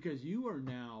 because you are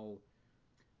now,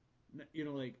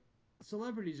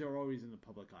 celebrities are always in the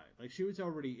public eye. Like she was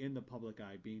already in the public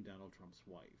eye being Donald Trump's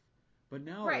wife, but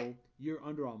now you're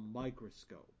under a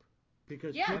microscope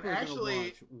because people are gonna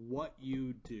watch what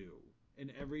you do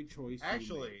and every choice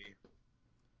you make.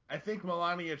 I think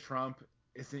Melania Trump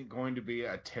isn't going to be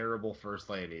a terrible first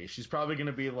lady. She's probably going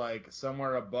to be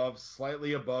somewhere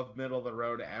slightly above middle of the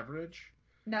road average.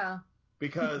 No.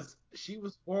 Because she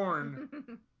was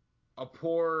born a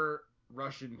poor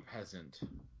Russian peasant.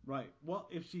 Right. Well,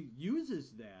 if she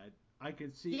uses that, I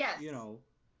can see. Yes.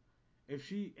 If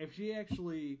she does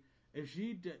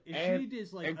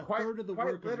a quite, third of the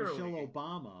work of Michelle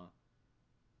Obama.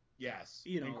 Yes.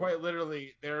 And quite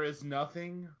literally, there is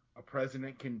nothing a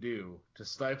president can do to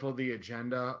stifle the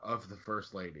agenda of the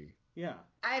first lady. Yeah.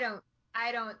 I don't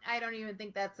even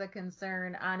think that's a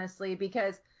concern, honestly,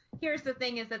 because here's the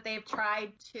thing is that they've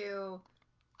tried to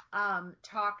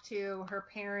talk to her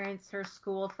parents, her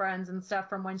school friends and stuff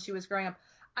from when she was growing up.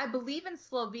 I believe in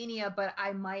Slovenia, but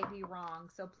I might be wrong,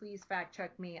 so please fact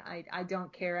check me. I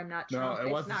don't care. I'm not Trump. No, it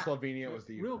wasn't Slovenia. It was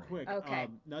the Ukraine. Real quick, okay.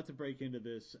 Not to break into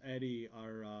this, Eddie,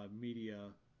 our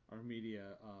media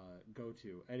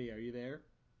go-to. Eddie, are you there?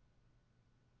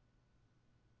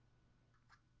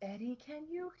 Eddie, can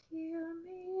you hear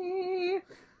me?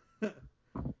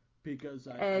 Because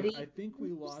Eddie, I think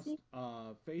we lost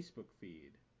Facebook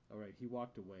feed. All right, he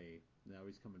walked away. Now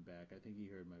he's coming back. I think he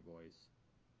heard my voice.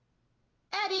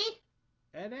 Eddie?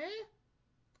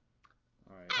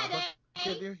 All right. Eddie?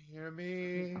 Can you hear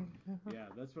me? Yeah,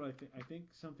 that's what I think. I think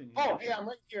something. Oh, hey, I'm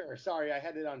right here. Sorry, I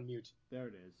had it on mute. There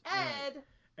it is. Ed. Right.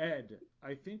 Ed,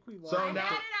 I think we lost. So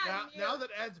now that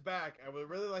Ed's back, I would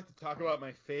really like to talk about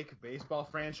my fake baseball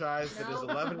franchise that is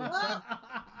 11 and 7.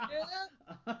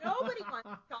 Nobody wants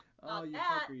to talk about you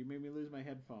that. fucker! You made me lose my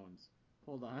headphones.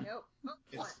 Hold on. Nope.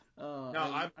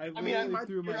 I literally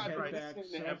threw my head back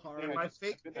so hard. And my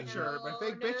fake picture,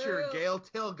 Gail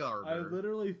Tilgarder. I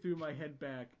literally threw my head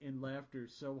back in laughter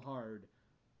so hard,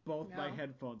 both my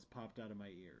headphones popped out of my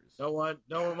ears. No one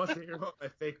wants to hear about my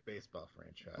fake baseball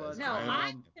franchise. But, no,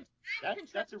 I'm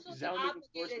that's a resounding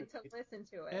obligated to listen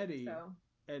to it. Eddie, so.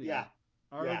 Eddie, yeah.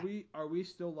 Are we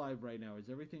still live right now? Is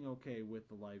everything okay with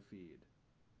the live feed?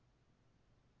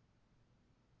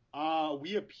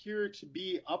 We appear to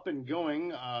be up and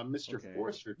going, Mr. Okay.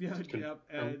 Forrester. Yep.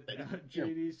 And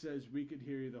JD says we could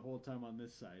hear you the whole time on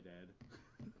this side, Ed.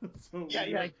 So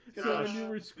when you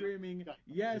were screaming,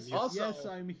 yes,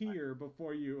 I'm here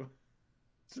before you.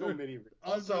 So many.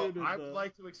 Also, I would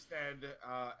like to extend,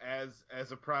 as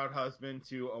a proud husband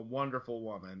to a wonderful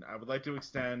woman, I would like to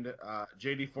extend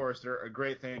JD Forrester a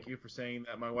great thank you for saying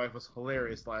that my wife was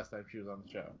hilarious last time she was on the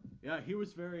show. Yeah,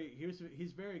 he's very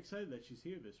excited that she's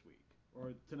here this week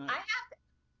or tonight.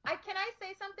 Can I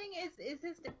say something?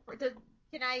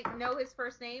 Can I know his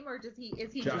first name or is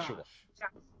he Joshua?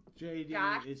 JD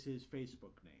Josh? is his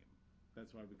Facebook name.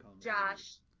 That's why we call him Josh.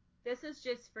 JD. This is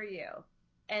just for you.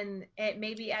 And it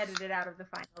may be edited out of the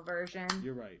final version.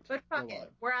 You're right. But fuck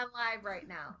it. We're on live right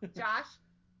now. Josh,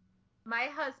 my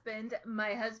husband,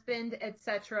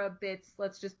 etc. bits,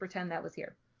 let's just pretend that was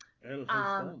here.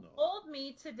 Told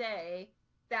me today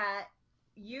that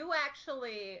you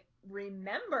actually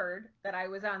remembered that I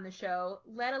was on the show,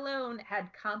 let alone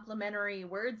had complimentary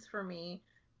words for me,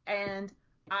 and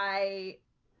I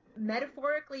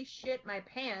metaphorically shit my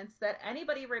pants that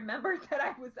anybody remembered that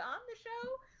I was on the show,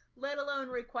 let alone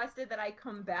requested that I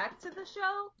come back to the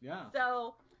show. Yeah.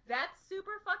 So That's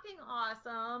super fucking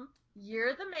awesome.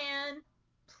 You're the man.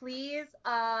 Please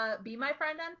be my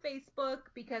friend on Facebook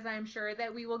because I'm sure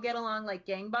that we will get along like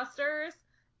gangbusters.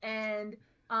 And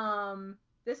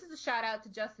this is a shout out to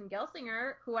Justin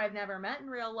Gelsinger, who I've never met in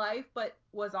real life, but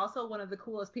was also one of the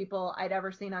coolest people I'd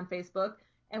ever seen on Facebook.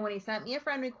 And when he sent me a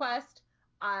friend request,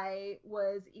 I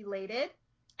was elated.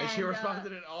 And she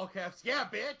responded in all caps, "Yeah,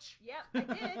 bitch." Yep, I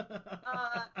did.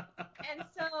 And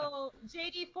so,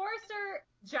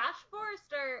 Josh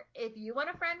Forster, if you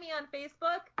want to friend me on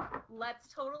Facebook, let's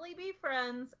totally be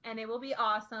friends, and it will be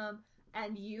awesome.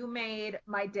 And you made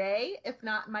my day, if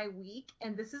not my week.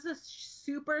 And this is a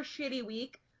super shitty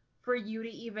week for you to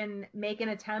even make an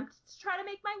attempt to try to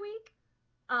make my week.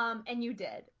 And you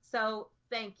did. So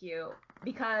thank you,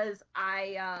 because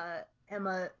I am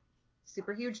a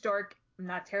super huge dork. I'm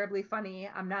not terribly funny.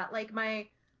 I'm not like my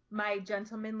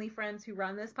gentlemanly friends who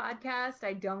run this podcast.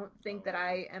 I don't think that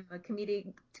I am a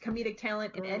comedic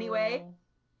talent in any way.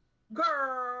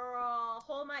 Girl,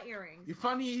 hold my earrings. You're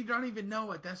funny, you don't even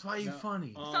know it. That's why you're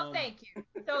funny. So thank you.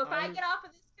 So if I get off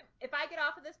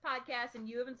of this podcast and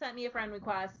you haven't sent me a friend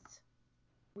request,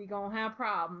 we gonna have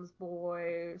problems,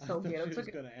 boy. So I thought get she it was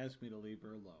together. gonna ask me to leave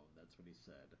her alone. That's what he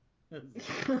said.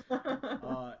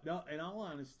 No, in all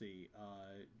honesty,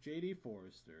 J.D.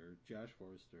 Forrester, Josh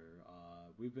Forrester,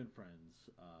 we've been friends.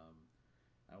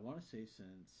 I want to say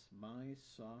since my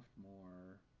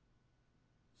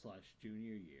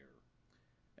sophomore/junior year.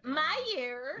 And, my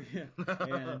year. Yeah,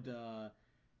 and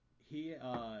he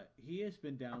has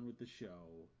been down with the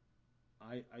show.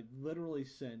 I literally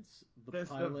since the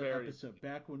pilot episode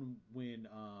back when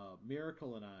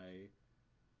Miracle and I.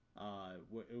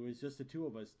 It was just the two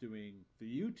of us doing the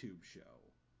YouTube show.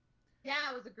 Yeah,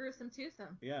 it was a gruesome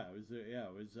twosome. Yeah, it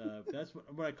was. That's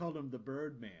what I called him, the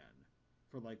Birdman,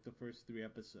 for like the first 3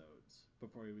 episodes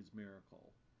before he was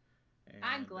Miracle. And,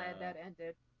 I'm glad that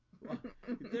ended. Well,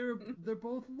 they're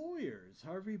both lawyers.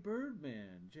 Harvey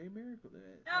Birdman, Jay Miracle.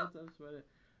 That's what it.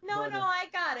 No, I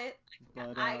got it.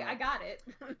 But I got it.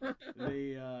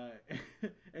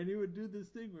 And he would do this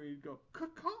thing where he'd go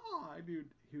caw, and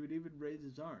he would even raise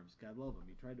his arms. God love him.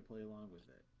 He tried to play along with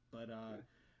it.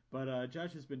 But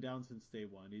Josh has been down since day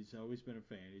one. He's always been a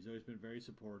fan. He's always been very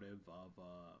supportive of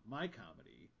my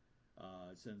comedy.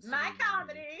 Since my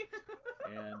comedy.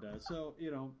 And so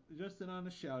just an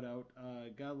honest shout out.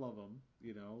 God love him.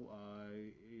 He's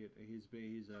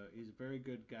a very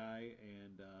good guy,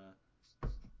 and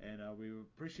we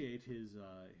appreciate his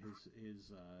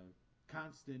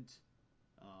constant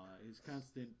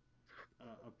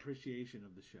appreciation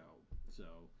of the show.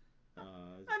 So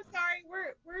I'm sorry,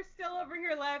 we're still over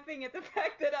here laughing at the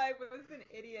fact that I was an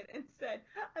idiot and said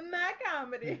my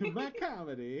comedy. my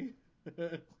comedy.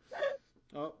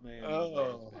 Oh man.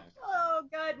 Oh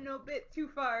God, no bit too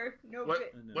far.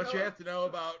 What you have to know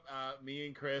about me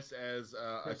and Chris as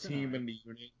a team in the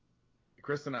unit,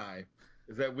 Chris and I,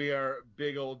 is that we are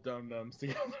big old dum-dums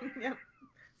together. Yep.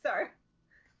 Sorry.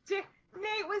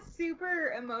 Nate was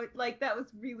super that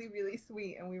was really, really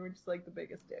sweet, and we were just like the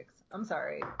biggest dicks. I'm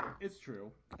sorry. It's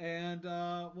true. And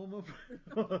we'll move.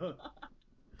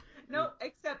 Nope,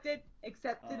 accepted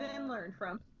and learned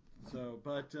from. So,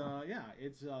 but yeah,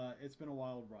 it's been a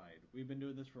wild ride. We've been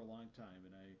doing this for a long time,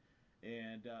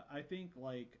 and I think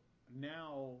like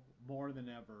now more than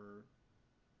ever,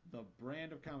 the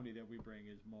brand of comedy that we bring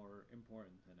is more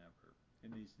important than ever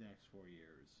in these next 4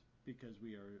 years, because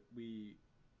we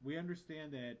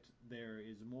understand that there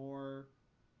is more.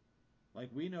 Like,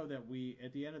 we know that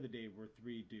at the end of the day, we're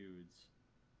 3 dudes,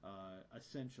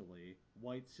 essentially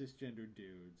white cisgender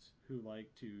dudes who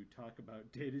like to talk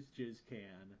about Data's Jizz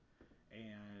Can,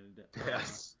 and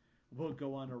yes, we'll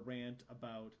go on a rant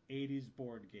about 80s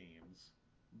board games.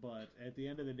 But at the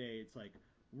end of the day, it's like,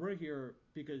 we're here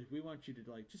because we want you to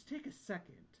like just take a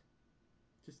second,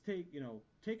 just take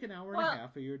an hour and a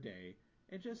half of your day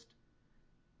and just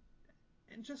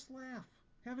laugh,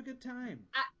 have a good time.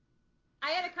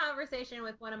 I had a conversation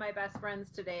with one of my best friends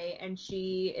today, and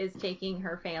she is taking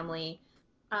her family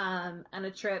on a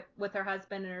trip with her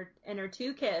husband and her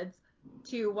 2 kids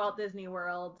to Walt Disney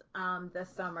World this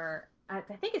summer. I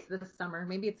think it's this summer.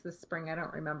 Maybe it's this spring. I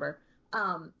don't remember.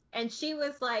 And she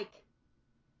was like,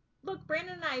 look,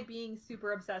 Brandon and I being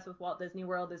super obsessed with Walt Disney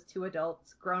World as 2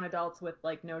 adults, grown adults with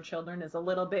like no children, is a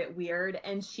little bit weird.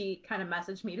 And she kind of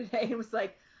messaged me today and was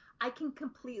like, I can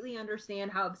completely understand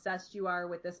how obsessed you are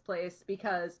with this place,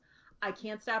 because I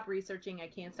can't stop researching. I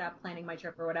can't stop planning my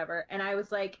trip or whatever. And I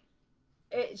was like,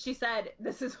 she said,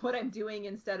 this is what I'm doing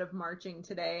instead of marching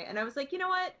today. And I was like, you know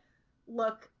what?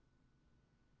 Look,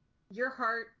 your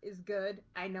heart is good.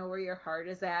 I know where your heart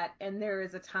is at. And there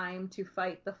is a time to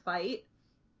fight the fight.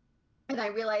 And I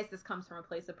realize this comes from a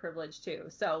place of privilege too.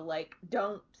 So like,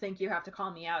 don't think you have to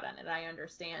call me out on it. I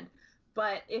understand.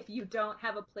 But if you don't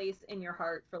have a place in your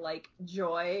heart for like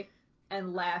joy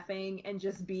and laughing and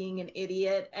just being an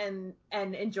idiot and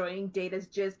enjoying Data's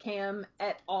jizz cam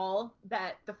at all,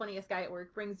 that the funniest guy at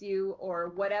work brings you, or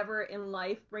whatever in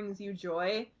life brings you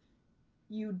joy,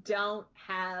 you don't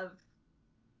have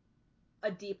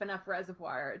a deep enough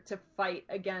reservoir to fight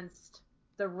against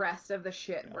the rest of the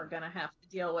shit we're gonna have to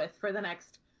deal with for the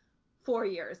next 4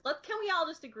 years. Can we all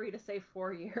just agree to say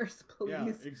 4 years, please? Yeah,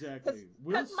 exactly.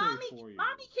 Because mommy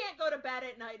can't go to bed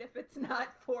at night if it's not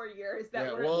 4 years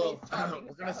that we're at least talking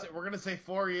about. We're gonna say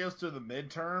 4 years to the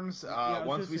midterms.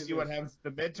 Once we see what happens to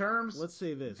the midterms, let's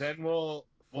say this. Then we'll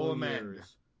 4 amend.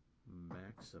 years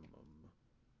maximum.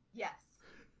 Yes.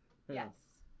 Yes.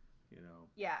 You know.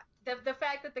 Yeah. The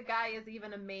fact that the guy is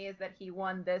even amazed that he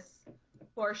won this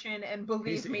portion, and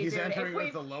believe me, he's dude, entering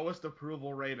with the lowest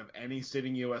approval rate of any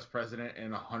sitting U.S. president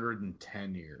in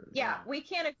 110 years. Yeah, we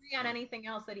can't agree on anything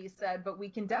else that he said, but we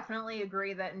can definitely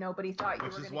agree that nobody thought you were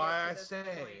going to get to this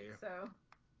point. So,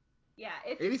 yeah,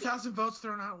 80,000 votes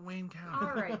thrown out in Wayne County.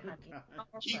 All right,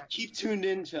 honey. Keep tuned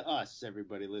in to us,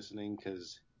 everybody listening,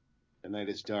 because the night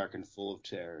is dark and full of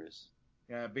terrors.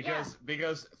 Yeah,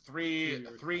 because three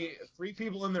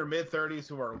people in their mid-30s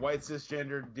who are white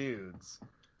cisgendered dudes,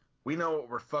 we know what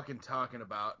we're fucking talking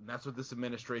about, and that's what this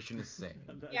administration is saying.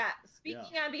 Yeah,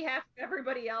 speaking on behalf of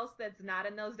everybody else that's not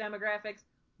in those demographics,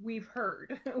 we've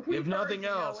heard. If nothing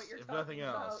else,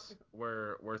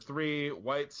 we're three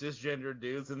white cisgendered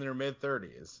dudes in their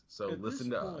mid-30s. So listen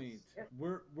to us.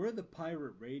 We're the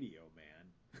pirate radio,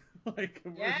 man. Like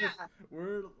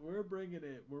we're bringing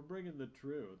it. We're bringing the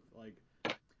truth. Like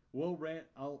we'll rant.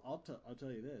 I'll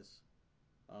tell you this.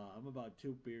 I'm about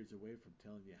 2 beers away from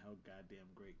telling you how goddamn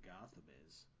great Gotham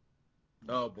is.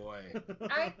 Oh boy.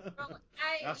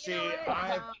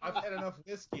 I've had enough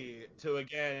whiskey to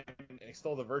again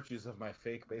extol the virtues of my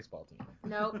fake baseball team.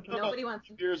 Nope, nobody wants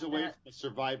to years away from the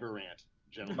Survivor rant,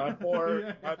 gentlemen. My poor. Wait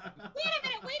a minute.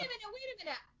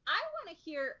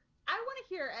 I want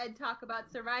to hear Ed talk about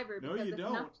Survivor. No, because you if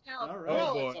don't. nothing else, All right.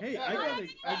 Oh boy. Hey, I got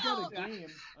a game.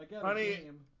 I got a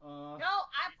game. No,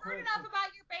 I've heard enough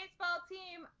about your baseball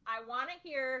team. I want to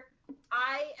hear.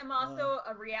 I am also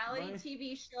a reality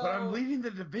TV show. But I'm leading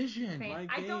the division. My game.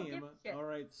 I don't give a shit. All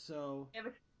right, so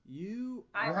you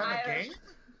have a game?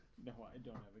 No, I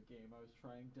don't have a game. I was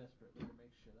trying desperately to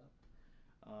make shit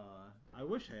up. I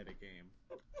wish I had a game.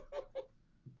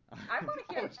 I want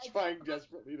to hear. I was trying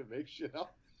desperately to make shit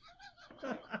up.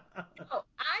 Oh,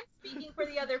 I'm speaking for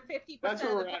the other 50% That's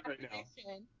where of we're the at right now.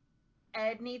 population.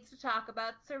 Ed needs to talk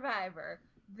about Survivor.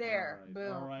 There,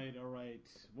 boom. All right.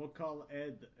 We'll call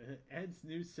Ed's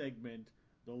new segment,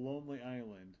 The Lonely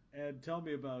Island. Ed, tell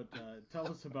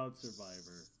us about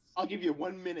Survivor. I'll give you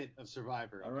 1 minute of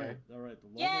Survivor. Okay. All right. The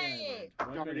Lonely Island.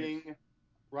 Starting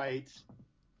right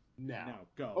now. Now,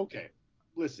 go. Okay.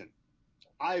 Listen,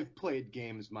 I've played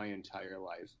games my entire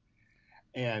life,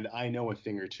 and I know a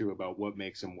thing or two about what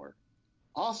makes them work.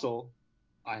 Also,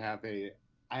 I have a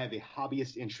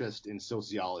hobbyist interest in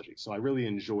sociology, so I really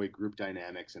enjoy group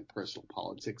dynamics and personal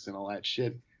politics and all that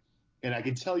shit. And I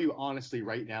can tell you honestly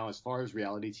right now, as far as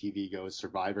reality TV goes,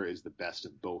 Survivor is the best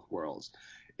of both worlds.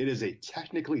 It is a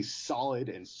technically solid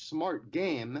and smart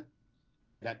game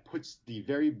that puts the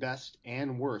very best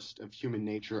and worst of human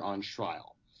nature on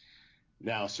trial.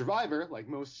 Now, Survivor, like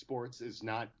most sports, is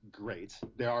not great.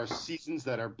 There are seasons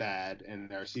that are bad, and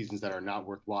there are seasons that are not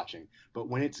worth watching. But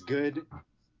when it's good,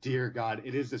 dear God,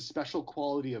 it is a special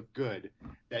quality of good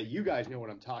that you guys know what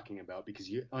I'm talking about because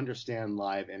you understand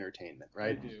live entertainment,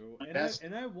 right? I do.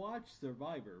 And I watch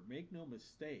Survivor, make no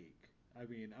mistake. I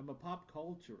mean, I'm a pop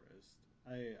culturist.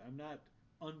 I'm not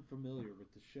unfamiliar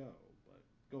with the show, but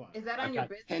go on. Is that on your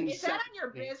business? Is that on your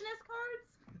business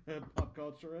cards? Pop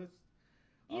culturist?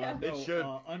 Yeah. No, it should.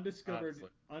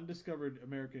 Undiscovered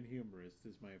American humorist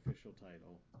is my official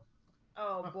title.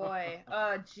 Oh boy.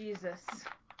 Oh Jesus.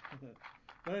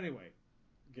 But anyway,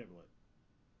 Giblet.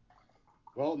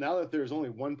 Well, now that there's only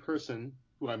one person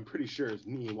who I'm pretty sure is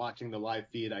me watching the live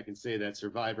feed, I can say that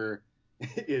Survivor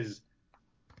is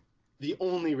the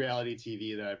only reality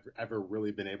TV that I've ever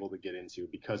really been able to get into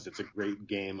because it's a great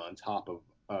game on top of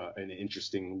an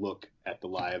interesting look at the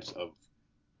lives of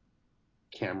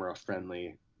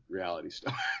camera-friendly reality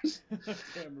stars.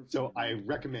 So I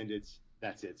recommend it.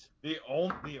 That's it. The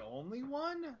only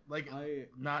one?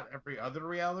 Not every other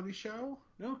reality show?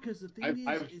 No, because the thing is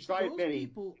those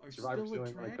people are still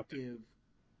attractive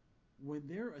when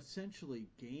they're essentially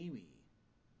gamey.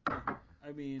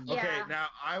 I mean, okay. Now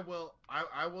I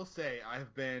will say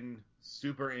I've been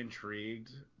super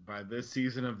intrigued by this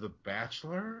season of The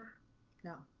Bachelor?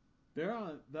 No. They're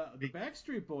on the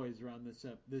Backstreet Boys are on this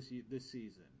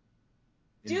season.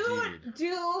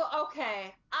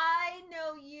 Okay. I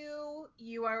know you.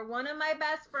 You are one of my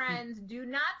best friends. Do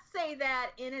not say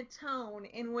that in a tone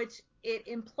in which it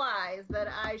implies that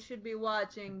I should be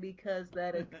watching because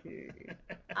that occurred.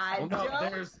 I don't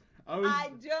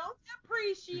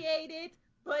appreciate it.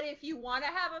 But if you want to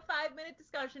have a 5-minute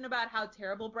discussion about how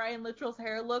terrible Brian Littrell's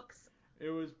hair looks, it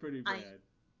was pretty bad.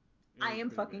 I am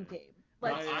fucking game.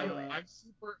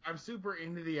 I'm super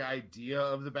into the idea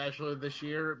of The Bachelor this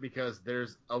year because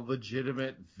there's a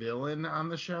legitimate villain on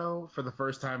the show for the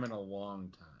first time in a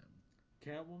long time.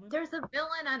 Catwoman? There's a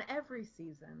villain on every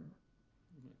season.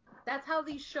 That's how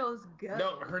these shows go.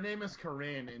 No, her name is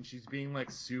Corinne, and she's being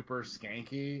like super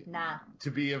skanky Nah.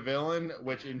 to be a villain,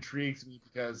 which intrigues me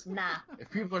because if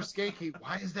people are skanky,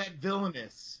 why is that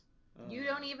villainous? You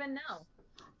don't even know.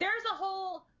 There's a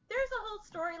whole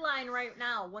storyline right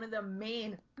now. One of the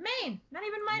main, not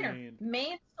even minor,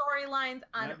 main storylines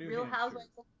on Real Housewives.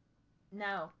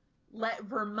 No,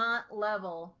 Vermont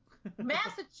level,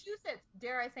 Massachusetts.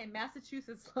 Dare I say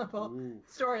Massachusetts level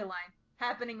storyline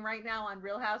happening right now on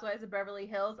Real Housewives of Beverly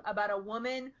Hills about a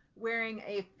woman wearing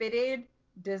a fitted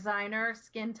designer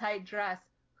skin tight dress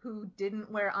who didn't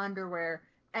wear underwear,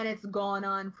 and it's gone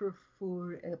on for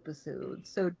 4 episodes.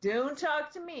 So don't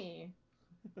talk to me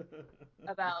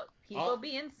about people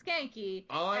being skanky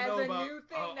as a new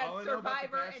thing that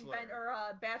Survivor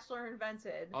Bachelor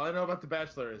invented. All I know about The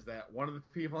Bachelor is that one of the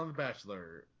people on The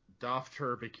Bachelor doffed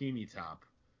her bikini top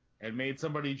and made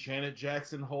somebody Janet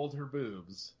Jackson hold her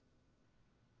boobs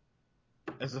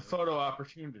as a photo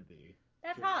opportunity.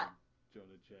 That's hot.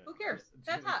 Who cares?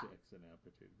 That's hot. Jackson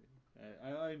opportunity.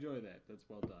 I enjoy that. That's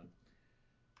well done.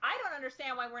 I don't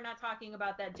understand why we're not talking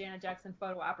about that Janet Jackson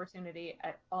photo opportunity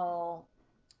at all.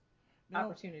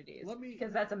 Opportunities.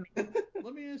 Because that's amazing.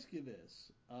 Let me ask you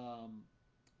this.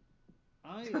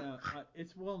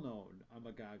 It's well known. I'm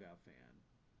a Gaga fan.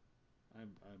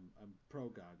 I'm pro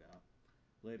Gaga.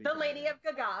 Lady of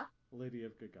Gaga. Lady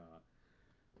of Gaga.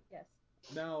 Yes.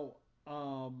 Now,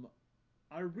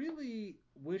 I really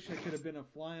wish I could have been a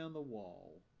fly on the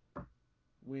wall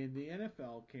when the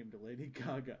NFL came to Lady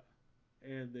Gaga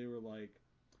and they were like,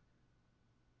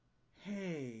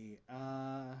 "Hey,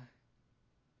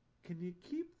 can you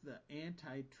keep the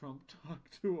anti-Trump talk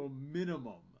to a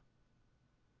minimum?"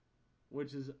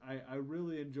 Which is, I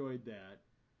really enjoyed that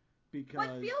because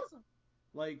what feels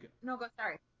like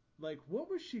sorry. Like, what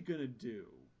was she gonna do?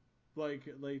 Like,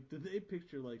 did they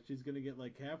picture like she's gonna get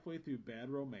like halfway through Bad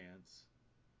Romance,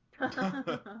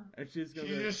 and she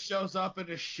just shows up in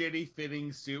a shitty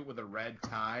fitting suit with a red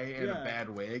tie and a bad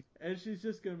wig, and she's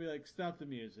just gonna be like, "Stop the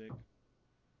music,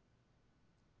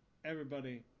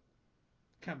 everybody,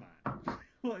 come on."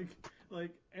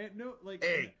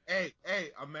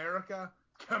 Hey, America,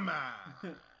 come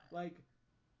on. like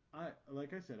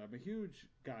I said, I'm a huge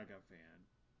Gaga fan,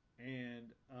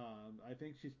 and I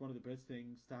think she's one of the best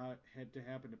things to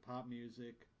happen to pop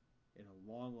music in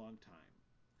a long, long time.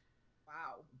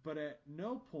 Wow. But at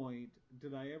no point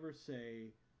did I ever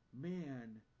say,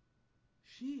 "Man,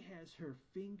 she has her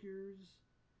fingers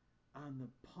on the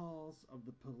pulse of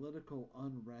the political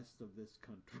unrest of this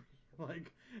country."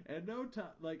 Like, at no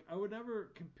time, like, I would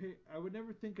never compare. I would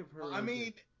never think of her. I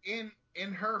mean,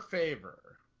 in her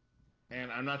favor,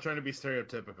 and I'm not trying to be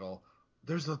stereotypical,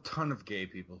 there's a ton of gay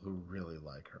people who really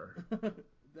like her.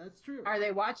 That's true. Are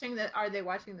they watching the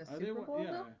Super Bowl?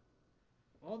 Yeah.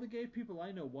 All the gay people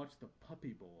I know watch the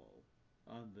Puppy Bowl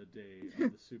on the day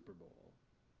of the Super Bowl.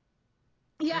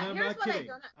 Yeah, and here's what kidding.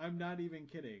 I don't. I'm not even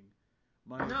kidding.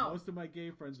 Most of my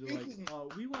gay friends are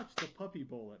like, "We watched the Puppy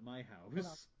Bowl at my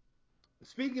house."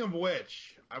 Speaking of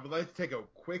which, I would like to take a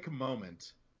quick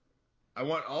moment. I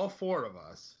want all 4 of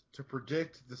us to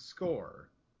predict the score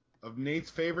of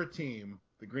Nate's favorite team,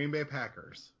 the Green Bay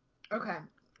Packers. Okay,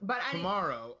 but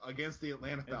tomorrow against the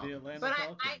Atlanta Falcons. The Atlanta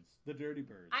Falcons, the Dirty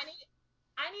Birds.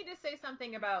 I need to say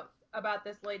something about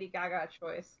this Lady Gaga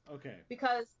choice. Okay.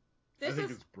 Because I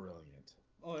think it's brilliant.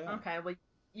 Oh yeah. Okay, well,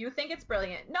 you think it's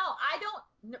brilliant. No, I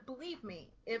don't. Believe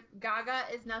me, if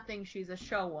Gaga is nothing, she's a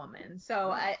show woman.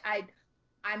 So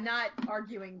I'm not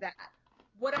arguing that.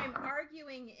 What I'm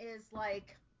arguing is,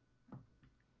 like,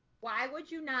 why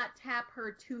would you not tap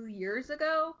her 2 years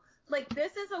ago? Like,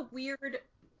 this is a weird,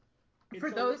 for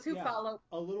those who follow.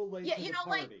 A little late to the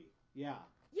party. Like, yeah.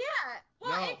 Yeah.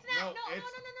 Well, it's not. No.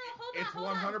 Hold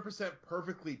on. It's 100%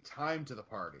 perfectly timed to the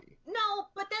party. No,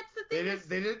 but that's the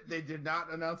thing. They did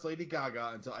not announce Lady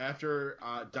Gaga until after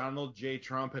Donald J.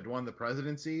 Trump had won the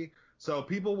presidency. So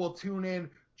people will tune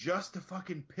in just to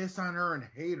fucking piss on her and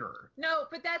hate her. No,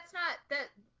 but that's not that.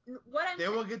 What I'm They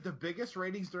saying. will get the biggest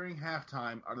ratings during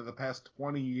halftime out of the past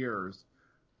 20 years,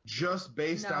 just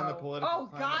based on the political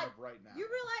climate of right now. You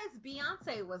realize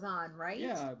Beyonce was on, right?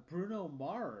 Yeah, Bruno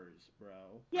Mars,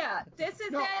 bro. Yeah, this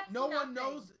is that. No one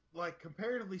knows. Like,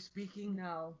 comparatively speaking,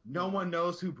 No. no one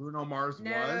knows who Bruno Mars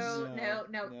was. No.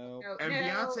 And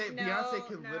Beyonce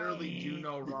can literally do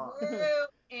no wrong.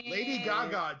 Lady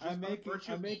Gaga just by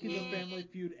virtue I'm making the Family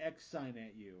Feud X sign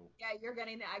at you. Yeah, you're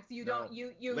getting the X.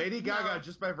 Lady Gaga,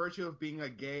 just by virtue of being a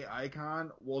gay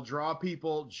icon, will draw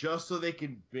people just so they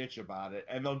can bitch about it,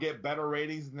 and they'll get better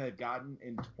ratings than they've gotten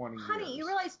in 20 years. Honey, you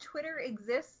realize Twitter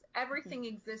exists? Everything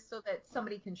exists so that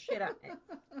somebody can shit on it.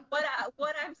 What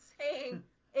I'm saying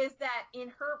is that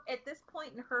at this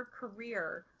point in her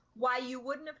career, why you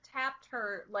wouldn't have tapped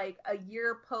her like a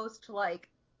year post like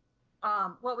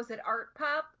what was it, Art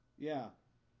Pop? Yeah.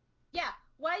 Yeah,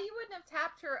 why you wouldn't have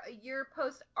tapped her a year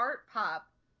post Art Pop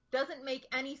doesn't make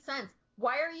any sense.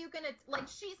 Why are you gonna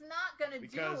she's not gonna do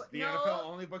it? Because the NFL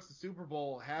only books the Super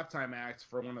Bowl halftime acts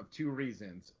for one of two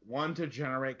reasons: one, to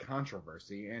generate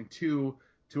controversy, and two,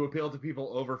 to appeal to people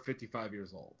over 55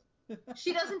 years old.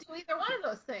 She doesn't do either one of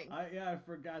those things. I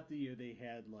forgot they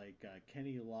had like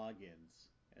Kenny Loggins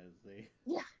as they.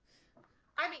 Yeah.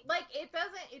 I mean, it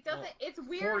doesn't, well, it's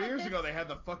weird. 4 years ago, they had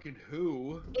the fucking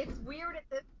Who. It's weird at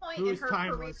this point Who's in her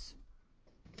timeless.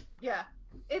 career. Yeah.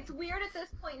 It's weird at this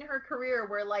point in her career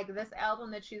where, this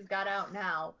album that she's got out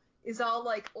now is all,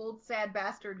 old sad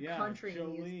bastard country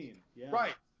music. Yeah.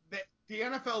 Right. The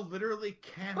NFL literally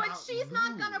cannot But she's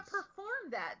not going to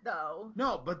perform that, though.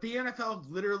 No, but the NFL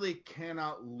literally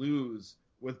cannot lose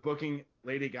with booking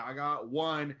Lady Gaga.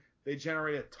 One, they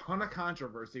generate a ton of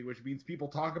controversy, which means people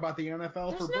talk about the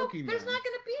NFL booking them. There's not going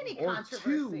to be any controversy.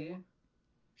 Two,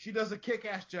 she does a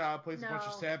kick-ass job, plays a bunch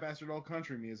of sad bastard old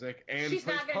country music, and she's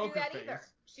plays not going to do that Poker either. Face.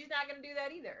 She's not going to do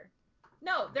that either.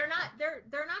 No, they're not. They're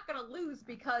not going to lose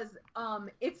because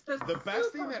it's the Super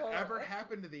best thing Bowl. that ever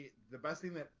happened to the best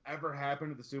thing that ever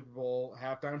happened to the Super Bowl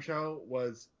halftime show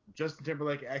was Justin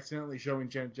Timberlake accidentally showing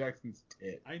Janet Jackson's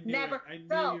tit. I knew you were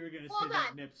going to say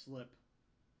that nip slip.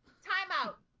 Time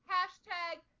out.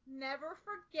 Hashtag never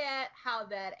forget how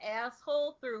that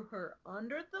asshole threw her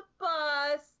under the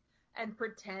bus and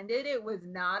pretended it was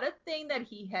not a thing that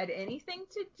he had anything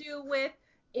to do with.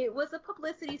 It was a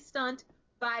publicity stunt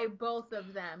by both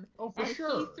of them. Oh, for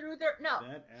sure. He threw her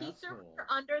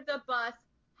under the bus.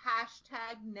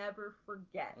 Hashtag never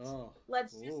forget.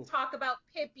 Let's just talk about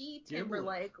Pippi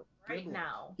Timberlake right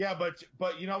now. Yeah,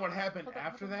 but you know what happened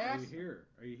after that?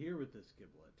 Are you here with this,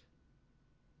 Giblet?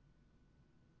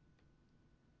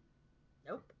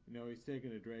 Nope. No, he's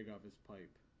taking a drag off his pipe.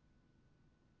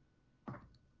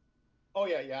 Oh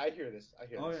yeah, I hear this.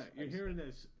 You're hearing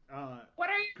this. What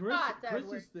are your thoughts, Chris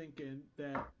Edward? is thinking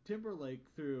that Timberlake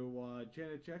threw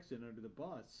Janet Jackson under the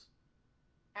bus.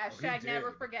 Hashtag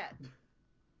never forget.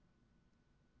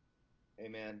 Hey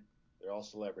man, they're all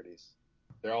celebrities.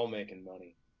 They're all making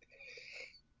money.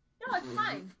 No, it's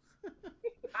fine.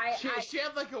 She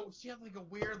had like a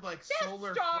weird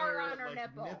solar star flare on her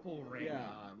nipple ring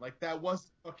on. Like that was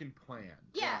fucking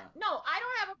planned. Yeah, no, I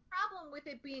don't have a problem with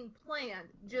it being planned.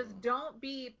 Just don't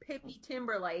be Pipsqueak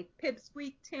Timberlake.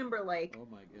 Oh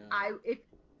my god.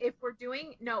 If we're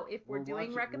doing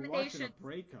recommendations, we're watching a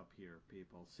breakup here,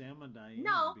 people. Sam and Diane be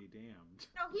damned.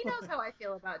 No, he knows how I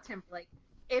feel about Timberlake.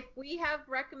 If we have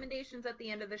recommendations at the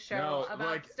end of the show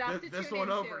about stuff to tune into. This one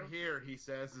over here, he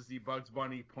says, as the Bugs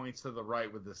Bunny points to the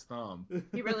right with his thumb.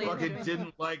 He really fucking she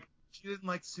didn't like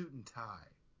suit and tie.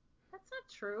 That's not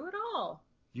true at all.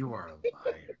 You are a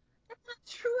liar. That's not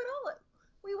true at all.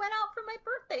 We went out for my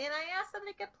birthday, and I asked them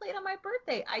to get played on my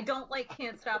birthday. I don't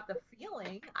Can't Stop the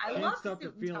Feeling. I love Stop the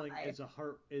Suit and Feeling Tie. is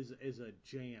a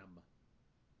jam.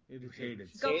 It is hated.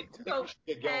 Go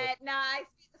ahead. Nah, I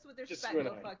say this with respect.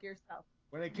 Go fuck yourself.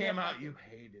 When it came out, you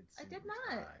hated Suit I did and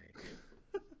not. Tie.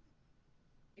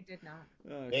 I did not.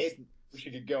 We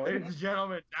should get going. Ladies and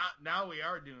gentlemen, now we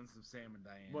are doing some Sam and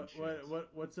Diane.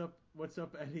 What's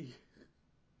up, Eddie?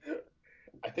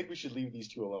 I think we should leave these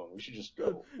two alone. We should just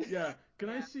go. Yeah. Can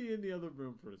I see you in the other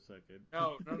room for a second?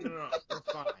 No. We're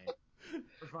fine.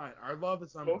 We're fine. Our love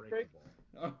is unbreakable.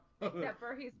 Except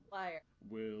for he's a liar.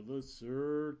 Will the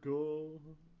circle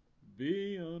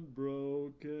be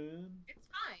unbroken? It's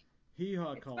fine.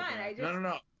 Hee-haw It's call fine. back.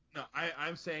 No.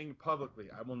 I'm saying publicly,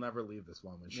 I will never leave this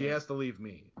woman. She has to leave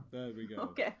me. There we go.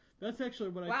 Okay. That's actually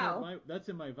what I told that's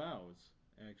in my vows,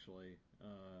 actually.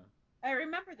 I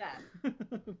remember that.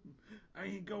 I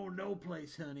ain't going no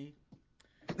place, honey.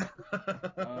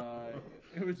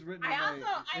 It was written. I also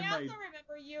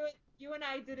remember you You and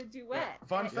I did a duet.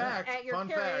 Fun at, fact. At your Fun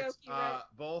karaoke fact.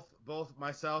 Both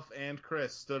myself and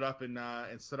Chris stood up in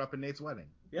Nate's wedding.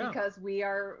 Yeah. Because we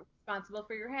are responsible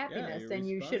for your happiness, you're and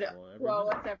you should responsible every grow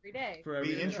minute. us every day. For every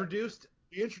We minute. introduced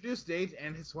Nate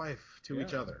and his wife to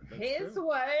each other. That's His true.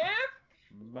 wife.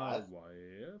 My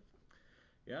wife.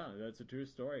 Yeah, that's a true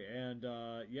story. And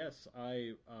yes,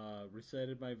 I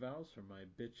recited my vows from my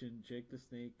bitchin' Jake the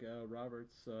Snake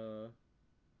Roberts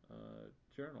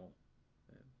journal.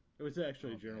 It was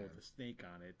actually a journal with a snake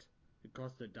on it. It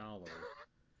cost $1.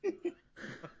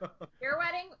 Your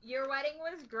wedding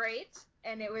was great,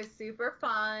 and it was super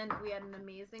fun. We had an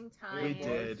amazing time. We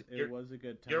did. It was a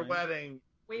good time. Your wedding.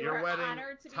 We your were wedding.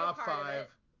 honored to be top a part five. of it.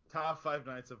 Top 5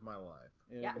 nights of my life.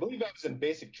 Yeah. I believe I was in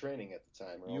basic training at the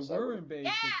time. Or You else I were would've- in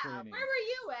basic training. Where were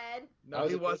you, Ed? No,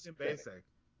 he was in basic.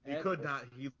 He Ed- could not.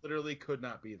 He literally could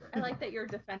not be there. I like that you're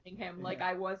defending him like Yeah.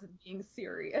 I wasn't being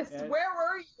serious. Ed- Where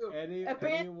were you? Eddie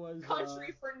Abandoned was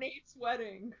country for Nate's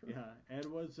wedding. Yeah, Ed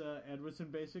was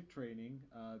in basic training,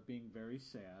 being very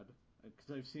sad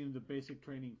because I've seen the basic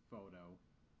training photo.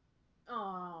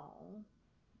 Oh.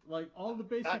 Like all the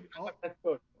basic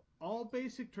all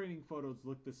basic training photos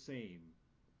look the same.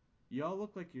 Y'all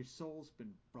look like your soul's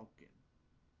been broken.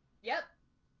 Yep.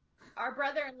 Our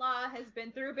brother-in-law has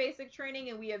been through basic training,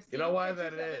 and we have seen You know why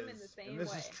pictures that of him in is? the same And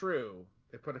this way. is true.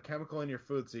 They put a chemical in your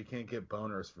food so you can't get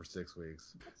boners for 6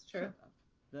 weeks. That's true. Shut up.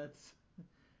 That's.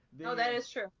 Oh, that is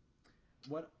true.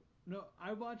 What? No,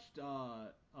 I watched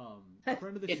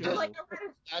friend of the It show. does- Like, I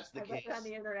read That's the I read case. it on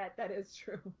the internet. That is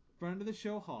true. Friend of the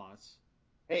show, Haas.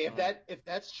 Hey, if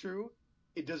that's true,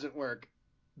 it doesn't work.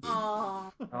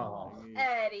 Oh, Oh.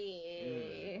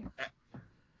 Eddie.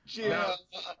 Now,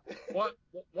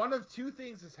 one of two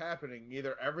things is happening.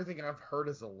 Either everything I've heard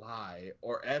is a lie,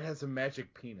 or Ed has a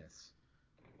magic penis.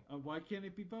 Why can't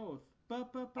it be both? I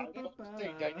don't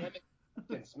think dynamic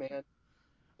distance, man.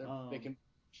 They can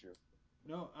true.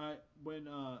 No,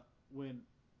 when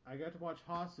I got to watch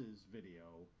Haas's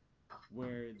video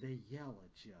where they yell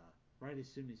at you right as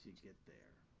soon as you get there,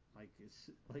 like it's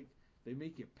like they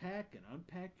make you pack and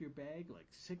unpack your bag like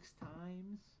 6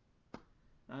 times.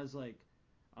 And I was like,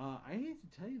 I hate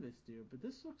to tell you this, dude, but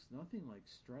this looks nothing like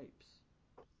Stripes.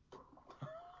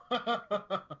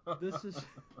 This is.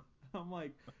 I'm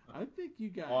like, I think you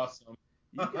got Awesome.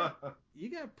 you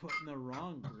got put in the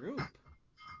wrong group,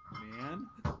 man.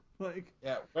 Like,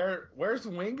 Yeah, where's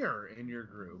Winger in your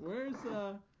group?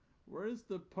 where's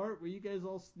the part where you guys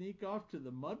all sneak off to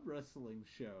the mud wrestling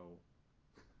show?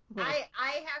 I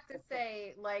have to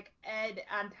say, like, Ed,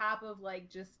 on top of like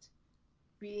just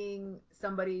being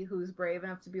somebody who's brave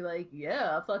enough to be like, yeah,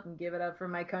 I'll fucking give it up for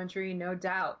my country, no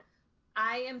doubt.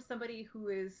 I am somebody who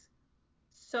is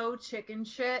so chicken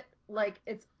shit, like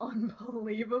it's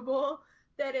unbelievable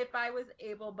that if I was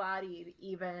able-bodied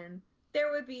even,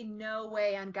 there would be no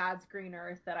way on God's green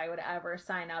earth that I would ever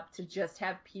sign up to just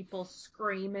have people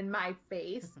scream in my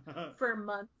face for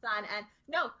months on end.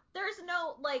 No, there's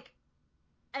no like,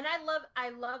 and I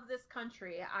love this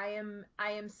country. I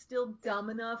am still dumb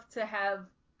enough to have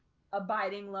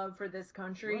abiding love for this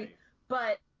country. Right.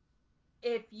 But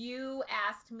if you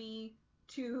asked me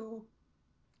to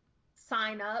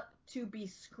sign up to be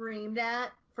screamed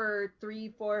at for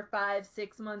 3, 4, 5,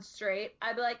 6 months straight,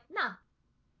 I'd be like,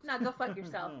 nah, go fuck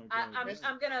yourself. No,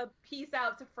 I'm gonna peace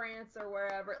out to France or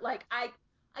wherever. Like I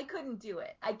couldn't do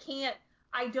it. I can't.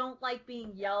 I don't like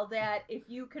being yelled at. If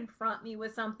you confront me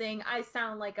with something, I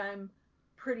sound like I'm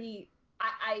pretty.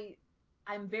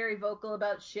 I'm very vocal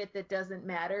about shit that doesn't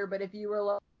matter. But if you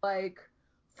were like,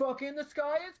 fucking the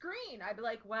sky is green, I'd be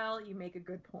like, well, you make a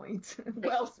good point.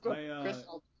 Well spoken. Chris,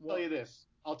 I'll tell you this.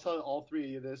 I'll tell all three of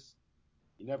you this.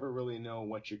 You never really know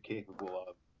what you're capable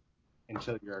of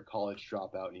until you're a college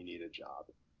dropout and you need a job.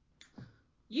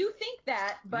 You think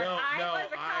that, but No, I no,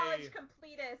 was a college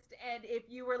completist, and if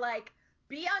you were like,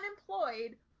 be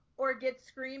unemployed or get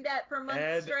screamed at for months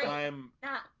Ed, straight, I'm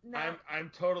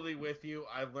totally with you.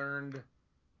 I learned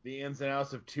the ins and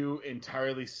outs of 2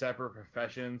 entirely separate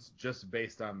professions just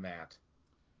based on that.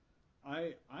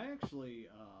 I actually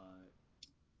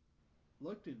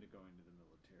looked into going to the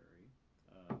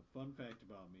military. Fun fact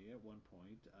about me: at one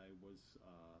point, I was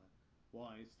well,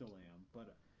 I still am,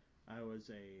 but I was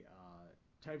a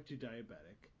type 2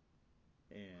 diabetic,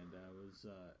 and I was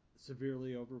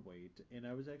severely overweight, and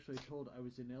I was actually told I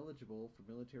was ineligible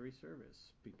for military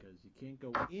service because you can't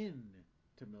go in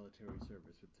to military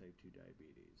service with type 2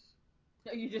 diabetes.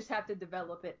 No, you just have to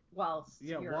develop it whilst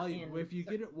you're if you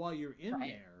get it while you're in Right.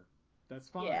 there, that's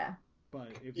fine. Yeah.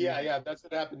 But if Yeah, that's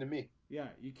what happened to me. Yeah,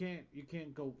 you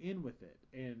can't go in with it,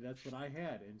 and that's what I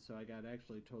had, and so I got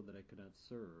actually told that I could not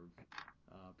serve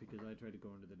because I tried to go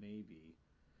into the Navy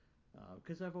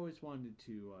because I've always wanted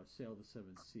to sail the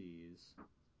seven seas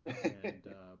and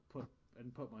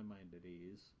put my mind at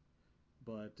ease.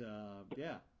 But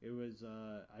yeah, it was.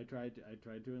 I tried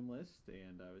to enlist,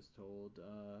 and I was told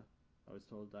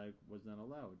I was not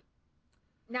allowed.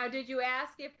 Now, did you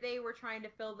ask if they were trying to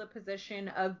fill the position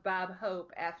of Bob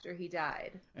Hope after he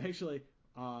died? Actually,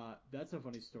 that's a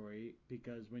funny story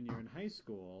because when you're in high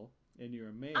school and you're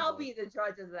a male, I'll be the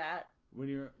judge of that. when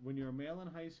you're a male in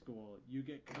high school, you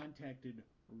get contacted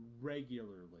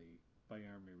regularly by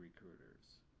Army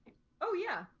recruiters, Oh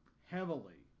yeah,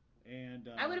 heavily, and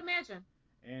I would imagine.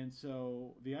 and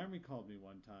so the Army called me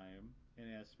one time and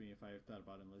asked me if I thought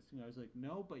about enlisting. I was like,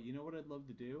 no, but you know what I'd love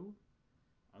to do?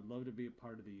 I'd love to be a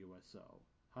part of the USO.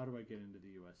 How do I get into the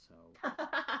USO?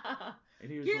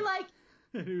 And he was You're like,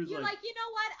 and he was you're like, you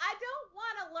know what? I don't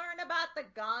want to learn about the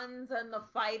guns and the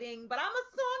fighting, but I'm a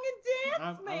song and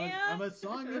dance man. I'm a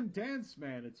song and dance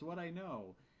man. It's what I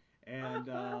know. And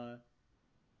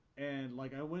and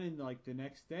like I went in like the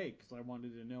next day because I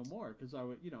wanted to know more because I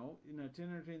would to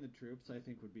entertain the troops I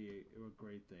think would be a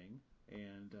great thing.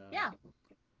 And Yeah.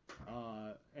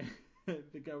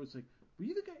 The guy was like, were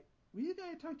you the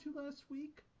guy I talked to last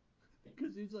week?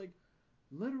 Because he's like,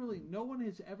 literally no one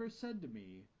has ever said to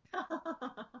me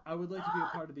I would like to be a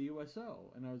part of the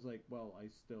USO. And I was like, well, I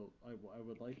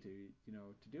would like to,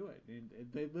 to do it. And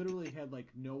they literally had like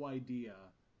no idea,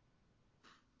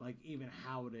 like even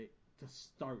how to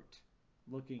start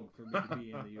looking for me to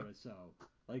be in the USO.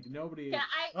 Like nobody. Yeah,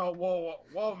 Oh,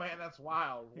 whoa, man, that's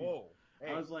wild. Whoa.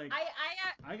 Hey. I was like,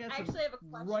 I got some actually have a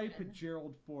question. ripe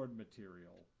Gerald Ford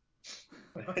material.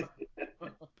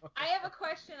 I have a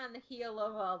question on the heel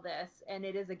of all this, and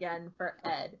it is again for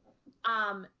Ed.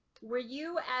 Were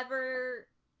you ever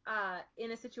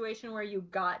in a situation where you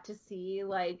got to see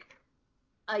like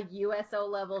a USO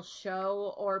level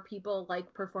show or people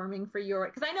like performing for your?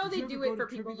 Because I know Did they you ever do go it to for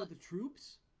people. tribute with the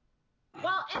troops?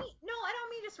 Well, no, I don't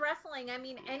mean just wrestling. I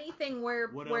mean anything where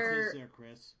What else is there,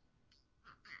 Chris?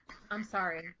 I'm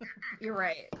sorry, you're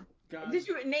right. God. Did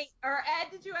you, Nate or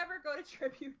Ed? Did you ever go to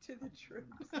tribute to the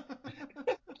troops? So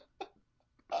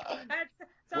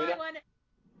I want to.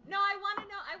 No, I want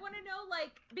to know,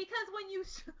 like, because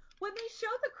when they show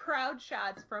the crowd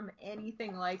shots from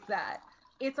anything like that,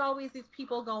 it's always these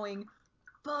people going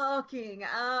fucking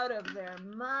out of their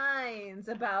minds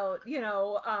about,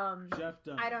 Jeff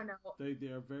Dunham. I don't know. They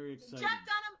are very excited. Jeff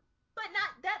Dunham, but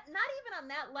not even on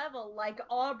that level. Like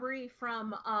Aubrey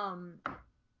from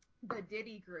the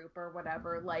Diddy group or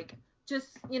whatever, like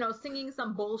just singing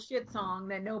some bullshit song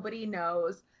that nobody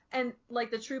knows, and like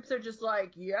the troops are just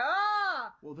like, yeah.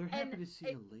 Well, they're happy to see a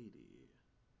lady.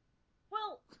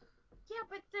 Well, yeah,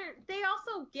 but they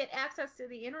also get access to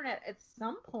the internet at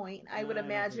some point, I would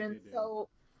imagine. So,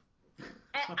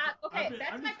 okay,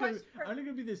 that's my question. I'm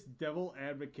gonna be this devil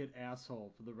advocate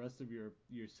asshole for the rest of your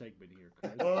segment here,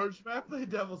 Chris. Or should I play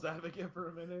devil's advocate for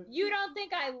a minute? You don't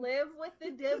think I live with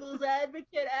the devil's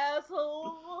advocate,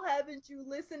 asshole? Haven't you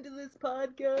listened to this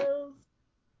podcast?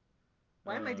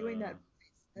 Why am I doing that?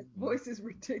 That voice is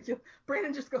ridiculous.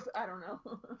 Brandon just goes, I don't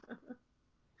know.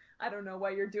 I don't know why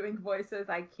you're doing voices.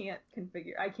 I can't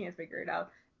figure it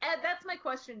out. Ed, that's my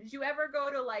question. Did you ever go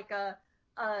to like a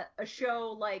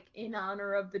show like in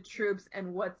honor of the troops,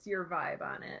 and what's your vibe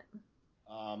on it?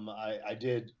 I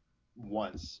did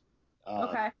once.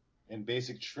 Okay. In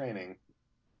basic training,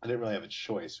 I didn't really have a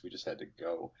choice. We just had to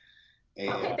go. And,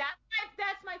 Okay,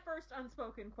 that's my first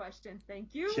unspoken question.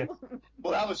 Thank you. Yeah.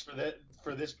 Well, that was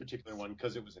for this particular one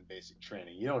because it was in basic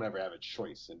training. You don't ever have a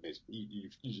choice in basic. You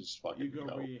just fucking go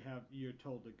go. where you're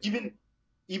told to go.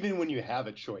 Even when you have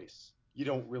a choice, you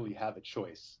don't really have a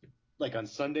choice. Like on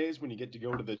Sundays when you get to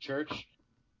go to the church.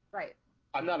 Right.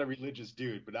 I'm not a religious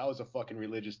dude, but I was a fucking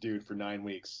religious dude for 9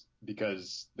 weeks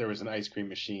because there was an ice cream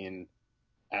machine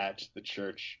at the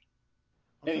church.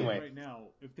 I'll tell Anyway, you right now,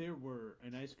 if there were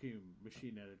an ice cream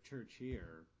machine at a church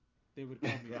here, they would call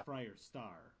me Friar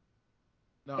Star.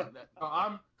 No,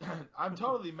 I'm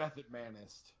totally Method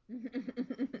Manist.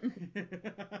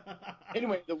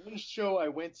 Anyway, the one show I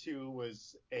went to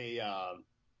was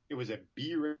it was a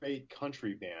B-rate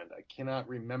country band. I cannot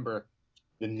remember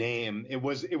the name. It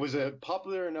was a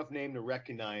popular enough name to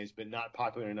recognize, but not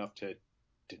popular enough to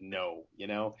know.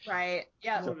 Right.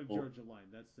 Yeah. Florida Georgia Line.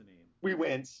 That's the name. We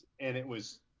went, and it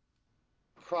was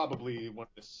probably one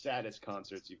of the saddest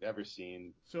concerts you've ever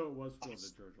seen. So it was Florida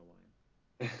Georgia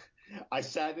Line. I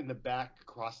sat in the back,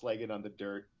 cross-legged on the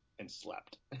dirt, and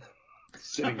slept.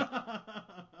 Sitting.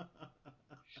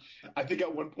 I think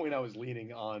at one point I was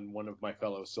leaning on one of my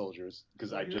fellow soldiers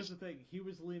because Well, I here's just the thing. He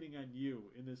was leaning on you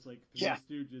in this like Three yeah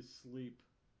Stooges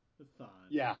sleep-a-thon.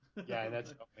 yeah and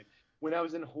that's when I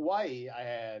was in Hawaii I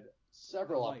had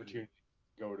several Hawaii. opportunities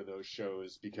to go to those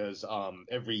shows because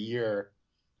every year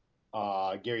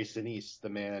Gary Sinise, the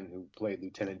man who played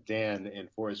Lieutenant Dan in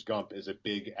Forrest Gump, is a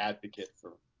big advocate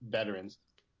for veterans,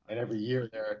 and every year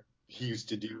there he used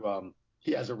to do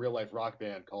he has a real life rock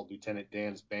band called Lieutenant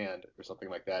Dan's Band or something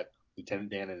like that, Lieutenant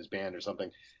Dan and his band or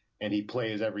something, and he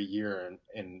plays every year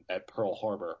in at Pearl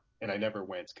Harbor, and I never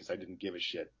went because I didn't give a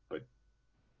shit, but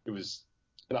it was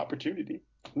an opportunity,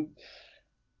 and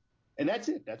that's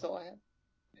it. That's all I had.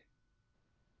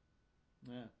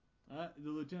 Yeah. The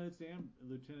Lieutenant Dan's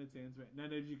band. Now,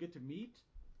 did you get to meet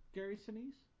Gary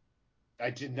Sinise? I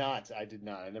did not. I did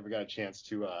not. I never got a chance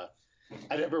to.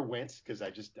 I never went because I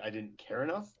didn't care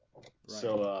enough. Right.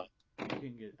 So I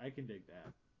can dig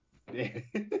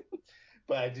that.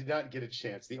 But I did not get a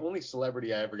chance. The only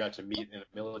celebrity I ever got to meet in a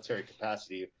military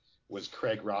capacity was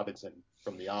Craig Robinson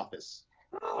from The Office.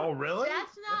 Oh, really?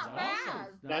 That's not bad.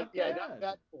 Not Yeah, bad. not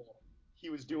that cool. He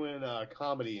was doing a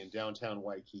comedy in downtown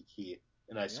Waikiki,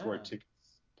 and I scored tickets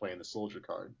playing the soldier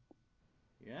card.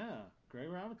 Yeah, Craig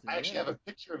Robinson. I actually have a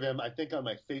picture of him, I think, on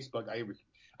my Facebook.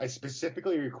 I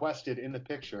specifically requested in the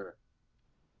picture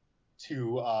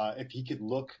to if he could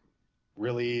look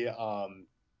really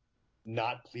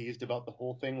not pleased about the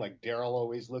whole thing, like Daryl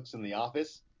always looks in The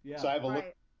Office. Yeah. So I have a look.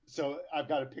 So I've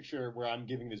got a picture where I'm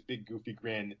giving this big goofy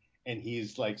grin, and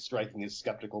he's like striking his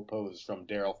skeptical pose from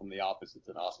Daryl from The Office. It's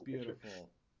an awesome picture. Beautiful.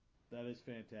 That is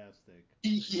fantastic.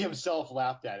 He himself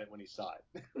laughed at it when he saw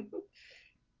it. Okay,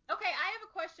 I have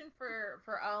a question for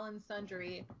all and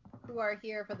sundry who are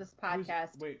here for this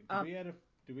podcast. Wait, do we add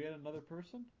another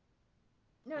person?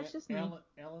 No, it's just me.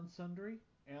 Alan Sundry?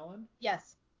 Alan?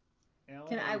 Yes.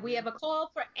 Alan, we have a call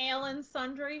for Alan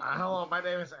Sundry? Hello, my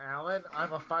name is Alan.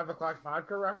 I'm a 5 o'clock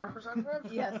vodka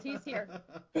representative. Yes, he's here.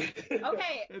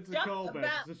 Okay. It's a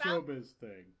callback. It's a showbiz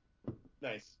thing.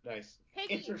 Nice.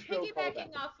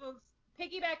 Piggybacking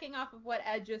off of what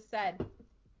Ed just said.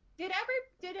 Did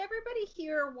everybody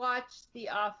here watch The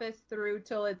Office through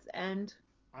till its end?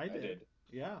 I did.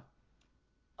 Yeah.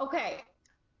 Okay.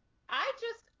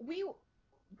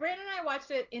 Brandon and I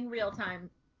watched it in real time.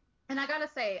 And I gotta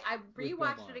say, I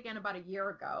rewatched it again about a year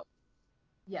ago.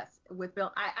 Yes, with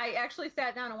Bill. I actually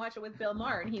sat down and watched it with Bill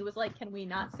Maher, and he was like, "Can we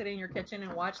not sit in your kitchen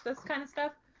and watch this kind of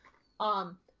stuff?"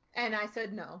 And I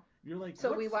said no. You're like,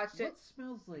 so we watched it. What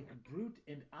smells like Brute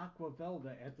and Aqua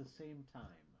Velva at the same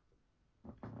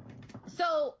time?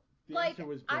 So the answer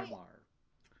was Bill Maher.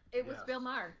 It was Bill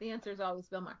Maher. The answer is always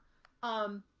Bill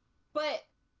Maher. But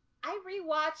I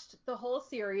rewatched the whole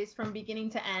series from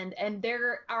beginning to end, and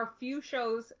there are few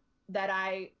shows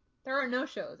there are no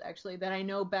shows actually that I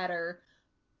know better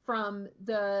from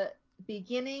the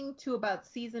beginning to about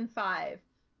season 5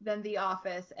 than The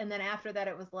Office, and then after that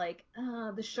it was like,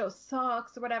 oh, the show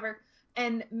sucks or whatever.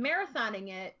 And marathoning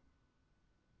it,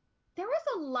 there was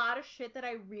a lot of shit that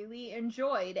I really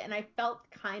enjoyed, and I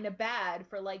felt kind of bad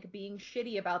for like being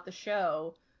shitty about the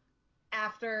show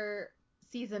after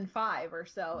season 5 or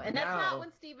so. And that's not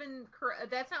when Steve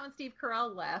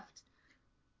Carell left.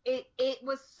 It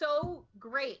was so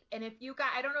great. And if you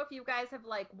guys, I don't know if you guys have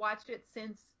like watched it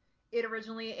since it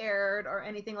originally aired or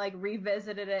anything, like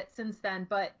revisited it since then,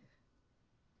 but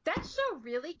that show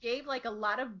really gave like a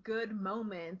lot of good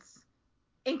moments,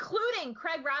 including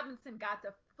Craig Robinson got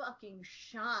to fucking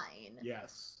shine.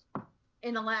 Yes.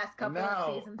 In the last couple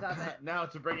of seasons of it. Now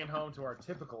to bring it home to our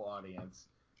typical audience,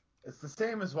 it's the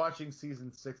same as watching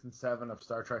season 6 and 7 of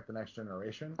Star Trek: The Next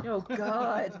Generation. Oh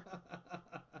God.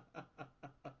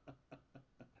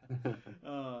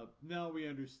 Now we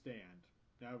understand.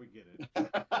 Now we get it.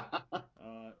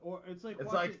 Or it's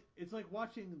like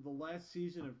watching the last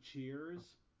season of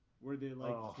Cheers, where they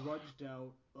drudged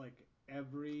out like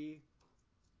every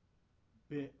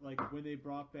bit, like when they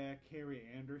brought back Harry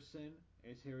Anderson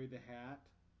as Harry the Hat.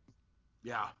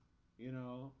 Yeah. You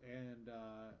know, and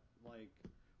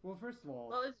well, first of all,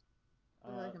 was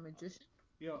like a magician?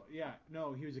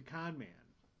 No, he was a con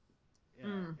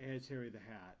man as Harry the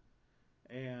Hat.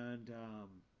 And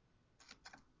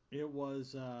it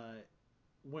was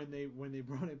when they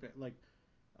brought it back, like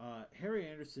Harry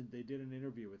Anderson, they did an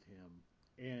interview with him,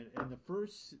 and the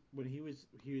first when he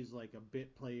was like a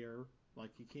bit player,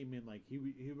 like he came in like he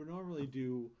would normally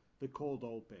do the cold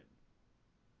open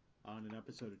on an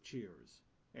episode of Cheers,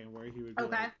 and where he would be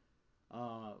like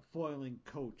foiling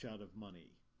Coach out of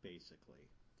money basically.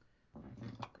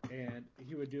 And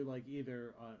he would do like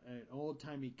either an old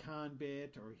timey con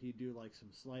bit, or he'd do like some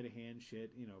sleight of hand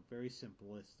shit, very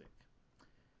simplistic.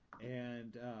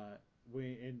 and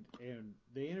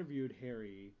they interviewed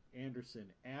Harry Anderson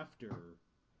after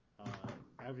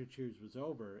Cheers was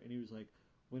over, and he was like,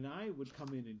 when I would come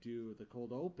in and do the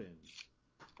cold opens,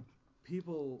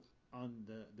 people on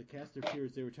the cast of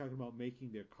Cheers, they were talking about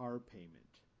making their car payment,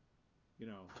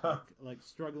 like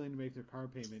struggling to make their car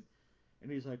payment,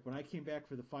 and he's like, when I came back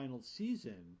for the final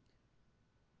season,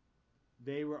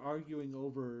 they were arguing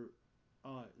over.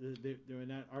 They were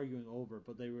not arguing over,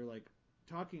 but they were like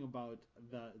talking about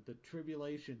the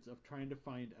tribulations of trying to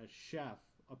find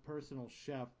a personal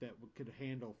chef that could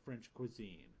handle French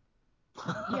cuisine.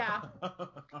 Yeah.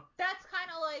 That's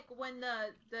kind of like when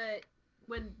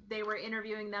when they were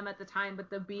interviewing them at the time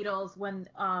with the Beatles, when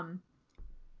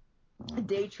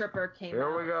Day Tripper came out.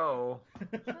 Here we go.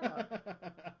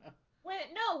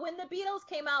 When the Beatles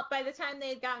came out, by the time they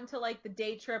had gotten to like the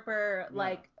Day Tripper,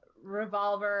 like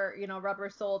Revolver, Rubber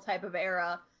Soul type of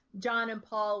era, John and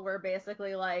Paul were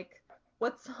basically like,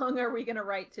 what song are we gonna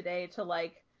write today to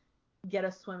like get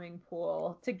a swimming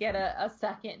pool, to get a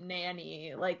second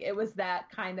nanny? Like, it was that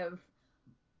kind of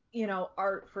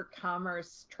art for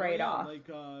commerce trade-off.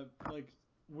 Like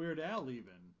Weird Al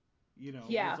even.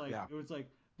 Yeah. It was like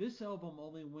this album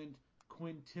only went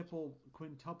quintuple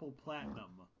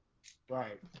platinum.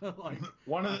 Right. Like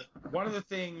one of the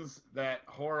things that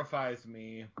horrifies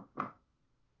me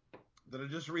that I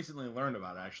just recently learned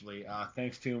about, actually,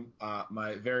 thanks to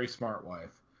my very smart wife.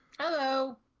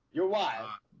 Hello. Your wife.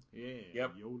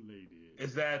 Yep. Yo lady.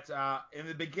 Is that in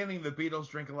the beginning the Beatles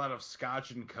drink a lot of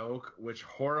Scotch and Coke, which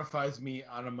horrifies me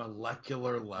on a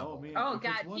molecular level. Oh man. Oh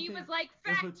God, he was like,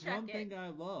 fact if it's check one it. thing I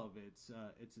love, it's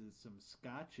some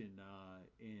Scotch and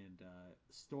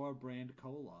store brand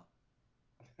cola.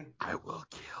 I will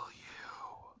kill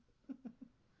you.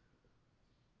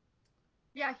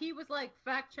 Yeah, he was like,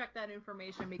 fact check that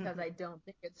information because I don't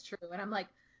think it's true. And I'm like,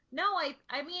 no,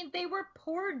 I mean, they were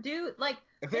poor dude. Like,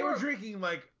 If they were drinking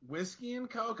like whiskey and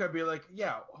Coke, I'd be like,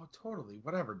 yeah, oh, totally,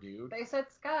 whatever, dude. They said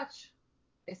Scotch.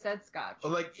 They said Scotch.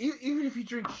 But like, even if you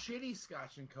drink shitty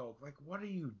Scotch and Coke, like, what are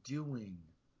you doing?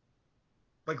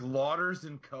 Like Lauders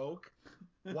and Coke?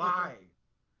 Why?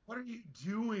 What are you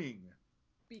doing?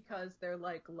 Because they're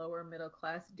like lower middle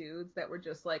class dudes that were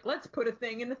just like, let's put a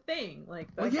thing in a thing. Like,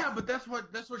 Well, yeah, but that's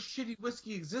what shitty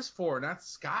whiskey exists for, not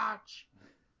Scotch.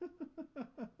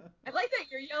 I like that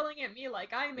you're yelling at me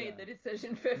like I made the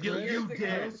decision 50 You years ago.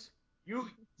 did.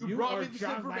 You brought me this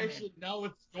John information. Now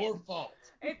it's your fault.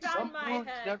 It's Some on my wounds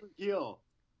head. never heal.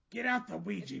 Get out the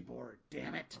Ouija board,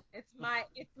 damn it. It's my.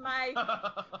 Wait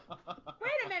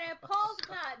a minute, Paul's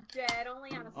not dead, only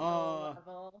on a soul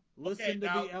level. Listen to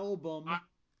now, the album.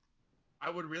 I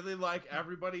would really like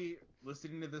everybody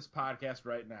listening to this podcast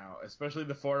right now, especially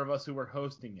the four of us who are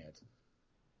hosting it.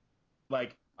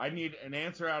 Like, I need an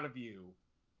answer out of you,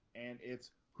 and it's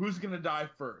who's gonna die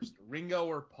first, Ringo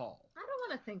or Paul? I don't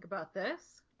want to think about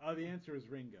this. The answer is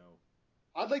Ringo.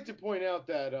 I'd like to point out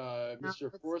that No, Mr.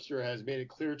 it's- Forster has made it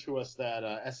clear to us that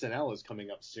SNL is coming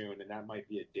up soon, and that might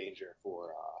be a danger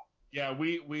for. Yeah,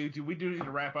 we do need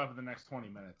to wrap up in the next 20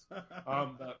 minutes.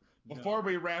 But before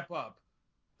we wrap up,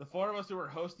 the four of us who are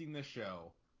hosting this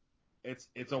show, it's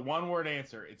a one-word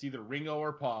answer. It's either Ringo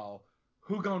or Paul.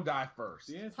 Who gonna die first?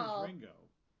 The answer Paul. is Ringo.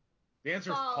 The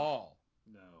answer is Paul.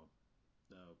 No.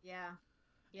 Yeah.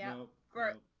 No.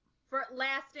 For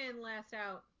last in, last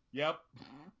out. Yep.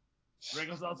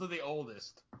 Ringo's also the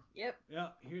oldest. Yep. Yeah,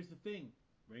 here's the thing.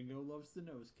 Ringo loves the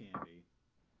nose candy.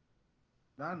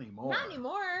 Not anymore. Not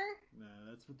anymore. No,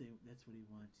 that's what he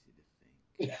wants you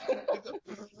to think.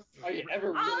 Are you ever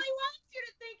All really? he wants you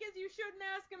to think is you shouldn't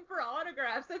ask him for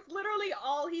autographs. That's literally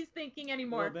all he's thinking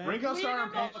anymore. Well, Ringo Leave Starr him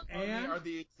and Paul alone. McCartney are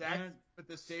the exact at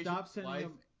the stage Stop of life.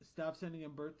 sending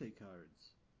him birthday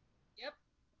cards. Yep.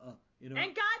 And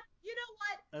God, you know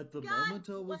what? At the God, moment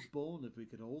I was born, if we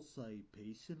could all say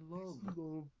peace and love.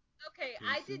 Okay,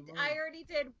 Peace and love. I already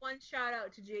did one shout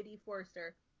out to JD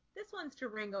Forster. This one's to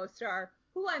Ringo Starr,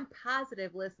 who I'm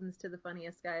positive listens to The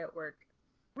Funniest Guy at Work.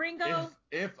 Ringo,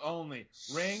 If only.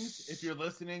 Rings, if you're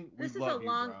listening, we this is love you,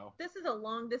 bro. This is a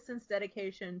long distance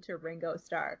dedication to Ringo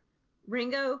Starr.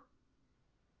 Ringo,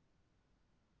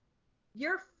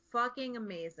 you're fucking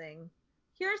amazing.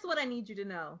 Here's what I need you to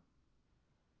know.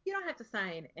 You don't have to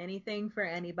sign anything for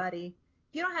anybody.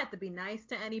 You don't have to be nice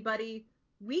to anybody.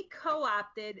 We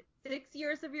co-opted 6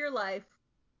 years of your life,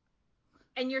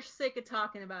 and you're sick of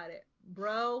talking about it.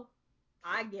 Bro,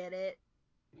 I get it.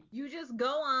 You just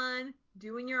go on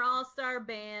doing your all-star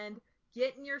band,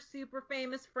 getting your super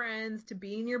famous friends to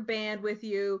be in your band with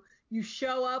you. You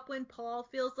show up when Paul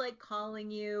feels like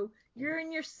calling you. You're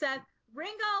in your set.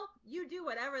 Ringo, you do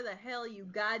whatever the hell you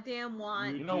goddamn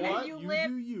want. You know what? You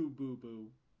do you, boo-boo.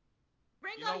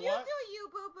 Ringo, You know you what? do you,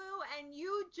 boo boo, and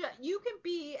you can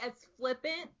be as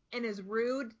flippant and as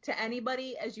rude to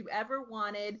anybody as you ever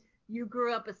wanted. You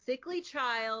grew up a sickly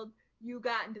child. You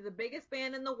got into the biggest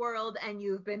band in the world, and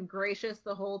you've been gracious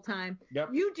the whole time. Yep.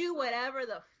 You do whatever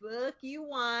the fuck you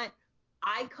want.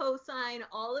 I co-sign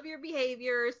all of your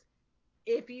behaviors.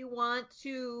 If you want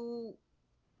to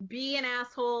be an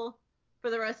asshole for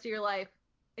the rest of your life,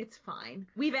 it's fine.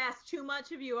 We've asked too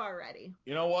much of you already.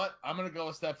 You know what? I'm gonna go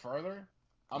a step further.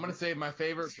 I'm gonna say my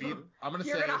favorite beat.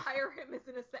 You're gonna hire him as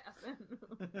an assassin.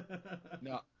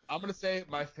 No, I'm gonna say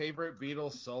my favorite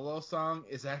Beatles solo song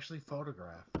is actually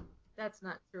 "Photograph." That's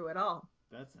not true at all.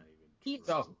 That's not even He- true.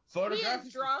 So, He "Photograph"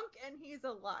 is drunk and he's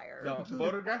a liar. No,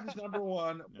 "Photograph" is number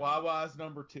one. No. "Wawa's"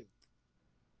 number two.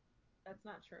 That's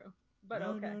not true. But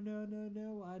no, okay.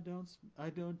 No, I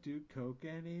don't do coke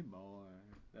anymore.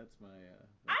 That's my.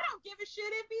 I don't give a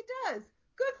shit if he does.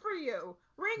 Good for you.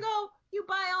 Ringo, you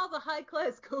buy all the high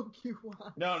class coke you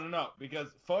want. No, because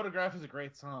 "Photograph" is a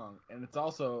great song, and it's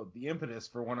also the impetus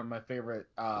for one of my favorite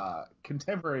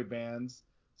contemporary bands,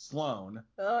 Sloan.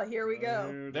 Oh, here we go.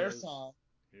 Here it Their is. song,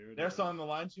 Here it their is. song, "The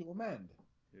Line to Amend."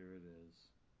 Here it is.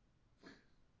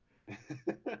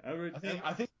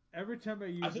 I think Every time I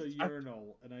use think- a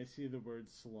urinal and I see the word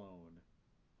Sloan,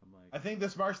 I'm like, I think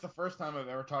this marks the first time I've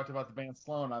ever talked about the band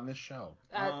Sloan on this show.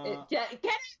 Can it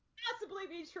possibly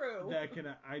be true?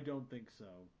 I don't think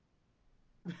so.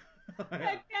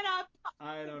 That cannot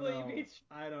I don't possibly know. be true.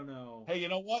 I don't know. Hey, you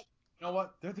know what?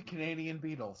 They're the Canadian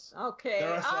Beatles. Okay,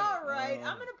 There I said all it. right.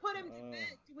 I'm gonna put him to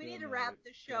bed. Do we need to wrap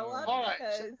the show up? All right,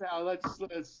 Because now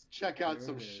let's check out Here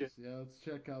some it is. shit. Yeah, let's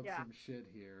check out Yeah. some shit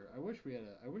here. I wish we had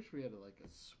like a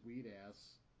sweet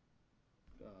ass.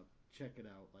 Check it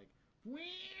out,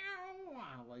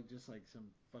 like just like some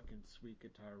fucking sweet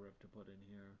guitar riff to put in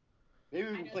here. Maybe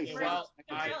we I can know, play some well, real Check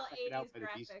It Out 80s by the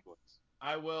Beastie graphics. Boys.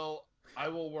 I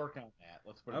will work on that.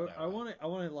 Let's put it that way. I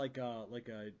want like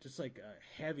a just like a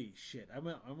heavy shit. I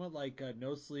want like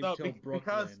No Sleep No, Till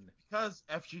Brooklyn because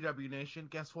FGW Nation,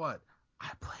 guess what?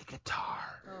 I play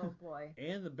guitar. Oh boy.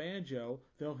 and the banjo.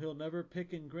 Though he'll never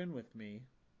pick and grin with me.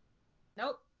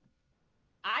 Nope.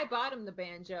 I bought him the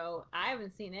banjo. I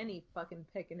haven't seen any fucking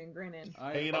picking and grinning.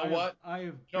 Hey, you know what? I have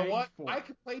You know begged what? for I it.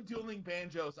 could play dueling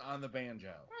banjos on the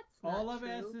banjo. That's not All I've true.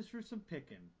 asked is for some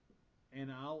picking,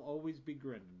 and I'll always be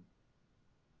grinning.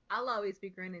 I'll always be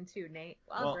grinning too, Nate.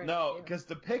 I'll Well, grin no, with you. because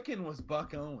the picking was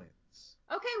Buck Owens.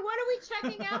 Okay, what are we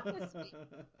checking out this week?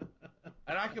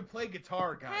 And I can play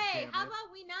guitar, goddammit. Hey, how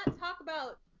about we not talk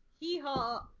about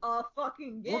hee-haw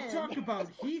fucking again? We'll talk about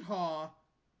hee-haw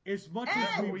as much Ed!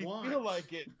 as When we we want. feel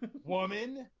like it,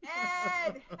 woman.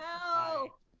 Ed,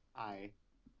 help! Hi.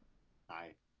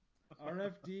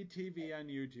 RFD TV on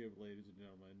YouTube, ladies and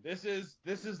gentlemen. This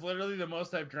is literally the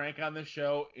most I've drank on the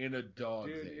show in a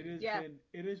dog's Dude, age.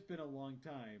 it has been a long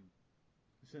time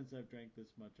since I've drank this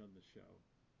much on the show.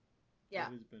 Yeah.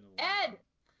 It has been a long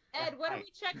Ed, what are Hi.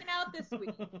 we checking out this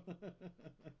week? time.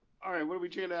 All right, what are we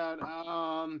checking out?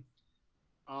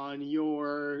 On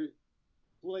your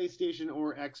PlayStation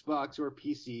or Xbox or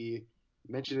PC.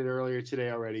 Mentioned it earlier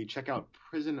today already. Check out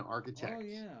Prison Architect. Oh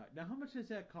yeah. Now how much does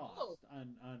that cost? Oh.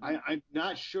 I'm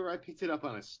not sure. I picked it up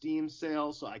on a Steam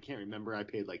sale, so I can't remember. I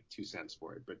paid like 2 cents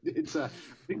for it, but it's I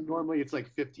think normally it's like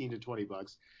 $15 to $20.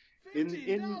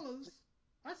 $15?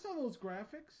 I saw those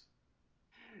graphics.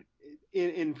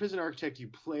 In Prison Architect, you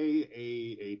play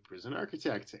a prison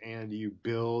architect and you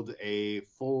build a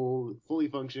fully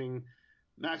functioning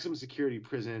maximum security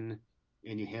prison,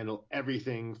 and you handle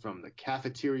everything from the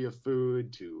cafeteria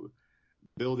food to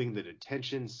building the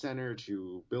detention center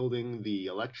to building the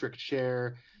electric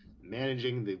chair,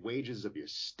 managing the wages of your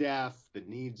staff, the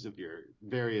needs of your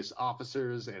various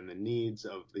officers, and the needs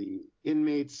of the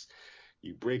inmates.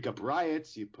 You break up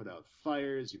riots, you put out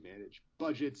fires, you manage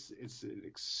budgets. It's an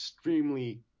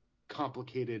extremely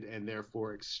complicated and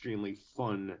therefore extremely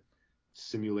fun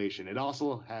simulation. It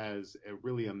also has a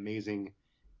really amazing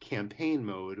campaign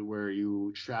mode where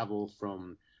you travel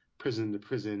from prison to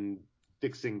prison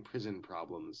fixing prison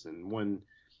problems. And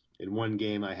in one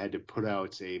game I had to put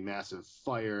out a massive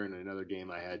fire, and in another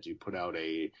game I had to put out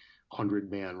a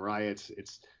 100-man riot.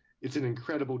 It's an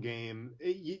incredible game.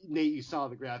 Nate, you saw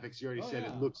the graphics. You already said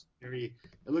yeah. it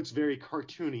looks very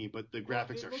cartoony, but the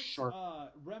graphics are sharp.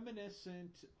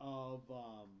 Reminiscent of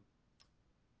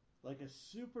like a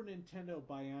Super Nintendo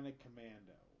Bionic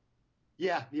Commando.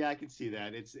 Yeah, I can see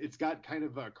that. It's got kind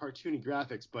of cartoony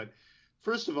graphics, but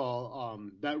first of all,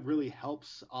 that really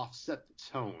helps offset the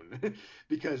tone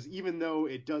because even though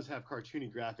it does have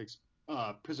cartoony graphics,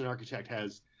 Prison Architect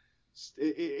has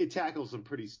it tackles some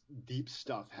pretty deep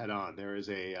stuff head on. There is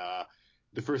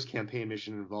the first campaign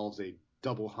mission involves a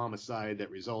double homicide that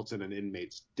results in an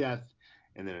inmate's death,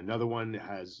 and then another one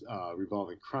has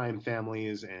revolving crime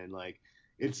families, and like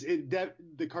that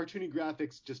the cartoony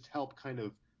graphics just help kind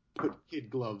of put kid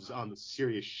gloves on the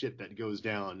serious shit that goes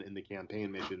down in the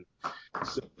campaign mission.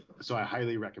 So I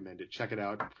highly recommend it. Check it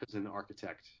out, Prison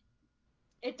Architect.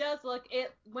 It does look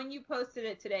it when you posted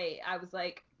it today. I was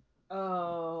like,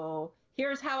 oh,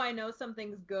 here's how I know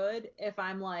something's good. If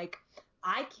I'm like,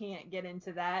 I can't get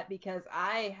into that because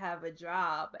I have a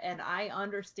job and I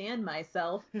understand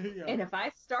myself. Yeah. And if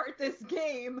I start this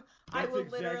game, I That's will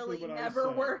exactly literally what I never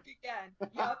said. work again.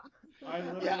 Yep. I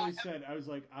literally said, I was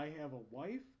like, I have a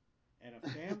wife and a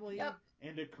family Yep.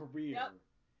 and a career. Yep.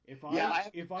 If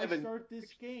I start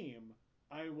this game,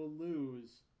 I will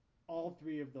lose all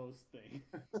three of those things.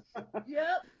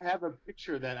 Yep. I have a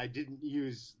picture that I didn't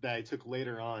use that I took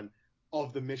later on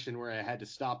of the mission where I had to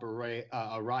stop a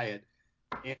riot,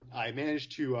 and I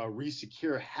managed to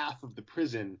re-secure half of the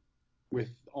prison with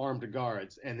armed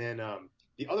guards, and then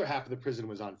the other half of the prison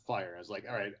was on fire. I was like,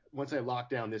 all right, once I lock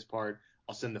down this part,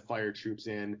 I'll send the fire troops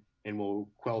in, and we'll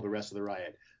quell the rest of the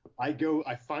riot. I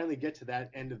finally get to that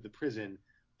end of the prison.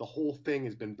 The whole thing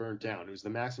has been burnt down. It was the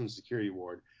maximum security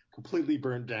ward, completely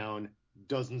burnt down,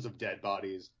 dozens of dead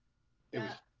bodies. It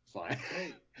was fine.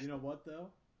 Hey, you know what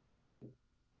though?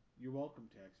 You're welcome,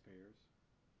 taxpayers.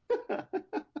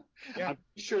 Yeah. I'm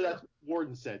sure that's what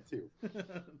Warden said too.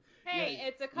 Hey, Yeah,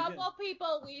 it's a couple of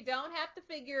people we don't have to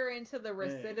figure into the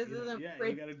recidivism.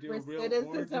 you got to do a real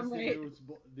recidivism rate. The orange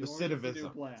is the new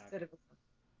Recidivism. black. Recidivism.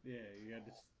 Yeah, you got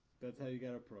to. That's how you got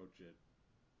to approach it.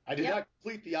 I did not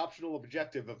complete the optional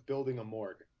objective of building a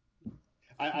morgue.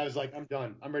 I was like, I'm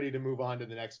done. I'm ready to move on to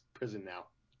the next prison now.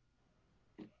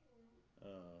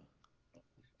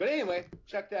 But anyway,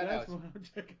 check that That's out. what I'm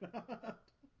checking out.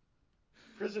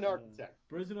 Prison Architect.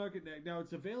 Prison Architect. Now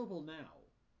it's available now.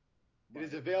 It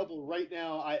is available right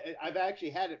now. I've actually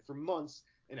had it for months,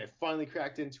 and I finally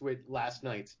cracked into it last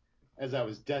night as I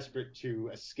was desperate to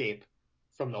escape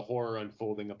from the horror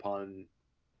unfolding upon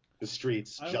the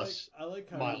streets. I like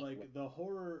how you like the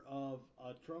horror of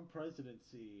a Trump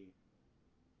presidency.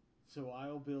 So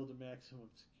I'll build a maximum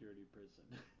security prison.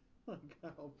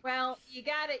 Well, you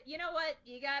gotta, you know what?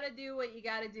 You gotta do what you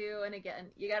gotta do, and again,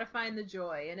 you gotta find the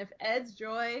joy. And if Ed's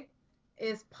joy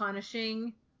is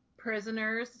punishing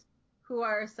prisoners who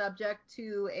are subject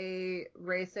to a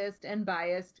racist and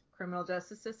biased criminal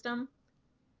justice system,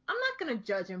 I'm not gonna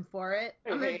judge him for it.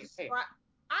 I'm gonna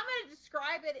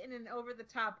describe it in an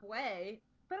over-the-top way,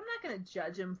 but I'm not gonna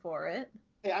judge him for it.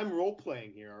 Hey, I'm role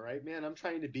playing here, all right, man. I'm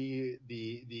trying to be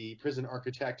the prison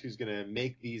architect who's gonna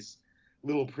make these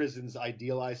little prisons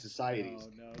idealized societies.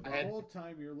 No. The whole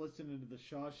time you're listening to the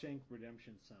Shawshank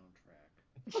Redemption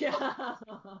soundtrack. Yeah.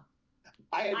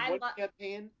 I had one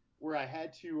campaign where I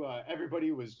had to.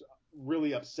 Everybody was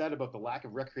really upset about the lack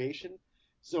of recreation,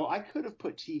 so I could have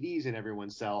put TVs in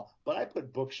everyone's cell, but I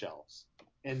put bookshelves,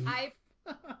 and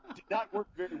did not work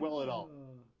very well at all.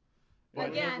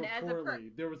 Again,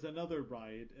 there was another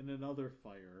riot and another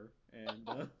fire, and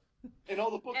and all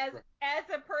the books. As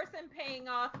a person paying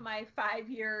off my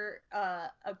 5-year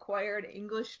acquired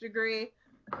English degree,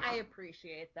 I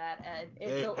appreciate that, Ed.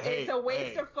 It's a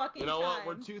waste of fucking time. You know what?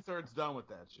 We're 2/3 done with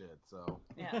that shit, so.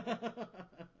 Yeah.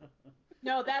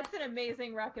 No, that's an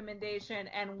amazing recommendation,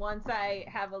 and once I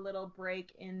have a little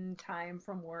break in time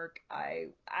from work,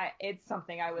 it's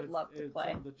something I would love to play.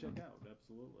 It's something to check out,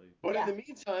 absolutely. But in the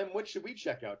meantime, what should we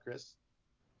check out, Chris?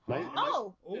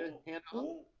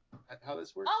 How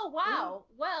this works? Oh, wow.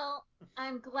 Well,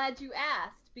 I'm glad you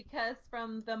asked, because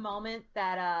from the moment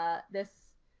that this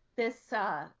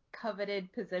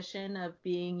coveted position of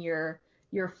being your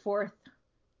fourth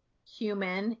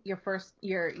human, your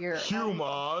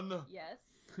human. Yes.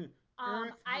 I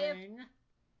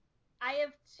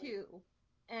have two,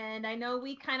 and I know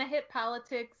we kind of hit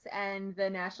politics and the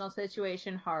national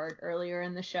situation hard earlier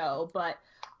in the show, but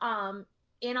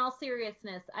in all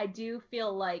seriousness, I do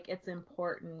feel like it's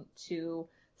important to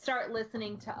start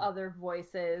listening to other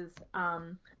voices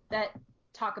that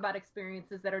talk about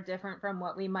experiences that are different from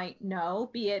what we might know,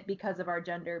 be it because of our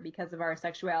gender, because of our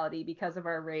sexuality, because of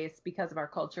our race, because of our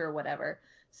culture, or whatever.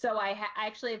 So I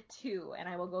actually have two, and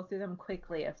I will go through them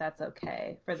quickly if that's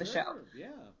okay for the show. Yeah.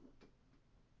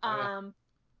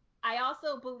 I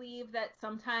also believe that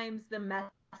sometimes the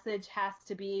message has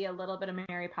to be a little bit of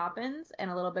Mary Poppins, and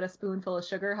a little bit of spoonful of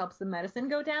sugar helps the medicine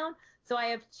go down. So I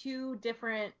have two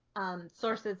different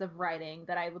sources of writing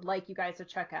that I would like you guys to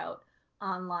check out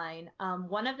online.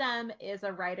 One of them is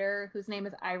a writer whose name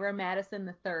is Ira Madison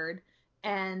III.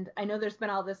 And I know there's been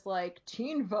all this like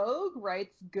Teen Vogue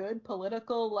writes good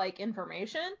political like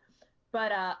information,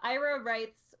 but Ira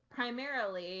writes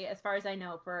primarily, as far as I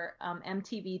know, for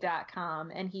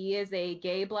MTV.com, and he is a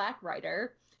gay black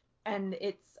writer, and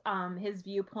it's his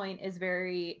viewpoint is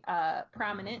very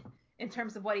prominent in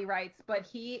terms of what he writes, but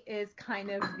he is kind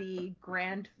of the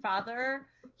grandfather.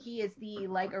 He is the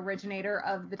originator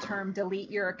of the term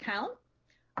delete your account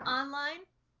online.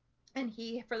 And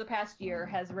he, for the past year,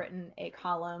 has written a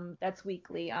column that's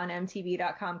weekly on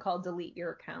MTV.com called Delete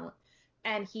Your Account.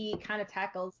 And he kind of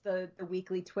tackles the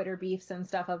weekly Twitter beefs and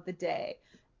stuff of the day.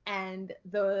 And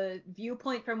the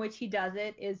viewpoint from which he does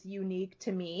it is unique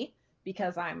to me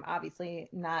because I'm obviously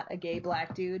not a gay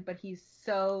black dude, but he's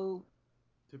so...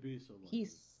 To be so lucky.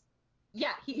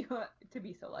 To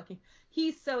be so lucky.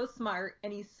 He's so smart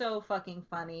and he's so fucking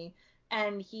funny.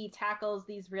 And he tackles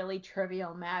these really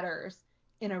trivial matters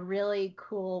in a really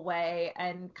cool way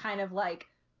and kind of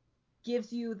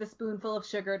gives you the spoonful of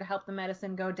sugar to help the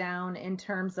medicine go down in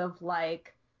terms of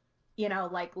listening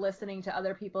to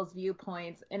other people's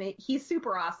viewpoints. And he's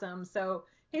super awesome. So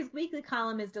his weekly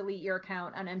column is Delete Your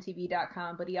Account on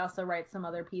MTV.com, but he also writes some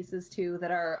other pieces too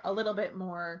that are a little bit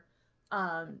more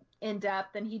in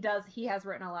depth. And he has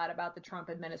written a lot about the Trump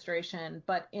administration,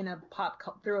 but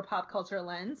through a pop culture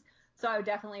lens. So I would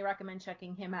definitely recommend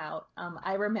checking him out.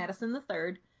 Ira Madison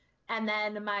III. And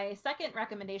then my second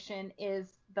recommendation is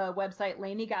the website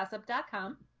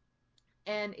LainieGossip.com.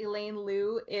 And Elaine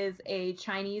Liu is a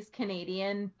Chinese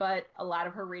Canadian, but a lot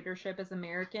of her readership is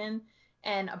American,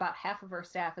 and about half of her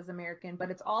staff is American, but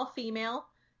it's all female.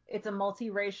 It's a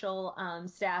multiracial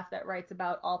staff that writes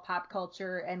about all pop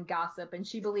culture and gossip, and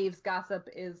she believes gossip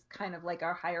is kind of like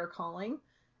our higher calling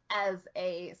as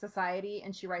a society,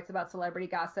 and she writes about celebrity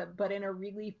gossip, but in a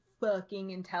really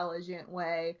fucking intelligent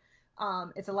way.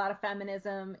 It's a lot of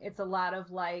feminism. It's a lot of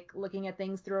looking at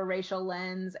things through a racial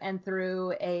lens and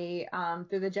through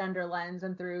through the gender lens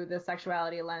and through the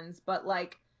sexuality lens, but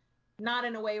not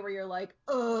in a way where you're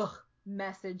ugh,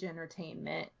 message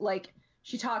entertainment.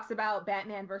 She talks about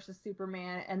Batman versus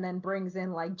Superman and then brings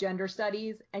in gender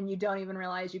studies, and you don't even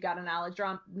realize you got a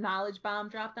knowledge bomb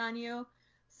dropped on you.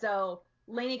 So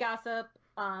Lainey Gossip,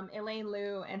 Elaine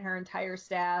Liu and her entire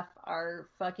staff are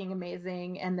fucking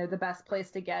amazing, and they're the best place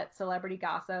to get celebrity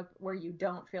gossip where you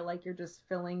don't feel like you're just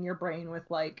filling your brain with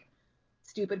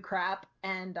stupid crap.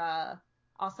 And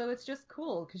also it's just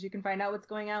cool because you can find out what's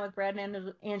going on with Brad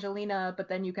and Angelina, but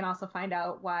then you can also find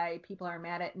out why people are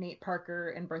mad at Nate Parker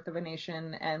and Birth of a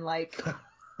Nation, and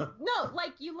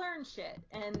you learn shit.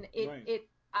 And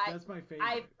that's my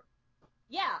favorite.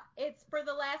 Yeah, it's for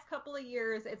the last couple of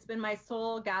years, it's been my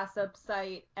sole gossip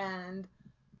site, and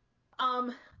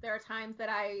there are times that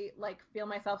I feel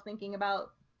myself thinking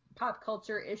about pop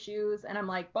culture issues, and I'm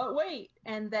but wait,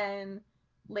 and then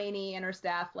Lainey and her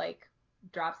staff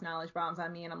drops knowledge bombs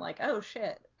on me, and I'm oh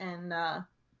shit, and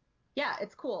yeah,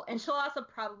 it's cool, and she'll also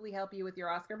probably help you with your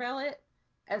Oscar ballot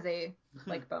as a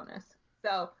bonus.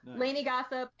 So nice. Lainey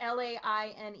Gossip,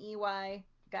 LAINEY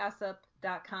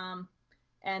gossip.com.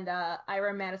 And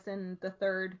Ira Madison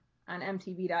III on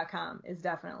MTV.com is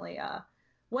definitely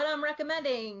what I'm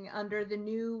recommending under the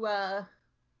new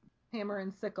hammer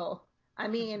and sickle. I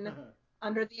mean,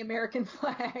 under the American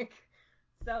flag.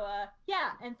 So,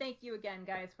 yeah, and thank you again,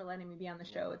 guys, for letting me be on the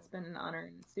show. Wow. It's been an honor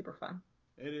and super fun.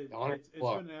 It's been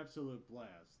an absolute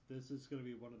blast. This is going to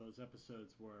be one of those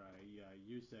episodes where I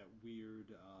use that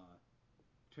weird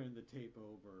turn the tape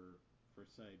over for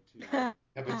side 2.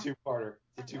 Have a two-parter.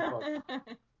 It's a two-parter.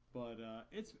 But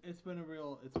it's been a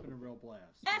real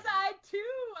blast. Side 2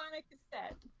 on a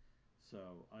cassette.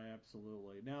 So I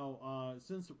absolutely now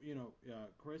since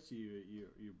Chris,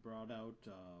 you brought out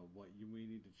what we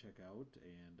need to check out,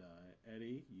 and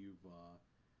Eddie, you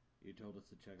told us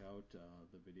to check out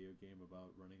the video game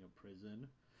about running a prison.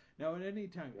 Now, at any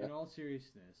time, in all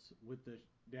seriousness,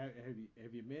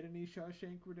 have you made any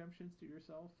Shawshank Redemptions to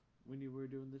yourself when you were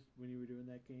doing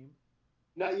that game?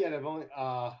 Not yet.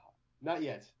 Not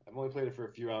yet. I've only played it for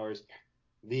a few hours.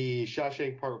 The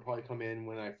Shawshank part will probably come in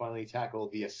when I finally tackle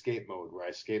the escape mode, where I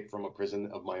escape from a prison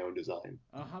of my own design.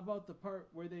 How about the part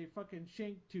where they fucking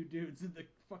shank 2 dudes in the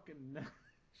fucking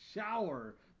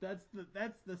shower? That's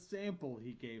the sample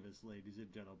he gave us, ladies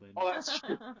and gentlemen. Oh, that's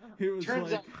true. He was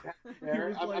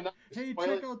hey,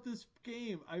 check out this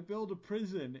game. I built a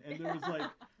prison, and there was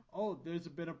oh, there's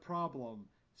been a problem.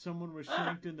 Someone was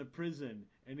shanked in the prison,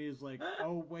 and he's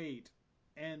oh, wait.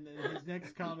 And his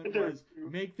next comment was,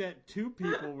 make that 2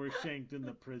 people were shanked in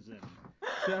the prison.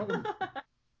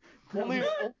 Only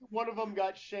one of them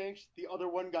got shanked. The other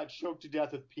one got choked to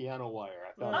death with piano wire.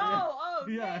 I thought.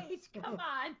 Nate, come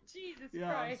on, Jesus Christ.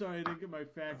 I'm sorry, I didn't get my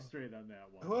facts straight on that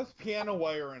one. Who has piano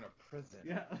wire in a prison?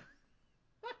 Yeah.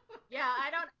 Yeah, I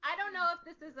don't don't know if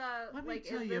this is a Let me like.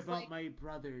 tell Is you this about like my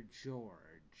brother George.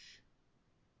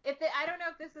 I don't know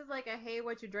if this is like a hey,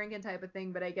 what you drinking type of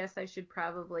thing, but I guess I should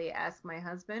probably ask my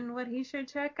husband what he should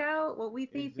check out, what we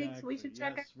think we should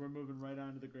check out. Yes, we're moving right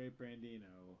on to the Great Brandino.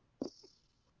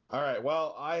 All right.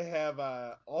 Well, I have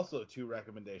also 2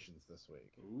 recommendations this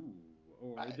week. Ooh,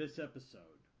 or this episode.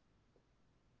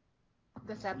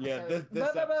 This episode. Yeah, this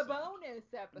episode. Bonus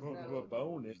episode.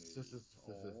 Bonus.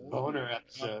 Boner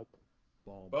episode.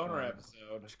 Boner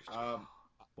episode.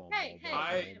 Hey,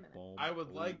 I would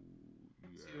like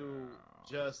to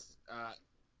just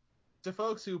to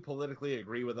folks who politically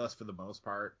agree with us for the most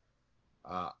part,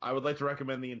 I would like to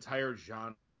recommend the entire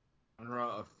genre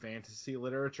of fantasy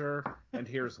literature, and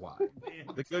here's why.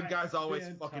 The good guys always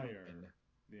fucking win.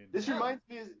 This reminds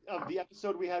me of the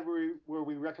episode we had where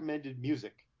we recommended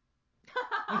music.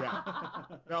 Yeah.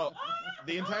 No,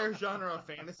 the entire genre of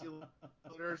fantasy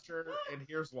literature, and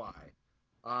here's why.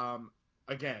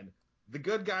 Again, the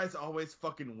good guys always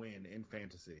fucking win in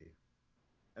fantasy.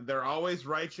 And they're always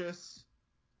righteous.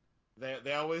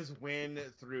 They always win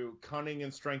through cunning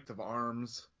and strength of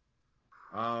arms.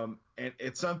 And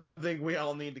it's something we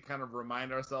all need to kind of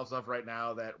remind ourselves of right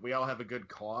now, that we all have a good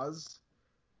cause.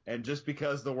 And just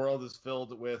because the world is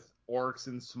filled with orcs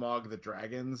and Smaug the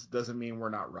dragons doesn't mean we're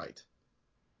not right.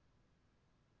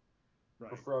 For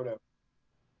Frodo.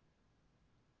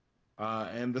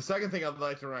 And the second thing I'd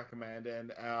like to recommend,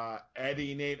 and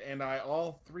Eddie, Nate, and I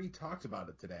all 3 talked about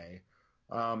it today,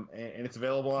 and it's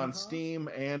available on Steam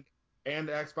and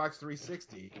Xbox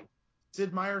 360.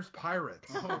 Sid Meier's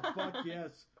Pirates. Oh fuck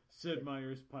yes, Sid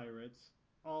Meier's Pirates.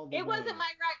 All the It way. wasn't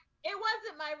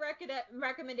my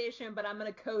recommendation, but I'm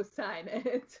gonna co-sign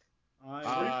it.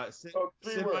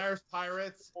 Sid Meier's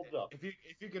Pirates.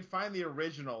 If you can find the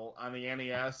original on the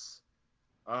NES,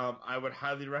 I would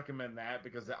highly recommend that,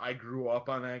 because I grew up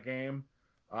on that game,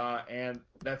 and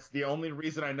that's the only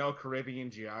reason I know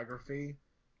Caribbean geography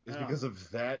is because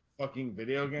of that fucking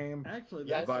video game. Actually,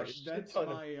 Yeah, that's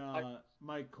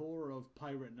my core of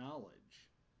pirate knowledge.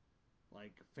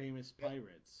 Like famous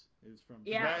pirates is from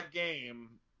That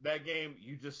game.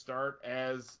 You just start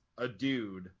as a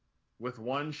dude with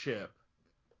one ship,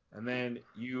 and then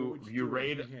you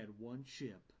raid. He had one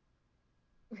ship.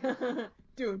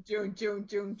 June.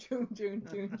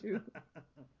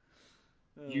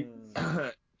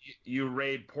 You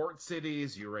raid port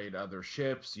cities, you raid other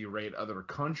ships, you raid other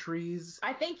countries.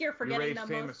 I think you're forgetting the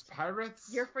famous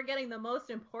pirates. You're forgetting the most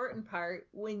important part.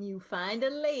 When you find a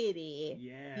lady,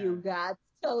 you got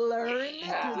to learn the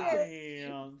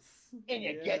dance. And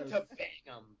you get to bang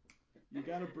them. You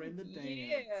got to bring the dance.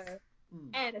 Yeah.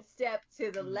 And a step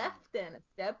to the left and a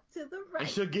step to the right. And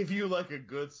she'll give you like a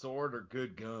good sword or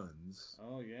good guns.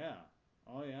 Oh yeah.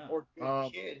 Or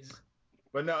good kids.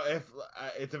 But no, if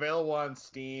it's available on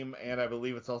Steam, and I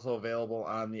believe it's also available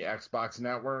on the Xbox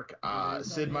Network.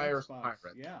 Sid Meier's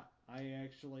Pirates. Yeah, I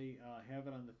actually have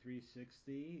it on the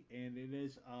 360, and it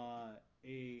is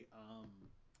a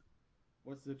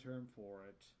what's the term for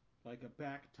it? Like a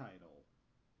back title.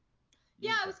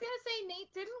 Yeah, I was gonna say,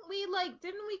 Nate, didn't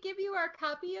we give you our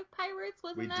copy of Pirates?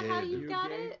 Wasn't that how you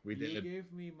got it? We did. You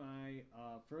gave me my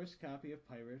first copy of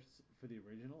Pirates for the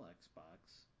original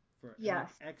Xbox.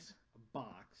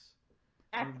 Xbox.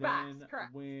 And then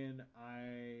correct. when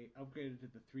I upgraded to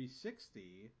the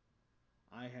 360,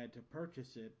 I had to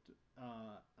purchase it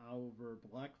over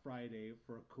Black Friday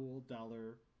for a cool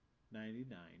 $1.99.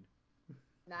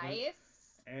 Nice.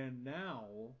 And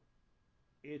now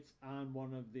it's on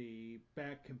one of the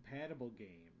back compatible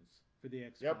games for the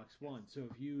Xbox One. So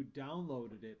if you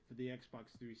downloaded it for the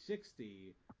Xbox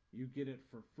 360, you get it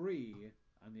for free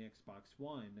on the Xbox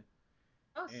One.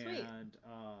 Oh, sweet. And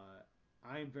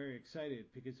I'm very excited,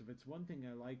 because if it's one thing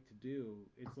I like to do,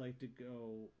 it's like to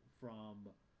go from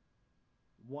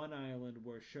one island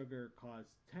where sugar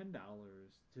costs $10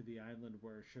 to the island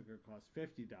where sugar costs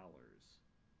 $50.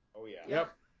 Oh yeah.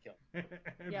 Yep.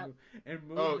 And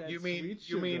move that you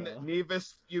sugar.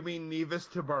 mean Nevis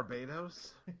to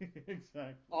Barbados?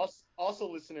 Exactly. Also,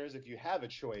 listeners, if you have a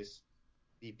choice,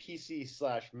 the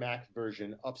PC/Mac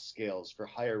version upscales for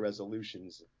higher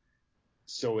resolutions,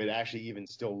 so it actually even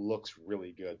still looks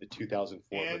really good. The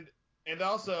 2004. And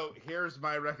also, here's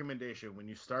my recommendation: when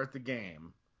you start the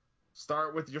game,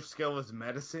 start with your skill as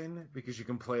medicine, because you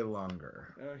can play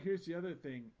longer. Here's the other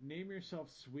thing: name yourself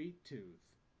Sweet Tooth.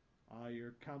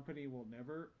 Your company will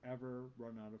never ever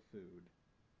run out of food.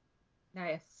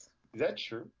 Nice. Is that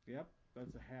true? Yep,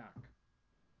 that's a hack.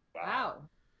 Wow.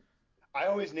 I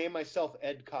always name myself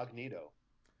Ed Cognito.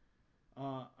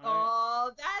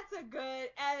 Oh, that's a good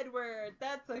Edward.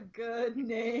 That's a good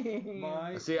name.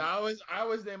 See, I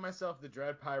always name myself the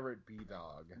Dread Pirate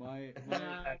B-Dog. My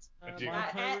That's a dude.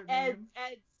 pirate name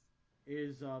Ed's.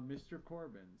 is Mr.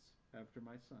 Corbin's, after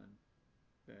my son.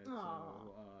 That's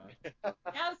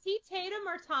Now, is he Tatum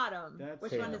or Totem?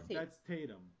 Which Tatum. one is he? That's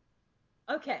Tatum.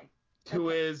 Okay. Who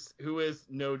is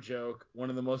no joke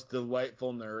one of the most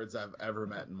delightful nerds I've ever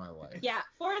met in my life. Yeah,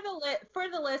 for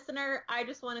the listener, I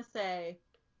just want to say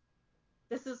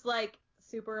this is like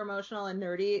super emotional and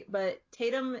nerdy, but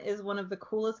Tatum is one of the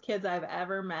coolest kids I've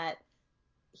ever met.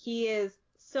 He is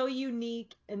so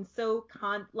unique and so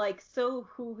so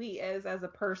who he is as a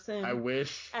person.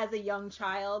 As a young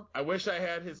child. I wish I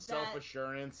had his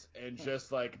self-assurance and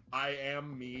just like I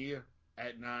am me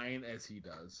at 9 as he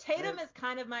does. Tatum is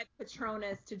kind of my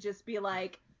Patronus to just be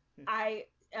like,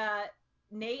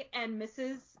 Nate and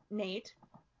Mrs. Nate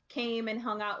came and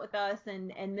hung out with us,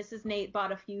 and Mrs. Nate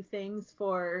bought a few things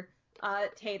for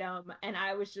Tatum, and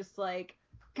I was just like,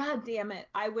 God damn it.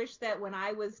 I wish that when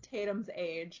I was Tatum's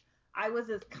age, I was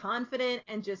as confident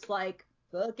and just like,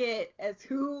 fuck it, as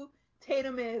who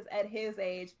Tatum is at his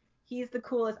age. He's the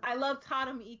coolest. I love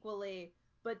Tatum equally,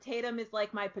 but Tatum is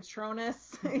like my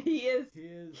Patronus. He's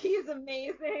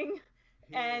amazing.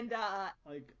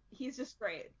 He's just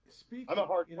great. I'm a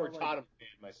hardcore Tatum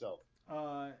fan myself.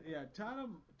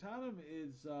 Tatum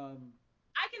is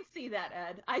I can see that,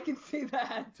 Ed. I can see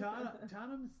that.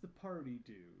 Tatum's the party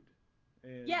dude.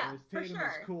 And yeah, Tatum for sure.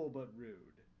 is cool but rude.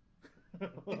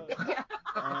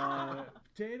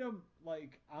 Tatum,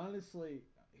 like, honestly,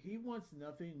 he wants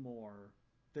nothing more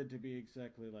than to be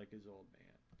exactly like his old man.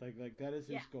 Like that is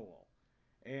his goal.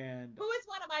 And who is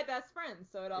one of my best friends,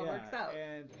 so it all works out.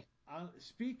 And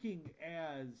speaking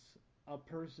as a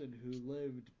person who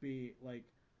lived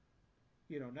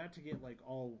not to get like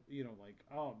all, like,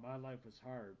 oh, my life was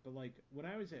hard, but like when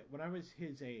I was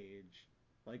his age,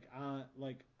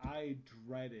 I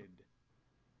dreaded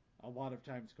a lot of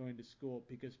times going to school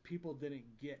because people didn't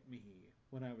get me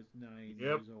when I was 9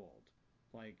 years old.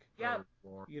 Like,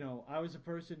 I was a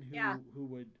person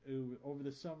who over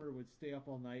the summer would stay up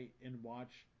all night and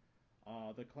watch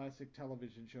the classic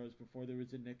television shows before there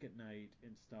was a Nick at Night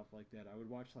and stuff like that. I would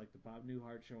watch like the Bob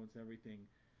Newhart show and everything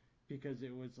because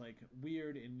it was like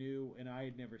weird and new and I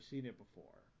had never seen it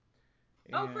before.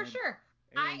 For sure.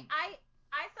 I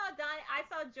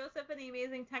saw Joseph and the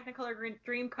Amazing Technicolor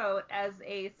Dreamcoat as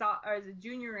a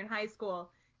junior in high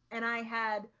school, and I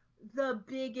had the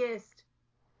biggest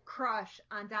crush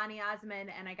on Donny Osmond,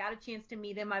 and I got a chance to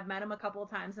meet him. I've met him a couple of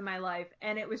times in my life,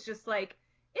 and it was just like,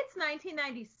 it's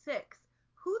 1996.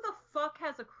 Who the fuck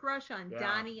has a crush on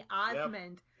Donny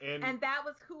Osmond? Yep. And that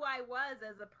was who I was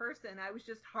as a person. I was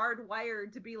just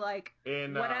hardwired to be like,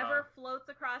 whatever floats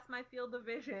across my field of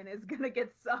vision is going to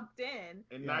get sucked in.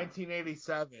 In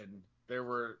 1987, there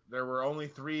were only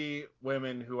 3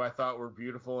 women who I thought were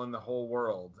beautiful in the whole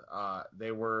world.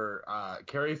 They were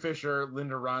Carrie Fisher,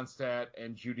 Linda Ronstadt,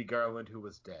 and Judy Garland, who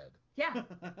was dead. Yeah.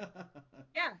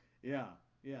 Yeah.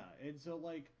 And so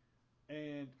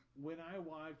and when I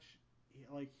watch,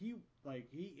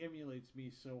 he emulates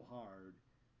me so hard,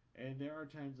 and there are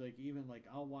times even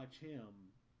I'll watch him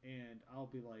and I'll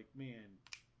be like, man,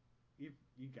 you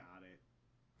got it.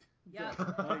 Yeah.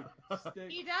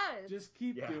 He does. Just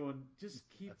keep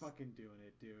fucking doing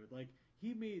it, dude. Like,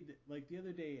 he made, the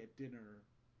other day at dinner,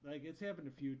 it's happened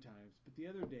a few times, but the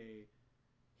other day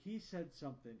he said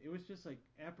something, it was just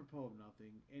apropos of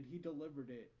nothing, and he delivered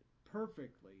it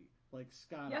perfectly like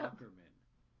Scott Aukerman.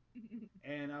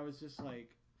 And I was just like,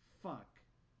 fuck,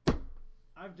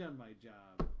 I've done my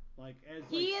job.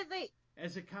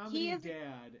 As a comedy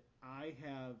dad,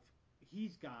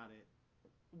 he's got it.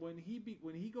 When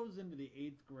he goes into the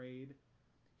 8th grade,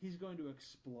 he's going to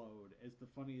explode as the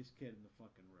funniest kid in the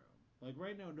fucking room.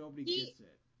 Right now, nobody gets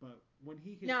it, but when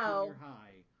he hits junior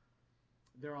high,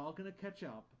 they're all gonna catch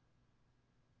up,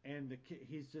 and the kid,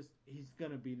 he's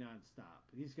gonna be nonstop.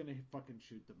 He's gonna fucking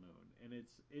shoot the moon, and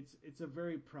it's a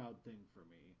very proud thing for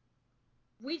me.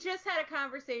 We just had a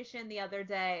conversation the other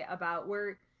day about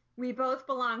we both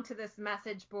belong to this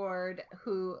message board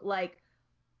who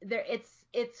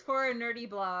it's for a nerdy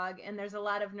blog, and there's a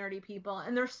lot of nerdy people,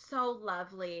 and they're so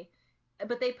lovely,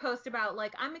 but they post about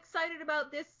I'm excited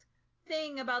about this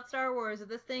thing about Star Wars, or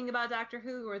this thing about Doctor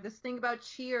Who, or this thing about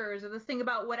Cheers, or this thing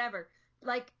about whatever,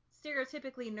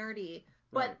 stereotypically nerdy,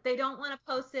 but they don't want to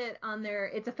post it on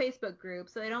it's a Facebook group,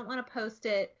 so they don't want to post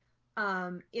it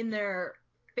in their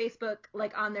Facebook,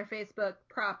 on their Facebook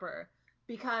proper,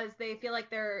 because they feel like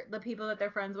the people that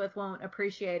they're friends with won't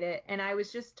appreciate it. And I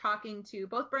was just talking to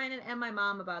both Brandon and my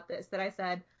mom about this, that I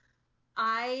said,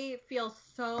 I feel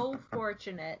so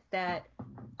fortunate that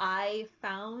I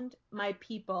found my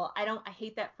people. I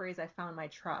hate that phrase, I found my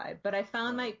tribe, but I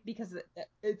found because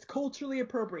it's culturally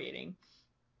appropriating.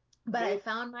 But I Nate?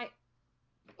 found my,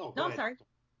 Oh, go no, I'm ahead. sorry.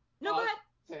 No, go ahead.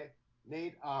 Say,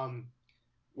 Nate,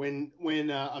 when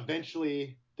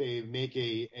eventually they make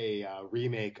a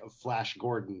remake of Flash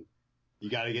Gordon,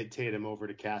 you got to get Tatum over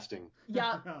to casting.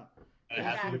 Yeah, It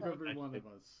has to exactly. be- Every one of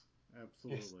us.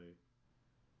 Absolutely.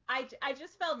 I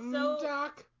just felt so,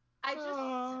 Doc. I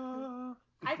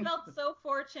felt so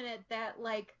fortunate that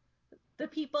like the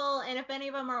people, and if any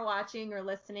of them are watching or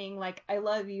listening, like I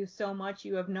love you so much,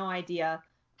 you have no idea.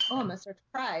 Oh, I'm gonna start to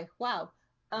cry. Wow.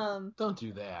 Don't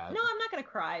do that. No, I'm not gonna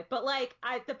cry, but like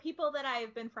the people that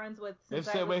I've been friends with They've since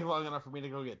I stayed awake was long enough for me to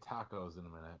go get tacos in a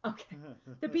minute. okay,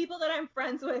 the people that I'm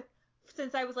friends with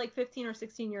since I was like 15 or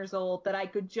 16 years old, that I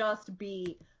could just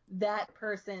be that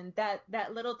person, that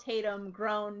little Tatum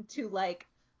grown to like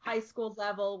high school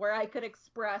level, where I could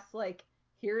express like,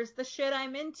 here's the shit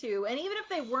I'm into, and even if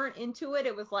they weren't into it,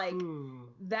 it was like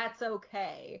that's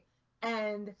okay.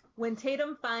 And when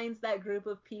Tatum finds that group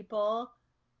of people,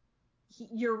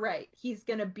 you're right. He's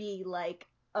gonna be like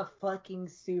a fucking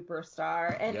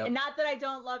superstar. And not that I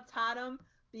don't love Tatum,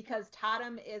 because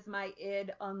Tatum is my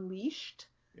id unleashed.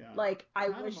 Yeah. Like I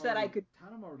wish that I could.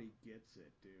 Tatum already gets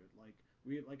it, dude.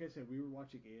 Like I said, we were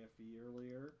watching AFE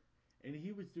earlier, and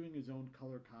he was doing his own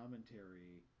color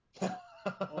commentary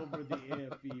over the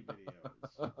AFE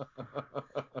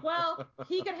videos. Well,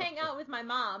 he could hang out with my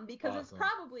mom because it's Awesome.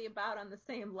 probably about on the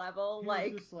same level. He was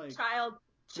Like, just like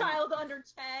child under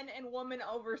 10 and woman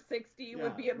over 60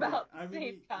 would be about the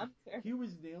same commentary. He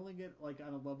was nailing it like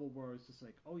on a level where I was just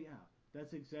like, oh yeah,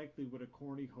 that's exactly what a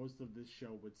corny host of this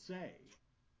show would say.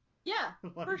 Yeah,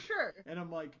 Like, for sure. And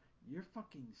I'm like, you're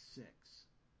fucking 6.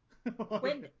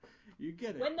 When you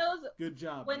get it. when those Good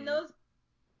job. when Nate.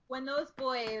 those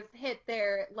boys hit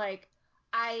their like,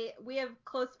 we have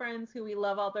close friends who we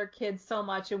love all their kids so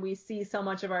much, and we see so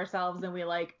much of ourselves, and we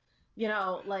like,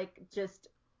 like just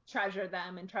treasure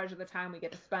them and treasure the time we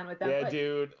get to spend with them. Yeah, but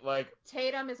dude, like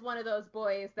Tatum is one of those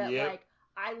boys that like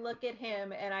I look at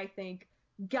him and I think,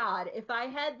 God, if I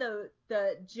had the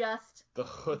just the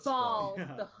chutzpah. balls,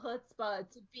 the chutzpah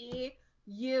to be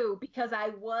you, because I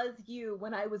was you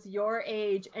when I was your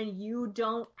age, and you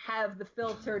don't have the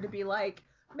filter to be like,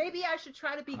 maybe I should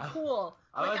try to be cool.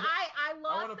 I lost I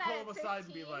want to that pull at him aside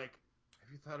 15. and be like,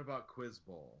 have you thought about Quiz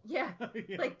Bowl? Yeah.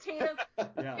 Like Tatum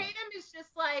is just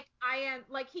like, I am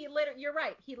like, you're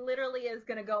right, he literally is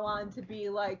gonna go on to be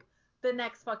like the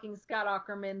next fucking Scott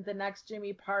Aukerman, the next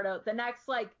Jimmy Pardo, the next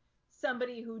like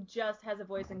somebody who just has a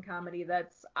voice in comedy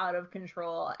that's out of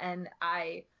control. And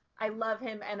I love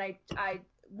him, and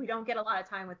we don't get a lot of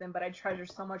time with him, but I treasure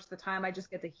so much the time I just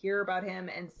get to hear about him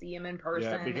and see him in person.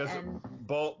 Yeah, because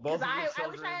both of your children, I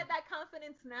wish I had that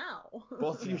confidence now.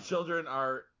 Both of your children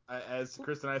are, as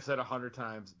Chris and I have said 100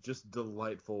 times, just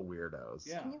delightful weirdos.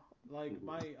 Yeah, like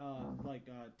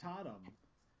Tatum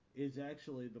is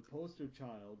actually the poster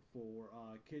child for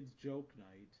Kids Joke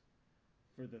Night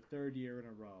for the 3rd year in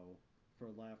a row for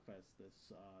Laugh Fest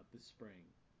this spring.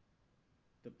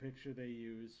 The picture they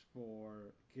use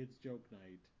for Kids Joke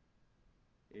Night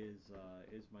is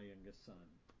my youngest son,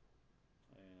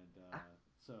 and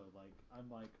so like I'm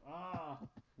like,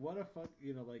 what a fuck,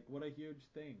 what a huge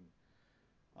thing.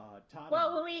 Tatum,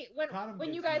 Well,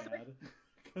 when you guys mad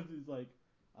because he's like,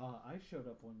 I showed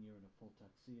up one year in a full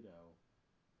tuxedo.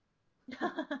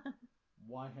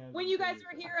 Why haven't when you guys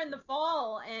were here in the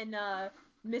fall, and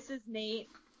Mrs. Nate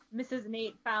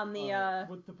found the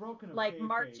with the broken like kayfabe,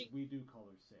 marching. we do color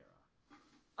Sarah.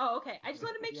 Oh, okay. I just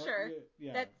want to make sure.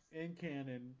 That's in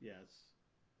canon, yes.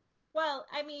 Well,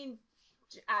 I mean,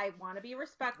 I want to be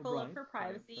respectful of her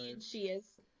privacy, and she is,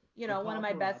 one of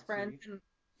my best friends and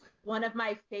one of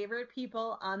my favorite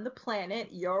people on the planet.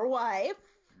 Your wife.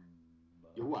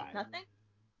 Your wife. Nothing.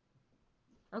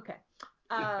 Okay.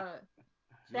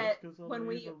 Just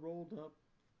because rolled up.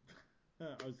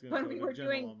 I was going to go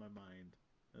gentle on my mind.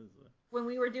 When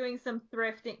we were doing some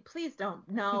thrifting, please don't.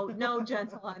 No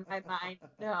gentle on my mind.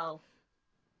 No.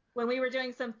 When we were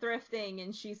doing some thrifting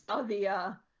and she saw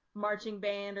the marching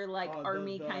band or like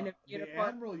army kind of uniform. The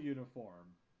admiral uniform.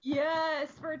 Yes,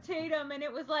 for Tatum. And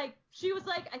it was like, she was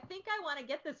like, I think I want to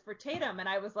get this for Tatum. And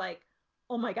I was like,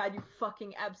 oh my God, you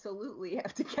fucking absolutely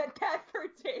have to get that for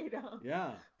Tatum.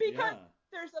 Yeah. Because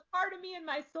there's a part of me in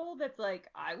my soul that's like,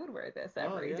 I would wear this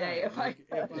every day if I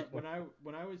could. When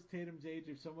I was Tatum's age,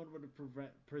 if someone would have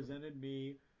presented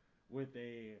me with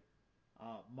a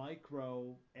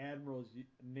micro admiral's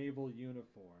naval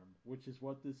uniform, which is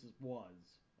what this was,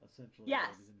 essentially,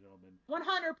 Yes. ladies and gentlemen.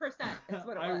 100%. That's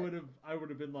what it was. I would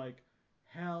have been like,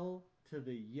 hell to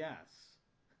the yes.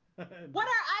 I don't know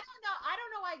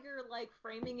why you're like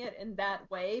framing it in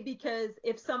that way, because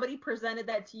if somebody presented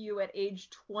that to you at age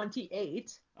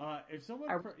 28, If someone,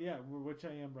 which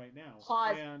I am right now,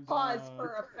 pause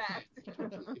for effect.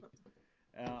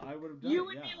 I would have done You it.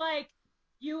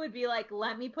 would be like,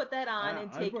 let me put that on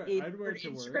and take I'd wear it to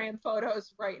work. Instagram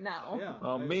photos right now. Yeah.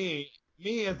 Well, me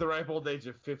at the ripe old age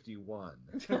of 51.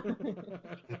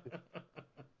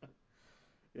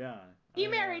 Yeah. He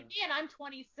married me and I'm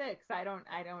 26. I don't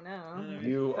know.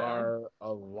 You are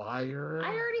a liar. I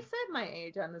already said my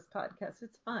age on this podcast.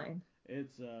 It's fine.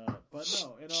 It's but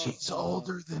no, she's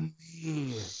older than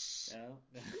me. Yeah.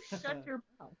 Shut your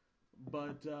mouth.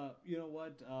 But you know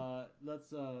what?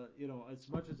 Let's as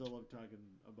much as I love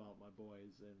talking about my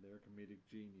boys and their comedic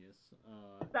genius.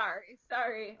 Sorry.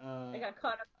 I got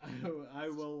caught up. I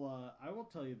will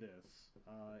tell you this.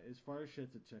 As far as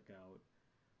shit to check out,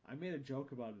 I made a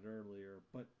joke about it earlier,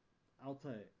 but I'll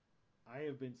tell you, I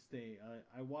have been staying.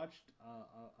 I watched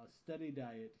a steady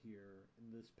diet here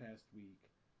in this past week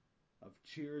of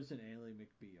Cheers and Ally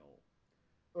McBeal.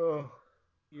 Oh.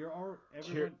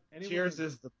 Cheers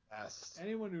is the best.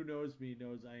 Anyone who knows me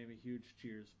knows I am a huge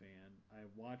Cheers fan. I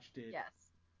watched it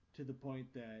to the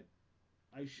point that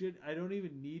I don't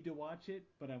even need to watch it,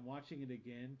 but I'm watching it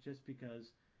again just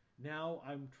because now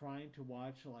I'm trying to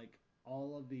watch like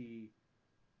all of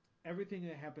everything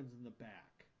that happens in the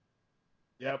back.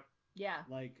 Yep. Yeah.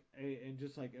 Like and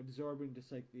just like absorbing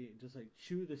just like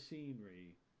chew the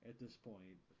scenery at this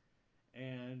point.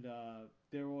 And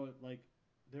there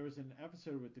was an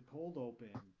episode with the cold open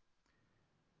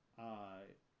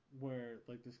where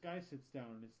like this guy sits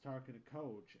down and is talking to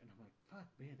Coach, and I'm like, fuck,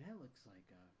 man, that looks like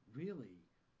a really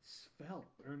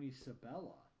svelte Ernie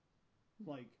Sabella,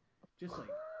 like just like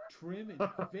trim and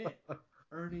fit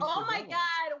Ernie Sabella. Oh my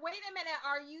God! Wait a minute.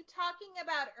 Are you talking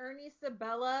about Ernie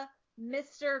Sabella,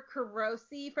 Mr.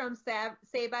 Carosi from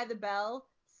Saved by the Bell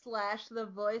 / the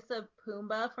voice of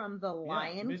Pumbaa from The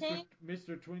Lion King?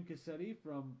 Mr. Twinkassetti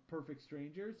from Perfect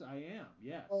Strangers. I am,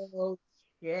 yes. Oh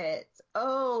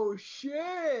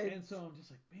shit! And so I'm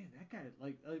just like, man, that guy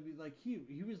like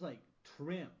he was like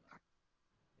trim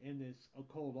in this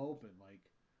cold open, like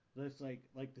this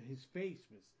his face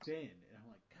was thin, and I'm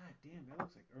like, God damn, that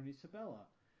looks like Ernie Sabella.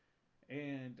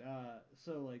 And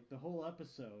so like the whole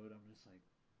episode, I'm just like,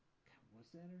 was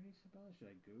that Ernie Sabella? Should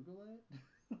I Google it?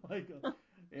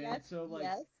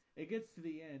 It gets to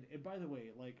the end, and by the way,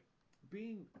 like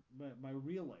being my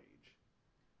real age,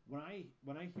 when I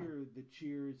hear the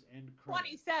Cheers end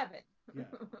credits, 27. yeah,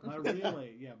 my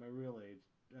real age,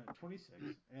 26.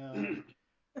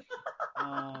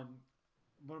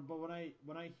 But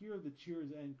when I hear the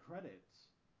Cheers end credits,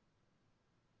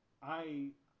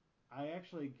 I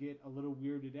actually get a little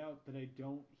weirded out that I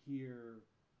don't hear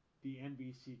the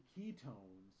NBC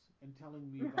keytones and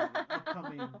telling me about an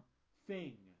upcoming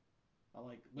thing,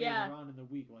 like later on in the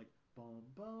week, like bum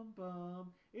bum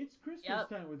bum, it's Christmas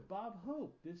time with Bob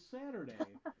Hope this Saturday.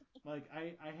 Like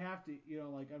I have to,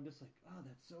 like I'm just like, oh,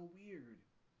 that's so weird.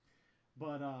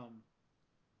 But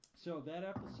so that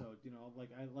episode, I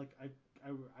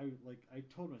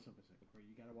told myself, I was like, okay,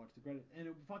 you gotta watch the credits, and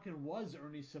it fucking was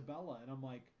Ernie Sabella, and I'm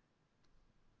like,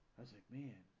 I was like,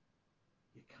 man,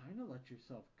 you kind of let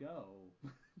yourself go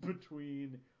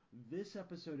between this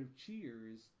episode of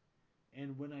Cheers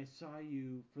and when I saw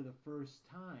you for the first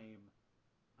time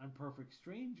on Perfect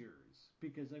Strangers,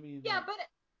 because I mean, but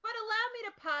allow me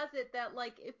to posit that,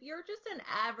 like, if you're just an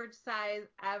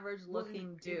average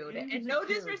looking dude, and no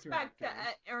disrespect to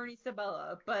Ernie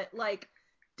Sabella, but like,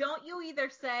 don't you either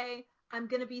say I'm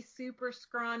gonna be super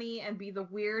scrawny and be the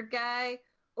weird guy,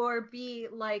 or be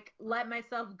like, let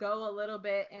myself go a little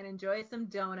bit and enjoy some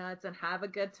donuts and have a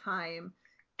good time,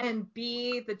 and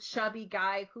be the chubby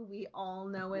guy who we all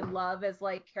know and love as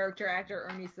like character actor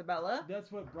Ernie Sabella?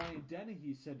 That's what Brian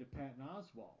Dennehy said to Patton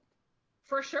Oswalt.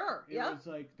 For sure. It was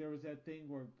like there was that thing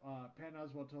where Patton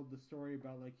Oswalt told the story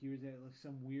about like he was at like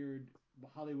some weird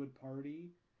Hollywood party,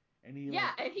 and he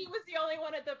and he was the only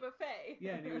one at the buffet.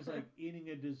 Yeah, and he was like eating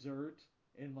a dessert,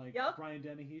 and like Brian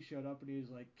Dennehy showed up, and he was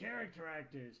like, character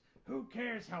actors, who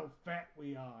cares how fat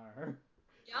we are?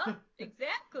 Yep,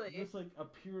 exactly. Just like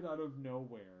appeared out of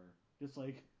nowhere, just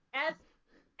like as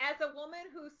a woman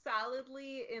who's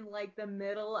solidly in like the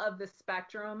middle of the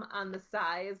spectrum on the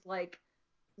size like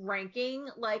ranking,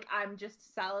 like I'm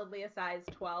just solidly a size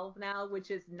 12 now, which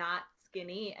is not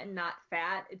skinny and not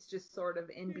fat. It's just sort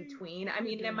of in between. I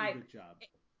mean, in my job.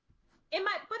 In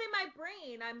my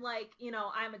brain, I'm like,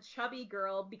 I'm a chubby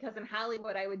girl because in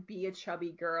Hollywood I would be a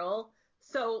chubby girl.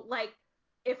 So like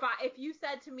if you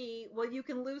said to me, well, you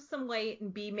can lose some weight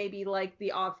and be maybe like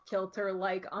the off kilter,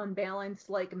 like unbalanced,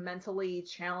 like mentally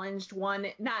challenged one,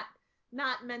 not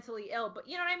mentally ill, but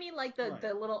you know what I mean, like the Right.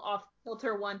 the little off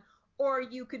kilter one, or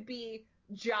you could be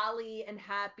jolly and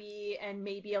happy and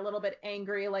maybe a little bit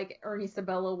angry, like Ernie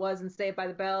Sabella was in Saved by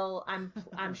the Bell.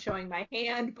 I'm showing my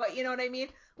hand, but you know what I mean,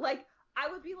 like. I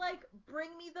would be like, bring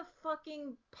me the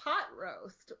fucking pot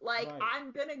roast. Like, Right.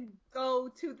 I'm gonna go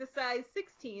to the size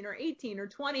 16 or 18 or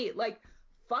 20. Like,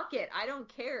 fuck it. I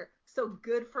don't care. So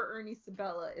good for Ernie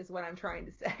Sabella is what I'm trying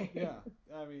to say. Yeah.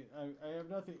 I mean, I have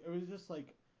nothing. It was just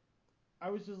like I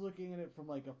was just looking at it from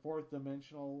like a fourth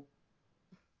dimensional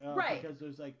Right. because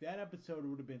there's like that episode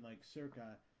would have been like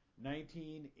circa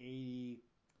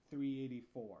 1983,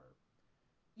 84.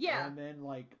 Yeah. And then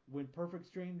like when Perfect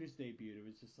Strangers debuted, it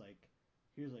was just like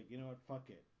he was like, you know what, fuck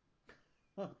it.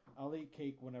 I'll eat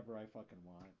cake whenever I fucking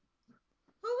want.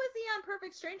 Who was he on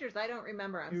Perfect Strangers? I don't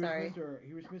remember. I'm sorry.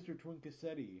 He was Mr.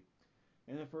 Twinkassetti.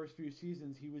 In the first few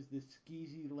seasons, he was this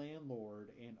skeezy landlord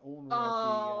and owner of the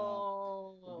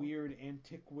Oh. weird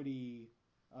antiquity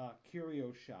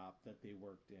curio shop that they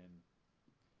worked in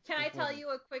Can I before tell they. you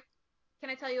a quick Can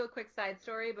I tell you a quick side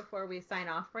story before we sign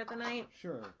off for the night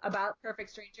Sure. about Perfect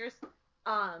Strangers?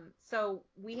 So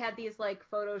we had these like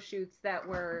photo shoots that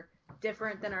were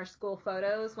different than our school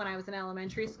photos when I was in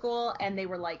elementary school, and they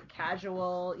were like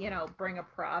casual, bring a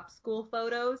prop school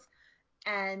photos.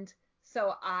 And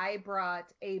so I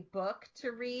brought a book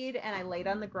to read and I laid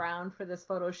on the ground for this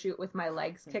photo shoot with my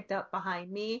legs kicked up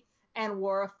behind me and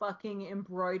wore a fucking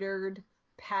embroidered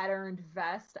patterned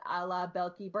vest a la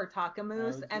Belky I Bartakamus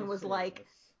was and gonna was say like,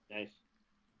 yes. Nice.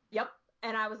 yep.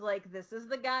 And I was like, this is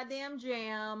the goddamn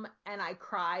jam. And I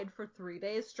cried for 3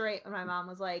 days straight. And my mom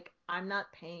was like, I'm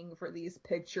not paying for these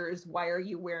pictures. Why are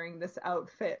you wearing this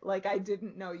outfit? Like, I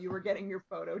didn't know you were getting your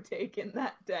photo taken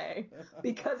that day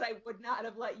because I would not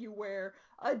have let you wear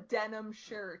a denim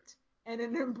shirt and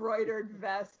an embroidered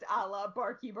vest a la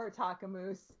Barky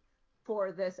Bartakamus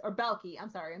for this. Or Belky. I'm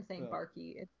sorry. I'm saying But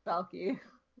Barky. It's Belky.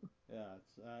 yeah,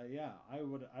 it's yeah. I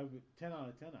would 10 out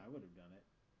of 10. I would have done it.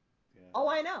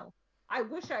 Oh, Yeah. I know. I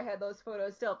wish I had those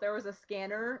photos still. If there was a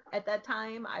scanner at that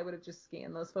time, I would have just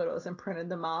scanned those photos and printed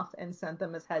them off and sent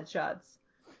them as headshots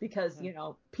because,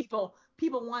 people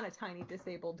want a tiny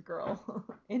disabled girl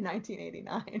in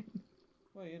 1989.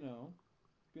 Well,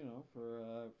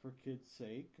 for kids'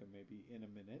 sake, or maybe in a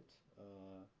minute,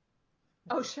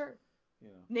 Oh, sure. you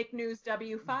know. Nick News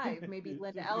W5. Maybe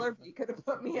Linda Ellerby could have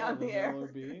put me Yeah, on the Linda air.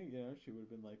 Ellerby, she would have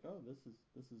been like, "Oh, this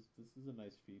is a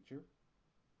nice feature."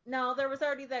 No, there was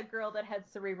already that girl that had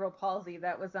cerebral palsy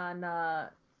that was on,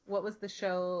 what was the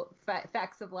show?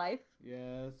 Facts of Life.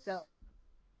 Yes. So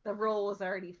the role was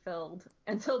already filled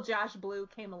until Josh Blue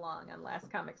came along on Last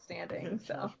Comic Yeah, Standing.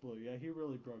 So Josh Blue. Yeah, he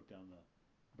really broke down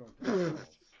the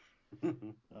walls. Uh,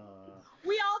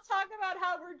 we all talk about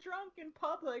how we're drunk in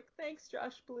public. Thanks,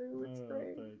 Josh Blue. It's oh,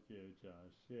 great. thank you,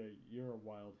 Josh. Yeah, you're a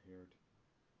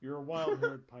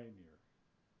wild-haired pioneer.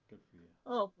 Good for you.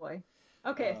 Oh boy.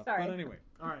 Okay, But sorry. anyway,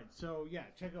 all right. So yeah,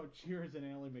 check out Cheers and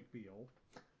Ally McBeal.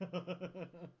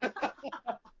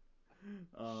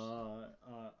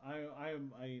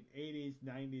 I'm 80s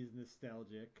 90s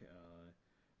nostalgic.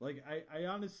 Like I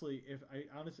honestly, if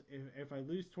I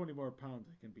lose 20 more pounds,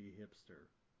 I can be a hipster.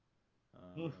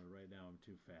 Right now I'm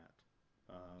too fat.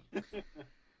 Uh,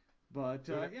 but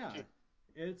yeah,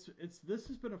 it's this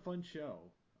has been a fun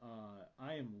show.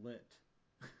 I am lit.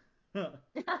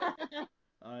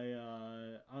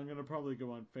 I'm gonna probably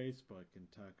go on Facebook and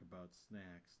talk about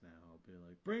snacks now. I'll be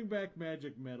like, bring back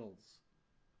magic medals.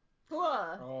 Cool.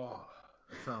 Oh,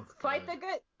 that sounds Fight the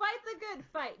good. good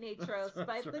fight, Natros. That's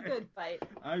Fight the right. good fight.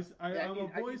 Yeah, I'm a I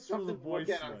need voice for the something to look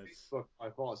at on voiceless. Facebook if I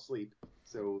fall asleep.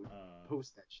 So Uh,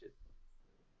 post that shit.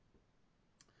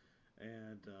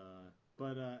 and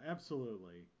but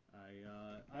absolutely,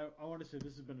 I want to say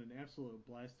this has been an absolute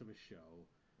blast of a show.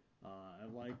 I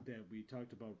like that we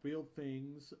talked about real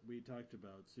things. We talked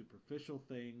about superficial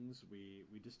things. We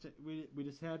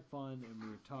just had fun and we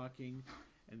were talking,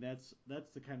 and that's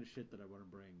the kind of shit that I want to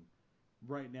bring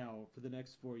right now for the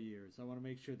next 4 years. I want to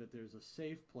make sure that there's a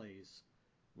safe place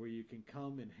where you can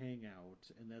come and hang out,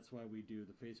 and that's why we do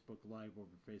the Facebook Live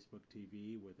over Facebook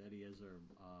TV with Eddie as our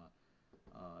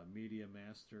media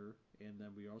master, and then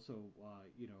we also,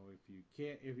 if you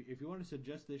can't, if you want to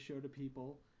suggest this show to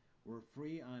people, we're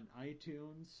free on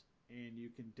iTunes, and you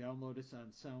can download us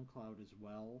on SoundCloud as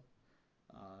well.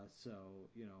 So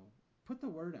put the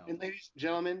word And out. ladies and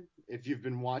gentlemen, if you've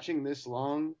been watching this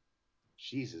long,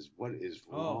 Jesus, what is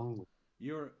Oh, wrong with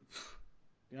you're,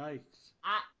 yikes,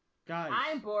 I Guys.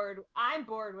 I'm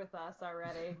bored with us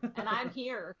already, and I'm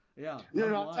here. Yeah. No,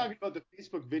 I'm talking about the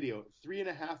Facebook video.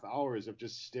 3.5 hours of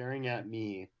just staring at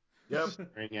me, Yep.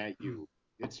 staring at you.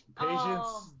 It's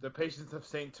Patience. The patience of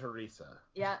Saint Teresa.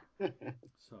 Yeah.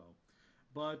 So,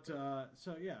 but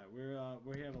so yeah,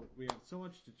 we have so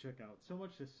much to check out, so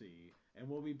much to see, and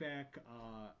we'll be back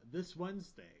this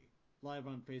Wednesday live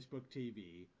on Facebook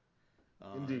TV.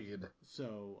 Indeed.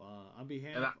 So on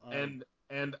behalf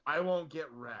and I won't get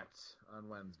wrecked on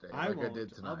Wednesday I like won't. I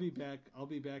did tonight. I'll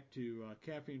be back to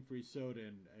caffeine-free soda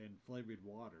and flavored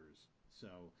waters.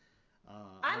 So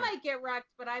I might get wrecked,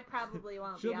 but I probably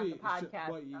won't be on the podcast.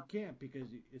 Well, you can't because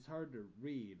it's hard to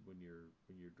read when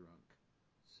you're drunk.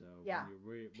 So yeah.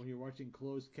 when you're watching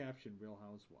closed caption Real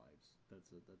Housewives, that's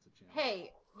a challenge.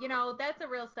 Hey, that's a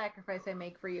real sacrifice I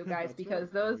make for you guys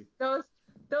because right.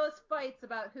 those fights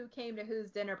about who came to whose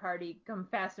dinner party come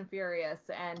fast and furious,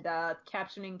 and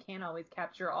captioning can't always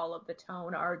capture all of the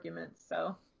tone arguments.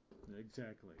 So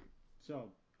exactly.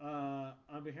 So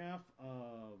on behalf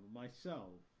of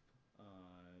myself,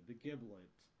 the Giblet,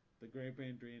 the great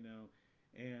Bandrino,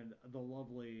 and the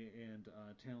lovely and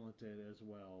talented as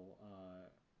well,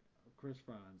 Chris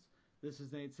Franz. This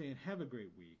is Nate saying have a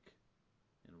great week,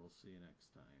 and we'll see you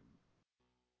next time.